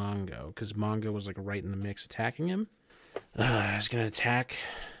Mongo because Mongo was like right in the mix attacking him. He's gonna attack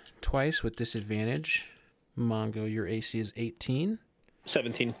twice with disadvantage. Mongo, your AC is 18.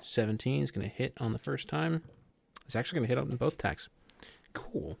 17. 17 is gonna hit on the first time. It's actually gonna hit on both attacks.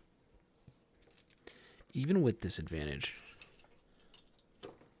 Cool. Even with disadvantage.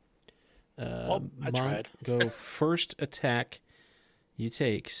 I tried. Go first attack. You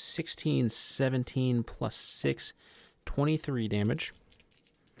take 16, 17 plus 6, 23 damage.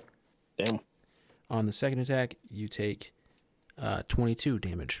 Damn. On the second attack, you take 22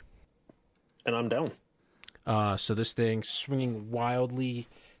 damage. And I'm down. So this thing, swinging wildly,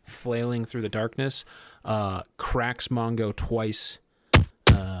 flailing through the darkness, cracks Mongo twice,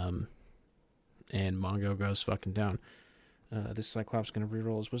 and Mongo goes fucking down. This Cyclops going to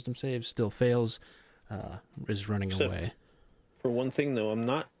reroll his wisdom save, still fails, is running away. For one thing, though, I'm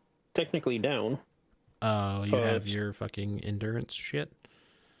not technically down. Oh, you have your fucking endurance shit?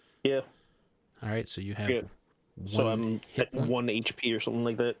 Yeah. Alright, so you have Yeah. So I'm hit at point? 1 HP or something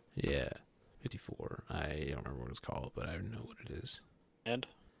like that. Yeah, 54. I don't remember what it's called, but I know what it is. And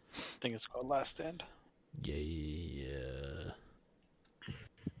I think it's called Last Stand. Yeah.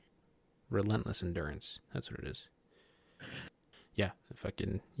 Relentless endurance. That's what it is. Yeah,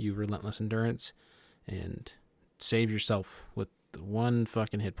 fucking you relentless endurance and save yourself with the 1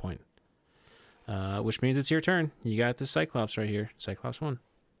 fucking hit point. Which means it's your turn. You got the Cyclops right here. Cyclops 1.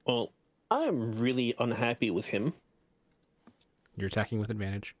 Well, I am really unhappy with him. You're attacking with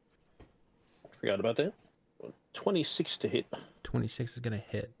advantage. Forgot about that. 26 to hit 26 is going to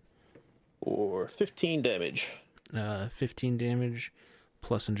hit. or 15 damage. 15 damage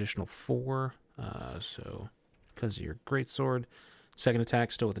plus an additional 4. So, because of your greatsword. Second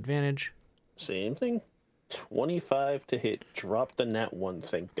attack still with advantage. Same thing. 25 to hit. Drop the nat 1.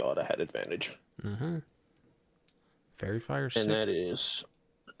 Thank God I had advantage. Mm-hmm. Fairy Fire 6. And that is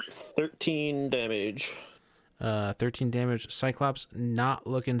 13 damage. 13 damage. Cyclops not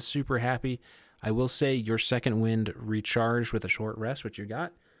looking super happy. I will say your second wind recharged with a short rest, which you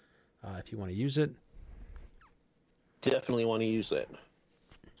got. If you want to use it. Definitely want to use that.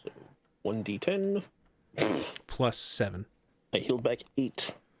 So 1d10. Plus 7. I healed back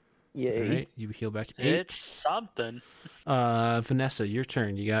 8. Yay. All right, you heal back 8. It's something. Vanessa, your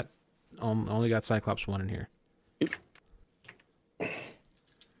turn. You got only got Cyclops 1 in here.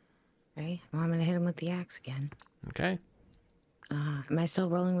 Okay, well, I'm gonna hit him with the axe again. Okay. Am I still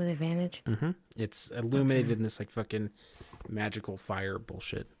rolling with advantage? Mm-hmm. It's illuminated in this like fucking magical fire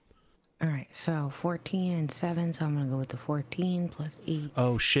bullshit. All right, so 14 and 7, so I'm gonna go with the 14 plus 8.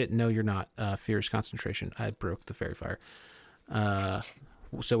 Oh shit! No, you're not. Fierce concentration. I broke the fairy fire.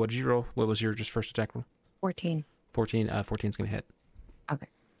 So what did you roll? What was your just first attack roll? 14. 14. 14's gonna hit. Okay.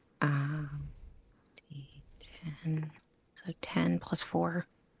 D10. So 10 plus 4.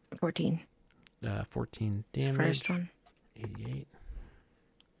 14. 14 It's the damage. first one. 88.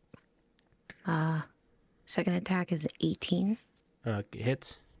 Second attack is 18.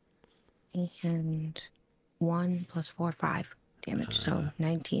 Hits. And 1 plus 4, 5 damage. So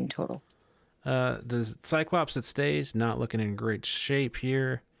 19 total. The Cyclops that stays not looking in great shape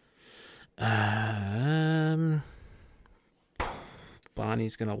here.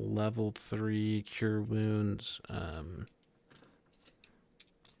 Bonnie's gonna level 3 cure wounds.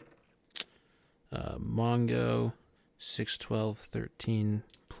 Mongo 6, 12, 13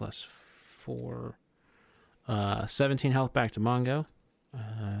 plus 4. 17 health back to Mongo.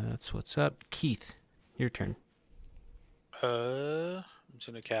 That's what's up. Keith, your turn. I'm just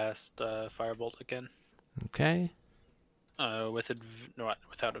gonna cast Firebolt again. Okay.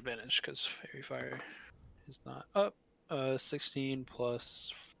 Without advantage because Fairy Fire is not up. 16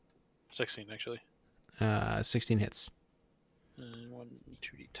 plus 16 actually. 16 hits. 1,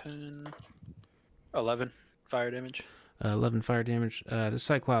 2d10. 11 fire damage. 11 fire damage. The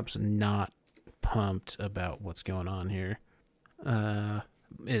Cyclops not pumped about what's going on here.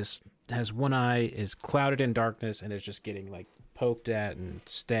 Has one eye, is clouded in darkness, and is just getting like poked at and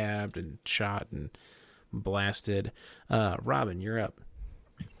stabbed and shot and blasted. Robin, you're up.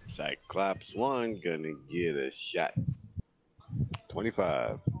 Cyclops 1 gonna get a shot.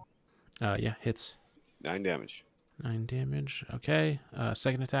 25. Yeah, hits. 9 damage. 9 damage. Okay.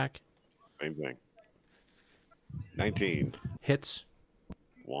 Second attack. Same thing. 19. Hits.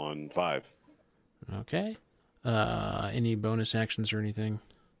 1, 5. Okay. Any bonus actions or anything?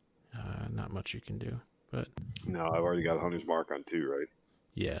 Not much you can do, but No, I've already got Hunter's Mark on 2, right?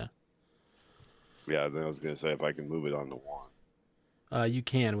 yeah. Yeah, then I was going to say if I can move it on to 1. You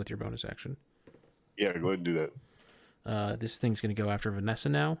can with your bonus action. Yeah, go ahead and do that. This thing's going to go after Vanessa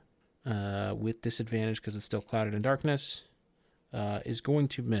now, with disadvantage because it's still clouded in darkness. Is going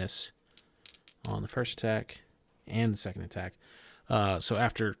to miss on the first attack and the second attack. So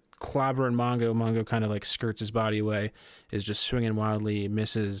after clobbering Mongo kind of like skirts his body away, is just swinging wildly,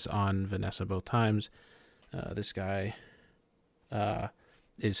 misses on Vanessa both times. This guy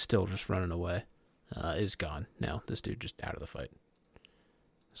is still just running away. Is gone now. This dude just out of the fight.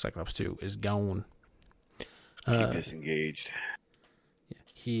 Cyclops 2 is gone. He disengaged. Yeah,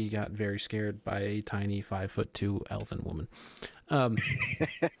 he got very scared by a tiny 5'2" elven woman.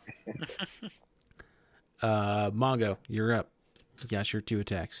 Mongo, you're up. You got your 2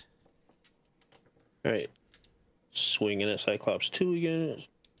 attacks. All right. Swinging at Cyclops 2 again.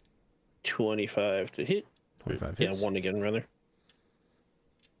 25 to hit. 25 hits. Yeah, 1 again, rather.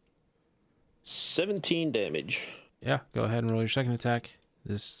 17 damage. Yeah, go ahead and roll your second attack.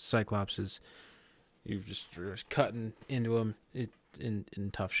 This Cyclops is... You're just cutting into him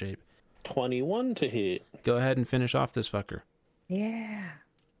in tough shape. 21 to hit. Go ahead and finish off this fucker. Yeah.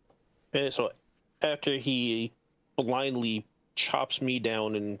 And so after he blindly chops me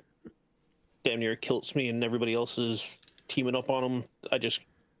down and damn near kills me and everybody else is teaming up on him, I just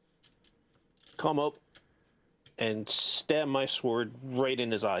come up and stab my sword right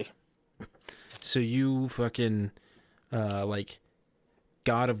in his eye. So you fucking, like,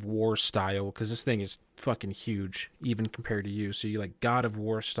 God of War style, because this thing is fucking huge, even compared to you. So you, like, God of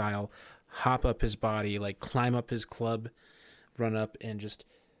War style, hop up his body, like, climb up his club, run up, and just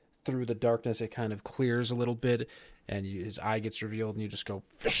through the darkness, it kind of clears a little bit, and his eye gets revealed, and you just go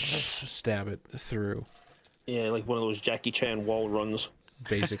stab it through. Yeah, like one of those Jackie Chan wall runs.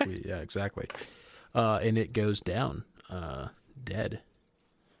 Basically, yeah, exactly. And it goes down, dead.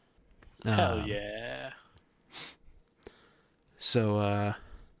 Hell yeah. So,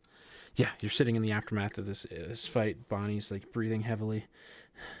 yeah, you're sitting in the aftermath of this fight. Bonnie's, like, breathing heavily.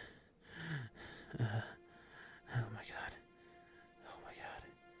 Oh, my God. Oh, my God.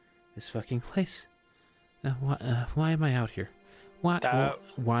 This fucking place. Why am I out here? Why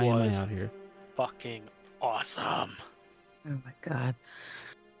am I out here? Fucking awesome. Oh my God.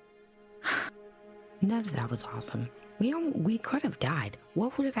 None of that was awesome. We could have died.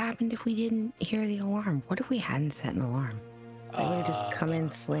 What would have happened if we didn't hear the alarm? What if we hadn't set an alarm? I would have just come in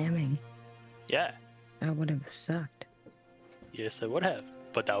slamming. Yeah. That would have sucked. Yes, I would have.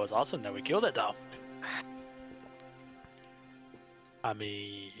 But that was awesome that we killed it, though. I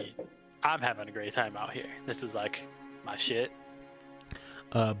mean, I'm having a great time out here. This is like my shit.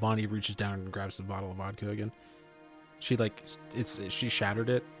 Bonnie reaches down and grabs the bottle of vodka again. She she shattered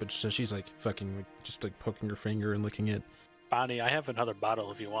it, but so she's like fucking like just like poking her finger and licking it. Bonnie, I have another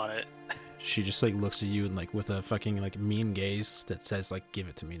bottle if you want it. She just like looks at you and like with a fucking like mean gaze that says like, "Give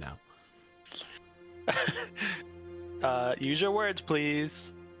it to me now." Use your words,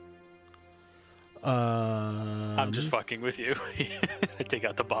 please. I'm just fucking with you. I take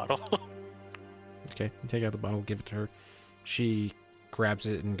out the bottle. Okay, you take out the bottle, give it to her. She grabs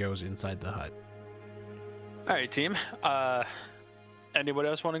it and goes inside the hut. All right, team. Anybody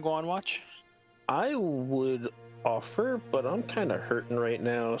else want to go on watch? I would offer, but I'm kind of hurting right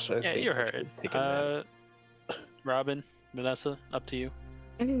now. So I think You're I should hurt. take a nap. Robin, Vanessa, up to you.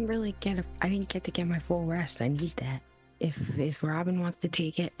 I didn't get to get my full rest. I need that. If Robin wants to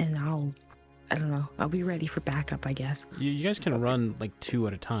take it, and I don't know. I'll be ready for backup, I guess. You guys can run like 2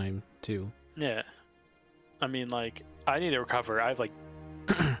 at a time too. Yeah. I mean, like, I need to recover. I have like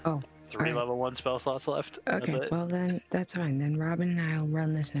 3 alright. level 1 spell slots left. That's Okay, it. well then that's fine. Then Robin and I'll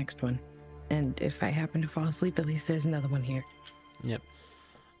run this next one. And if I happen to fall asleep, at least there's another one here. Yep.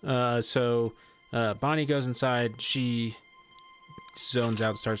 So Bonnie goes inside. She zones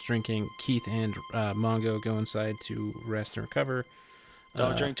out, starts drinking. Keith and Mongo go inside to rest and recover.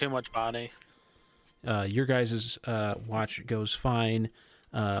 Don't drink too much, Bonnie. Your guys' watch goes fine.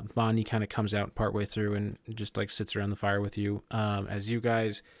 Bonnie kind of comes out partway through and just like sits around the fire with you. As you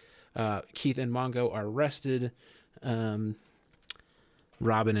guys, Keith and Mongo are rested.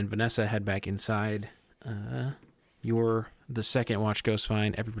 Robin and Vanessa head back inside. The second watch goes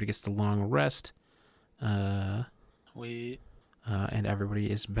fine. Everybody gets the long rest. And everybody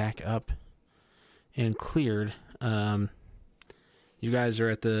is back up and cleared. You guys are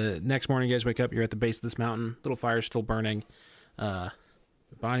at the next morning. You guys wake up. You're at the base of this mountain. Little fire's still burning.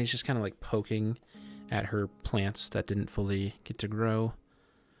 Bonnie's just kind of like poking at her plants that didn't fully get to grow.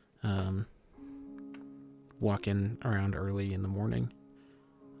 walking around early in the morning.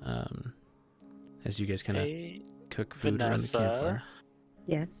 As you guys kind of Hey, cook food around the Vanessa. campfire.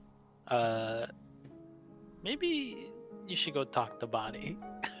 Yes. Maybe you should go talk to Bonnie.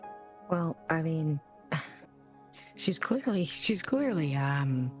 Well, I mean, she's clearly,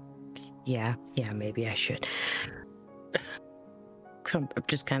 yeah, maybe I should. So I'm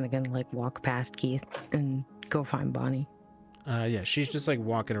just kind of gonna like walk past Keith and go find Bonnie. Yeah, she's just like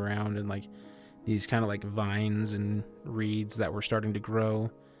walking around and like these kind of like vines and reeds that were starting to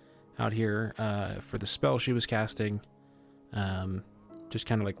grow out here for the spell she was casting. Just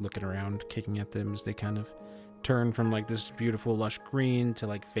kind of like looking around, kicking at them as they kind of turn from like this beautiful lush green to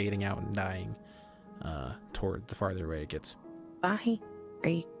like fading out and dying toward the farther away it gets. Bonnie, are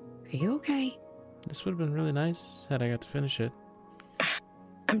you okay? This would have been really nice had I got to finish it.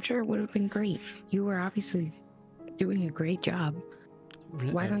 I'm sure it would have been great. You were obviously doing a great job.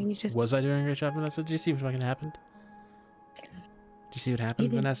 Why don't you just... Was I doing a great job, Vanessa? Did you see what fucking happened? Did you see what happened,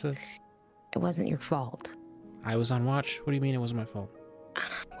 didn't- Vanessa? It wasn't your fault. I was on watch. What do you mean it wasn't my fault?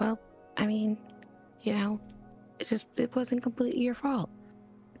 Well, I mean, you know, it wasn't completely your fault.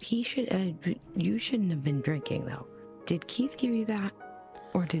 You shouldn't have been drinking, though. Did Keith give you that?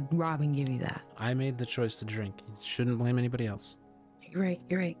 Or did Robin give you that? I made the choice to drink. You shouldn't blame anybody else. You're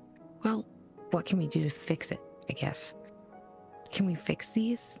right. Well, what can we do to fix it, I guess? Can we fix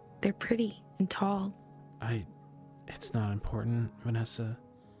these? They're pretty and tall. It's not important, Vanessa.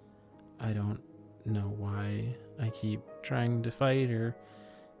 I don't know why I keep trying to fight or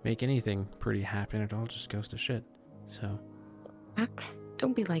make anything pretty happen. It all just goes to shit. So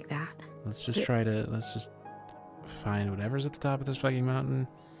Don't be like that. let's just find whatever's at the top of this fucking mountain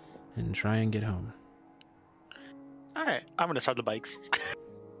and try and get home. All right, I'm gonna start the bikes.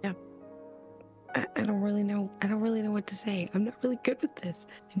 I don't really know. I don't really know what to say. I'm not really good with this,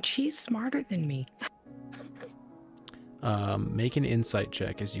 and she's smarter than me. Make an insight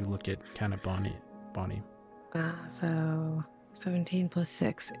check as you look at kind of Bonnie. So 17 plus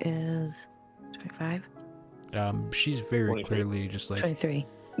 6 is 25. She's very 23. clearly just like 23.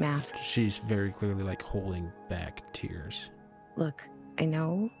 Math. she's very clearly like holding back tears. Look, I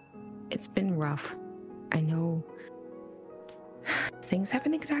know it's been rough. I know things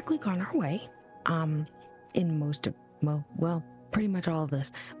haven't exactly gone our way. In most of, well, pretty much all of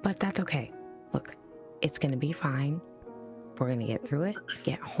this, but that's okay. Look, it's gonna be fine. We're gonna get through it,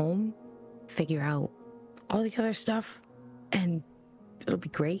 get home, figure out all the other stuff, and it'll be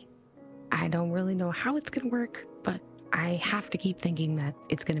great. I don't really know how it's gonna work, but I have to keep thinking that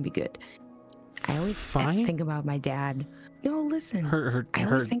it's gonna be good. I always Fine? think about my dad. No, listen. Her I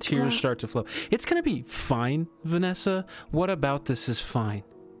always think tears about- start to flow. It's gonna be fine, Vanessa. What about this is fine?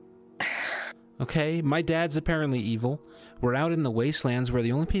 Okay, my dad's apparently evil. We're out in the wastelands where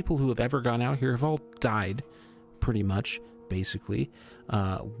the only people who have ever gone out here have all died, pretty much, basically.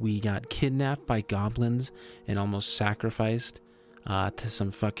 We got kidnapped by goblins and almost sacrificed to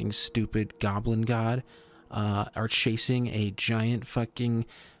some fucking stupid goblin god. Are chasing a giant fucking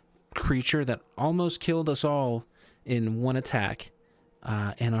creature that almost killed us all in one attack,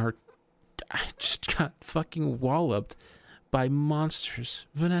 and I just got fucking walloped by monsters.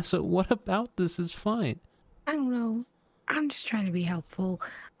 Vanessa, what about this is fine? I don't know. I'm just trying to be helpful.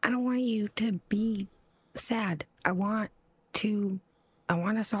 I don't want you to be sad. I want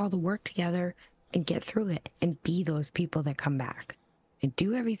us all to work together and get through it and be those people that come back and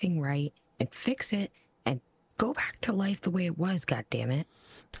do everything right and fix it and go back to life the way it was, goddammit.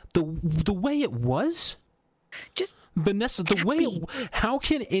 The way it was? Just Vanessa, the way happy. how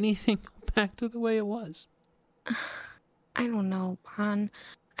can anything go back to the way it was? I don't know, Bon.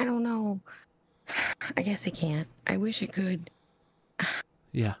 I don't know. I guess I can't. I wish I could.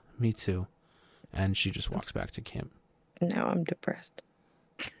 Yeah, me too. And she just walks back to camp. Now I'm depressed.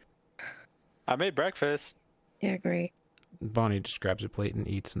 I made breakfast. Yeah, great. Bonnie just grabs a plate and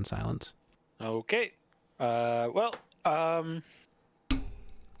eats in silence. Okay.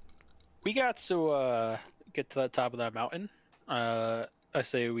 We got to get to the top of that mountain. I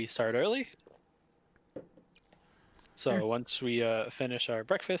say we start early. So Sure. once we finish our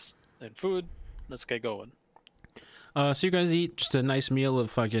breakfast and food, let's get going. So you guys eat just a nice meal of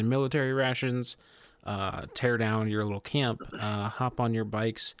fucking military rations, tear down your little camp, hop on your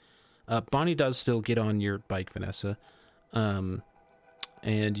bikes. Bonnie does still get on your bike, Vanessa. And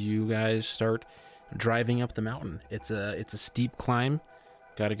you guys start driving up the mountain. It's a steep climb.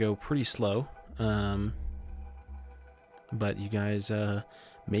 Got to go pretty slow. But you guys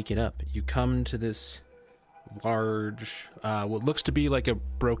make it up. You come to this large, what looks to be like a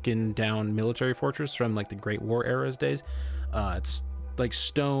broken down military fortress from like the Great War era's days. It's like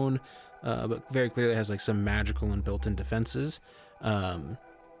stone, but very clearly has like some magical and built-in defenses.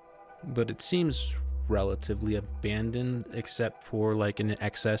 But it seems relatively abandoned, except for like an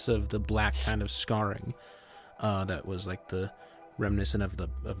excess of the black kind of scarring that was like the reminiscent of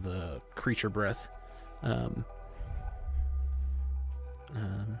the creature breath.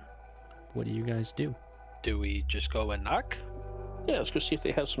 What do you guys do? Do we just go and knock? Yeah, let's go see if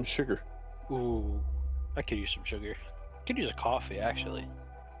they have some sugar. Ooh, I could use some sugar. Could use a coffee, actually.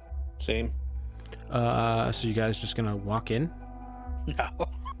 Same. So you guys just gonna walk in? No.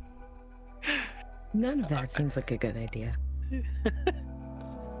 None of that seems like a good idea.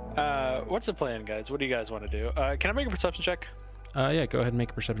 What's the plan, guys? What do you guys want to do? Can I make a perception check? Yeah, go ahead and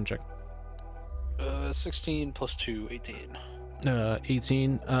make a perception check. 16 plus 2, 18.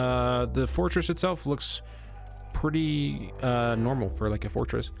 18. The fortress itself looks pretty normal for like a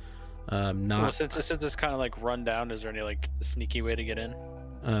fortress. Well, Not since it's kind of like run down, is there any like sneaky way to get in?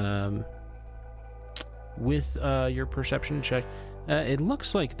 with your perception check. It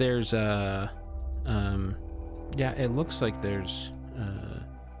looks like there's it looks like there's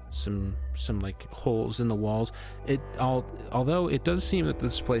some like holes in the walls. Although it does seem that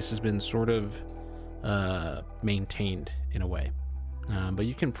this place has been sort of maintained in a way. But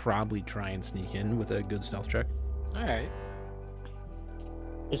you can probably try and sneak in with a good stealth check. All right.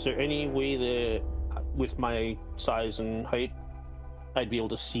 Is there any way that, with my size and height, I'd be able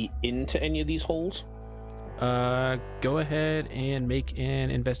to see into any of these holes? Go ahead and make an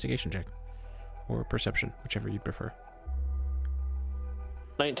investigation check. Or perception, whichever you prefer.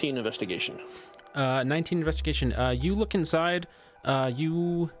 19 investigation. 19 investigation. You look inside.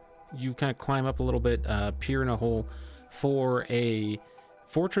 You kind of climb up a little bit, peer in a hole for a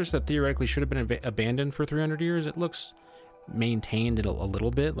fortress that theoretically should have been abandoned for 300 years. It looks maintained a little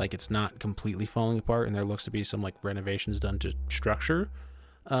bit, like it's not completely falling apart, and there looks to be some like renovations done to structure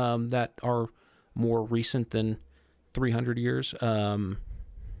that are more recent than 300 years. And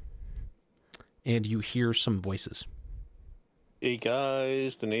you hear some voices. Hey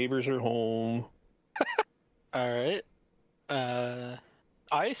guys, the neighbors are home. All right.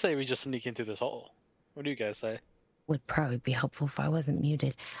 I say we just sneak into this hole. What do you guys say? Would probably be helpful if I wasn't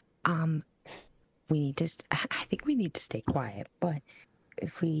muted. We need to. I think we need to stay quiet. But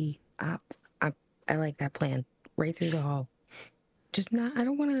if we, I like that plan. Right through the hall. Just not. I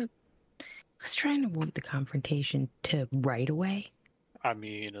don't want to. Let's try and avoid the confrontation to right away. I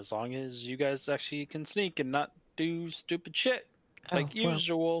mean, as long as you guys actually can sneak and not do stupid shit like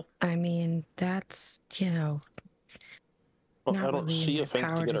usual. I mean, that's Well, Not I don't really in see my a thing to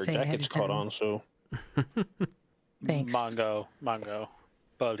power get to our say ahead jackets of caught time. on, so... Thanks. Mongo,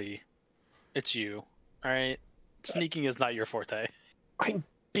 buddy, it's you. All right, sneaking is not your forte. I'm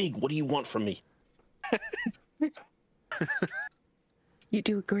big, what do you want from me? You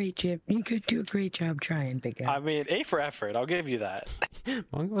do a great job. You could do a great job trying, big guy. I mean, A for effort. I'll give you that.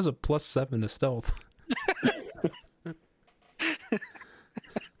 Mongo has a +7 to stealth.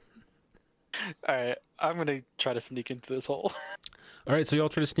 All right, I'm gonna try to sneak into this hole. All right, so you all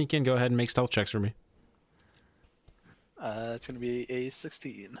try to sneak in. Go ahead and make stealth checks for me. It's gonna be a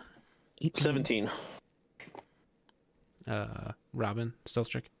 16. 17. Robin, stealth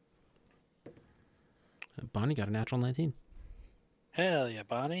check. Bonnie got a natural 19. Hell yeah,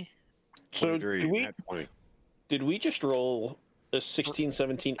 Bonnie. So 23, nat 20. did we just roll a 16,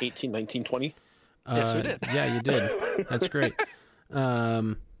 17, 18, 19, 20? Yes, we did. Yeah, you did. That's great.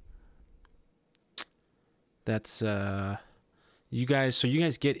 That's you guys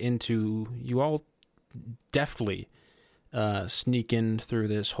get into, you all deftly sneak in through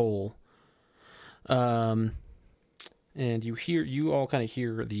this hole, and you all kind of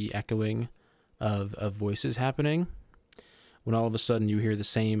hear the echoing of voices happening, when all of a sudden you hear the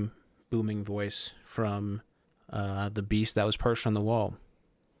same booming voice from the beast that was perched on the wall.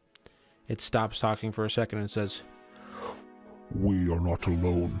 It stops talking for a second and says, "We are not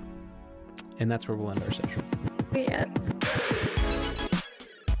alone." and that's where we'll end our session. Man.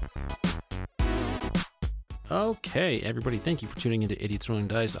 Okay, everybody, thank you for tuning into Idiots Rolling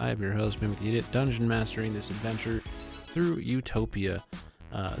Dice. I am your host, Mimic the Idiot, dungeon mastering this adventure through Utopia.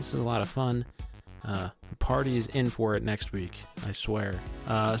 This is a lot of fun. Party is in for it next week, I swear.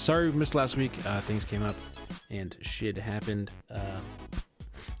 Sorry we missed last week. Things came up and shit happened.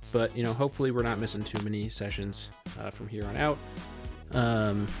 But, hopefully we're not missing too many sessions from here on out.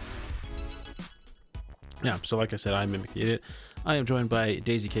 Yeah, so like I said, I'm Mimic the Idiot. I am joined by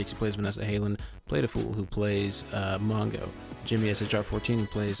Daisy Cakes, who plays Vanessa Halen, Play the Fool, who plays Mongo, Jimmy SHR14, who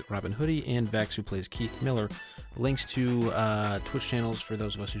plays Robin Hoodie, and Vex, who plays Keith Miller. Links to Twitch channels for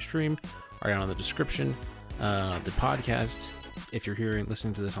those of us who stream are down in the description. The podcast if you're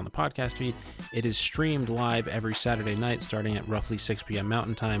listening to this on the podcast feed, it is streamed live every Saturday night starting at roughly 6 p.m.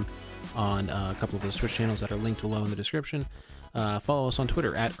 Mountain Time on a couple of the Twitch channels that are linked below in the description. Follow us on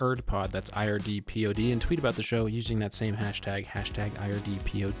Twitter at IRDPod, that's IRDPOD, and tweet about the show using that same hashtag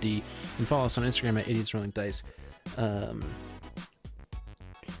IRDPOD. And follow us on Instagram at Idiots Rolling Dice.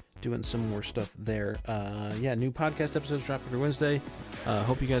 Doing some more stuff there. New podcast episodes drop every Wednesday.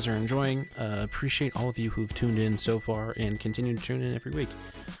 Hope you guys are enjoying. Appreciate all of you who've tuned in so far and continue to tune in every week.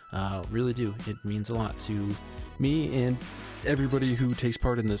 Really do. It means a lot to me and everybody who takes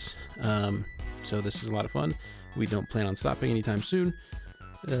part in this. So this is a lot of fun. We don't plan on stopping anytime soon.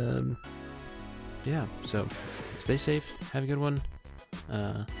 So stay safe. Have a good one.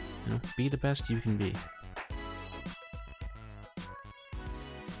 Be the best you can be.